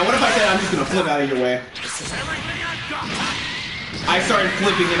 Now, what if I said I'm just going to flip out of your way? This is everything I've got. I started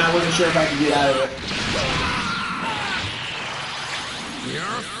flipping and I wasn't sure if I could get out of it.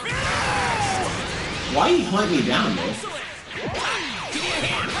 Why you hunt me down, bro?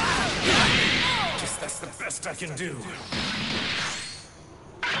 Guess that's the best I can do.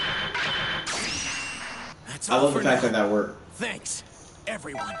 That's I all love the for fact now. that worked. Thanks,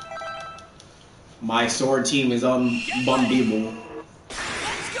 everyone. My sword team is unbeatable.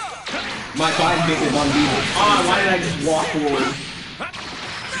 My fighting pick is unbeatable. Ah, why did I just walk forward?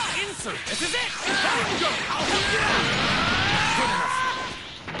 Insert. This is it. There you go. I'll help you out. Good enough.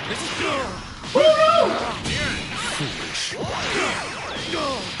 This is good.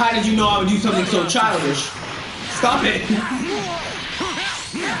 How did you know I would do something so childish? Stop it!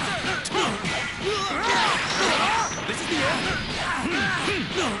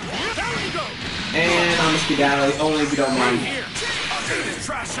 And I'm a skedaddle, only if you don't mind. I'll take this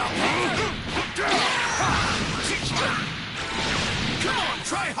trash out. Come on,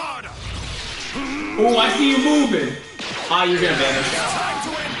 try harder. Oh, I see you moving. Ah, you're gonna vanish. Time to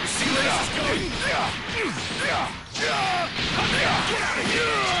end. See where this is going. Get out of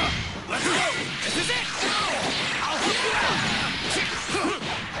here. Let's go. This is it. I'll help you out.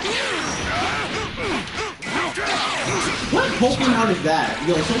 What Pokemon is that?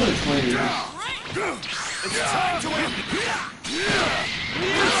 Yo, someone explain it. It's time to end.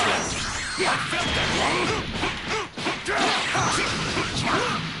 I felt that.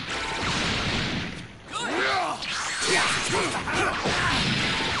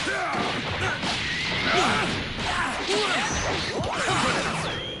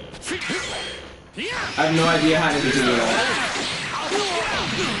 I have no idea how to continue it all.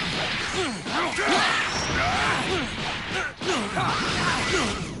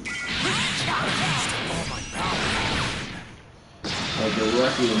 Like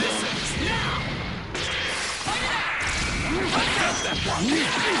directly in there.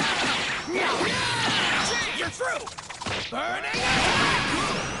 You're through. Burning.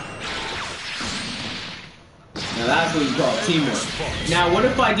 Now that's what you call teamwork. Now what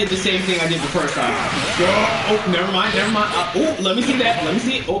if I did the same thing I did the first time? Go, oh, never mind. Oh, let me see that. Let me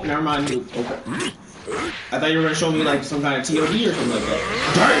see it. Oh, never mind. Okay. I thought you were gonna show me like some kind of TOD or something like that.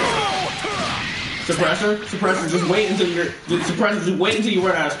 Suppressor, just wait until you're. Suppressor, just wait until you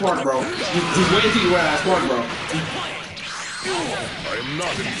run out of spark, bro. Just wait until you run out of spark, bro. I am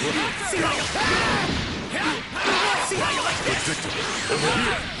not impressed. See how you like this?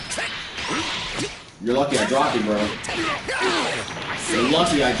 You're lucky I dropped you, bro. You're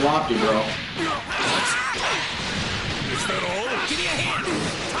lucky I dropped you, bro. Is that all? Give me a hand.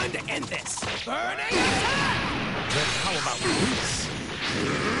 Time to end this. Burning attack! Then how about this?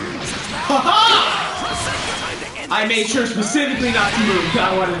 I made sure specifically not to move because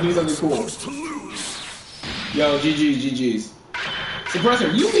I wanted to do something cool. Yo, GG's.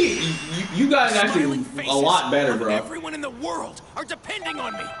 Suppressor, you guys actually a lot better, bro. Everyone in the world are depending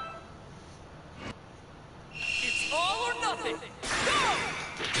on me. It's all or nothing. Go!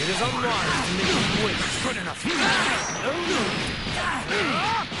 It is unwise to make you wait. Good enough.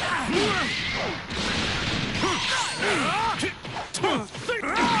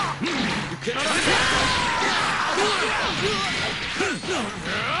 You cannot escape.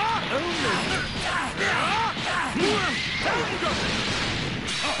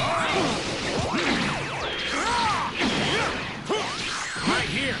 Right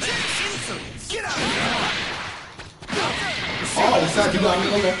here. Get out of here. Oh, it's not you got me.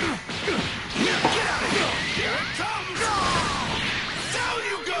 Okay. Get out of here. Here it comes. Down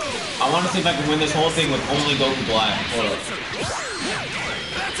you go. I want to see if I can win this whole thing with only Goku Black. Hold up.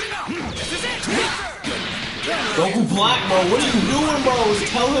 That's enough. This is it. Goku Black, bro. What are you doing, bro?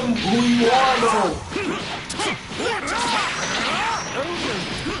 Tell him who you are, bro.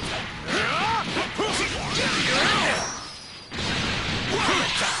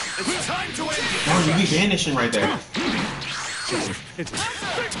 It's time to end it. Bro, you be vanishing right there.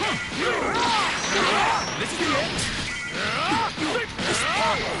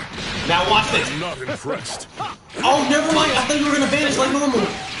 Now watch this. Not impressed. Oh, never mind. I thought you were gonna vanish like normal.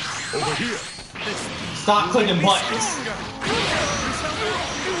 Over here. Stop clicking buttons.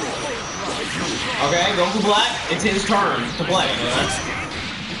 Okay, Goku Black. It's his turn to play. You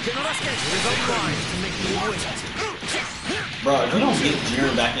cannot escape. It is unwise to make you wait. Bro, if you don't get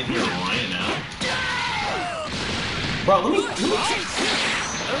Jiren back in here right now. Bro, let me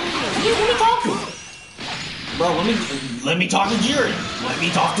talk to him. Bro, let me talk to Jiren. Let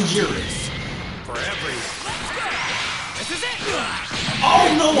me talk to Jiren. For everyone. This is it. Oh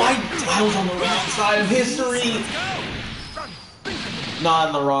no, I was on the wrong side of history. Not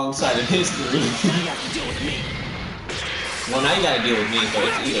on the wrong side of history. You have to deal with me. Well, now you gotta deal with me, so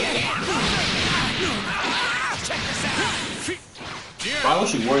it's either. Why was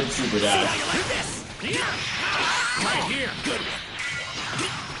she word super dash? Right here. Good.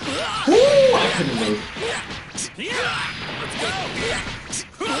 Woo! I couldn't move.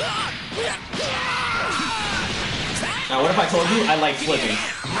 Now what if I told you I like flipping?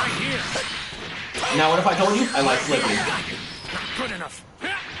 Right here. Now what if I told you I like flipping? Good enough.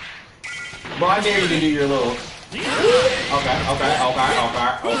 Bro, I dare you to do your little. Okay.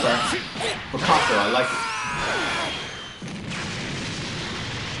 Picasso, I like it.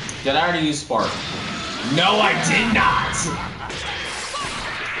 Did I already use Spark? No, I did not!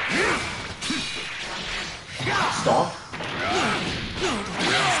 Stop.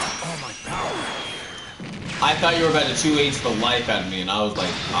 All my power. I thought you were about to 2H the life out of me, and I was like,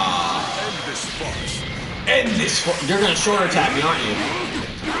 End this farce. end this. You're gonna short attack me, aren't you?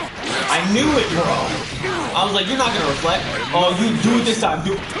 I knew it, bro. I was like, you're not gonna reflect. Oh, you do it this time.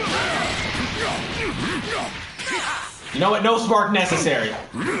 Do it. You know what? No Spark necessary.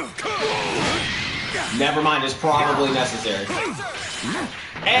 Never mind, it's probably necessary.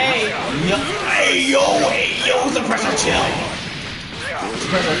 Hey, yo, suppressor, chill.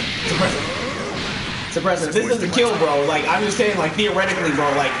 Suppressor, this doesn't kill, bro. Like, I'm just saying, like, theoretically, bro,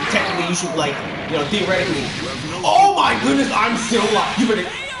 like, technically you should, like, you know, theoretically. Oh my goodness, I'm still alive. You better.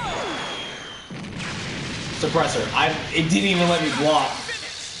 Suppressor, it didn't even let me block.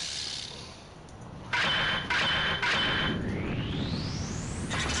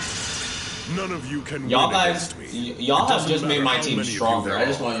 None of you can Y'all win guys, against me. y'all have just made my How team many of you stronger. there I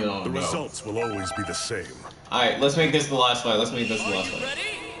just are, want you to know. The results will always be the same. Alright, let's make this the last fight. Let's make this the last fight.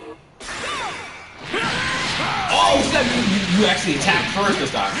 Oh, snap! You actually attacked first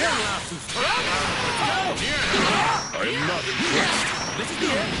this time. I am not impressed. This is the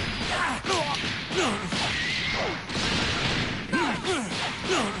end.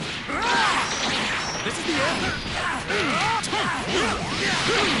 This is the end.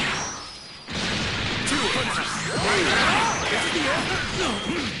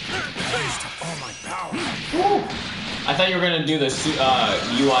 All my power. Woo. I thought you were gonna do the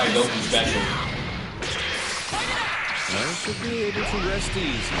UI Goku special. I should be able to rest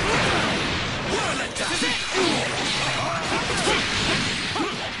easy.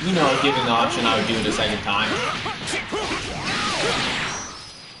 You know, given the option, I would do it a second time.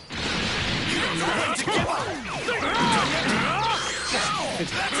 You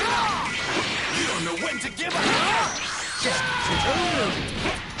don't know when to give up.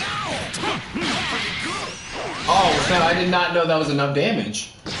 Oh, snap, I did not know that was enough damage.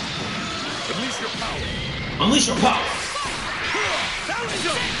 Unleash your power. Unleash your power!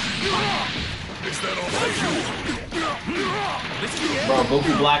 Is that all for you? Bro,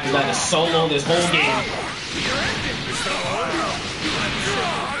 Goku Black has had to solo this whole game. Is that all?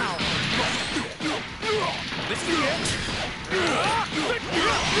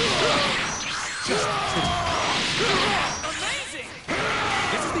 Amazing!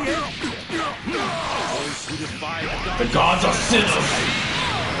 This is the end. Those who defy The gods are sinners!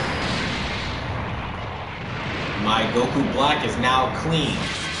 My Goku Black is now clean.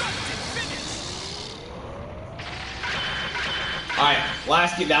 Alright,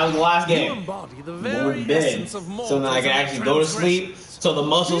 last game. That was the last You game. embody the We're very in bed. essence of So now I can actually go to sleep, so the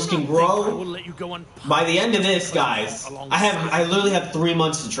muscles can grow. By the end of this, guys, I literally have 3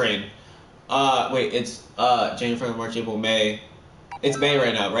 months to train. Wait, it's January, February, March, April, May. It's May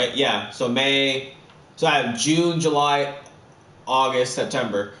right now, right? Yeah. So May. So I have June, July, August,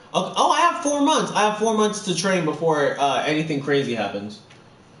 September. Oh, I have 4 months. I have 4 months to train before anything crazy happens.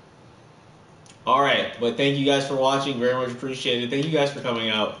 Alright, but thank you guys for watching. Very much appreciated. Thank you guys for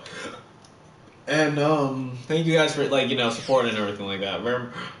coming out. And thank you guys for supporting and everything like that. Very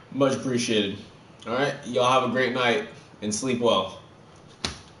much appreciated. Alright, y'all have a great night and sleep well.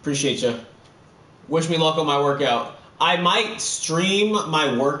 Appreciate ya. Wish me luck on my workout. I might stream my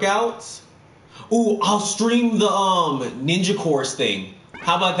workouts. Ooh, I'll stream the ninja course thing.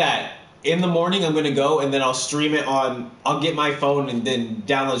 How about that? In the morning, I'm gonna go and then I'll stream it on. I'll get my phone and then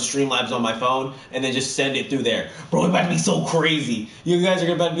download Streamlabs on my phone and then just send it through there. Bro, it's about to be so crazy. You guys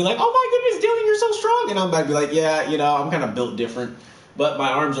are about to be like, "Oh my goodness, Dylan, you're so strong," and I'm about to be like, "Yeah, I'm kind of built different, but my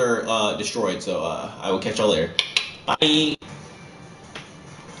arms are destroyed." So I will catch y'all later. Bye.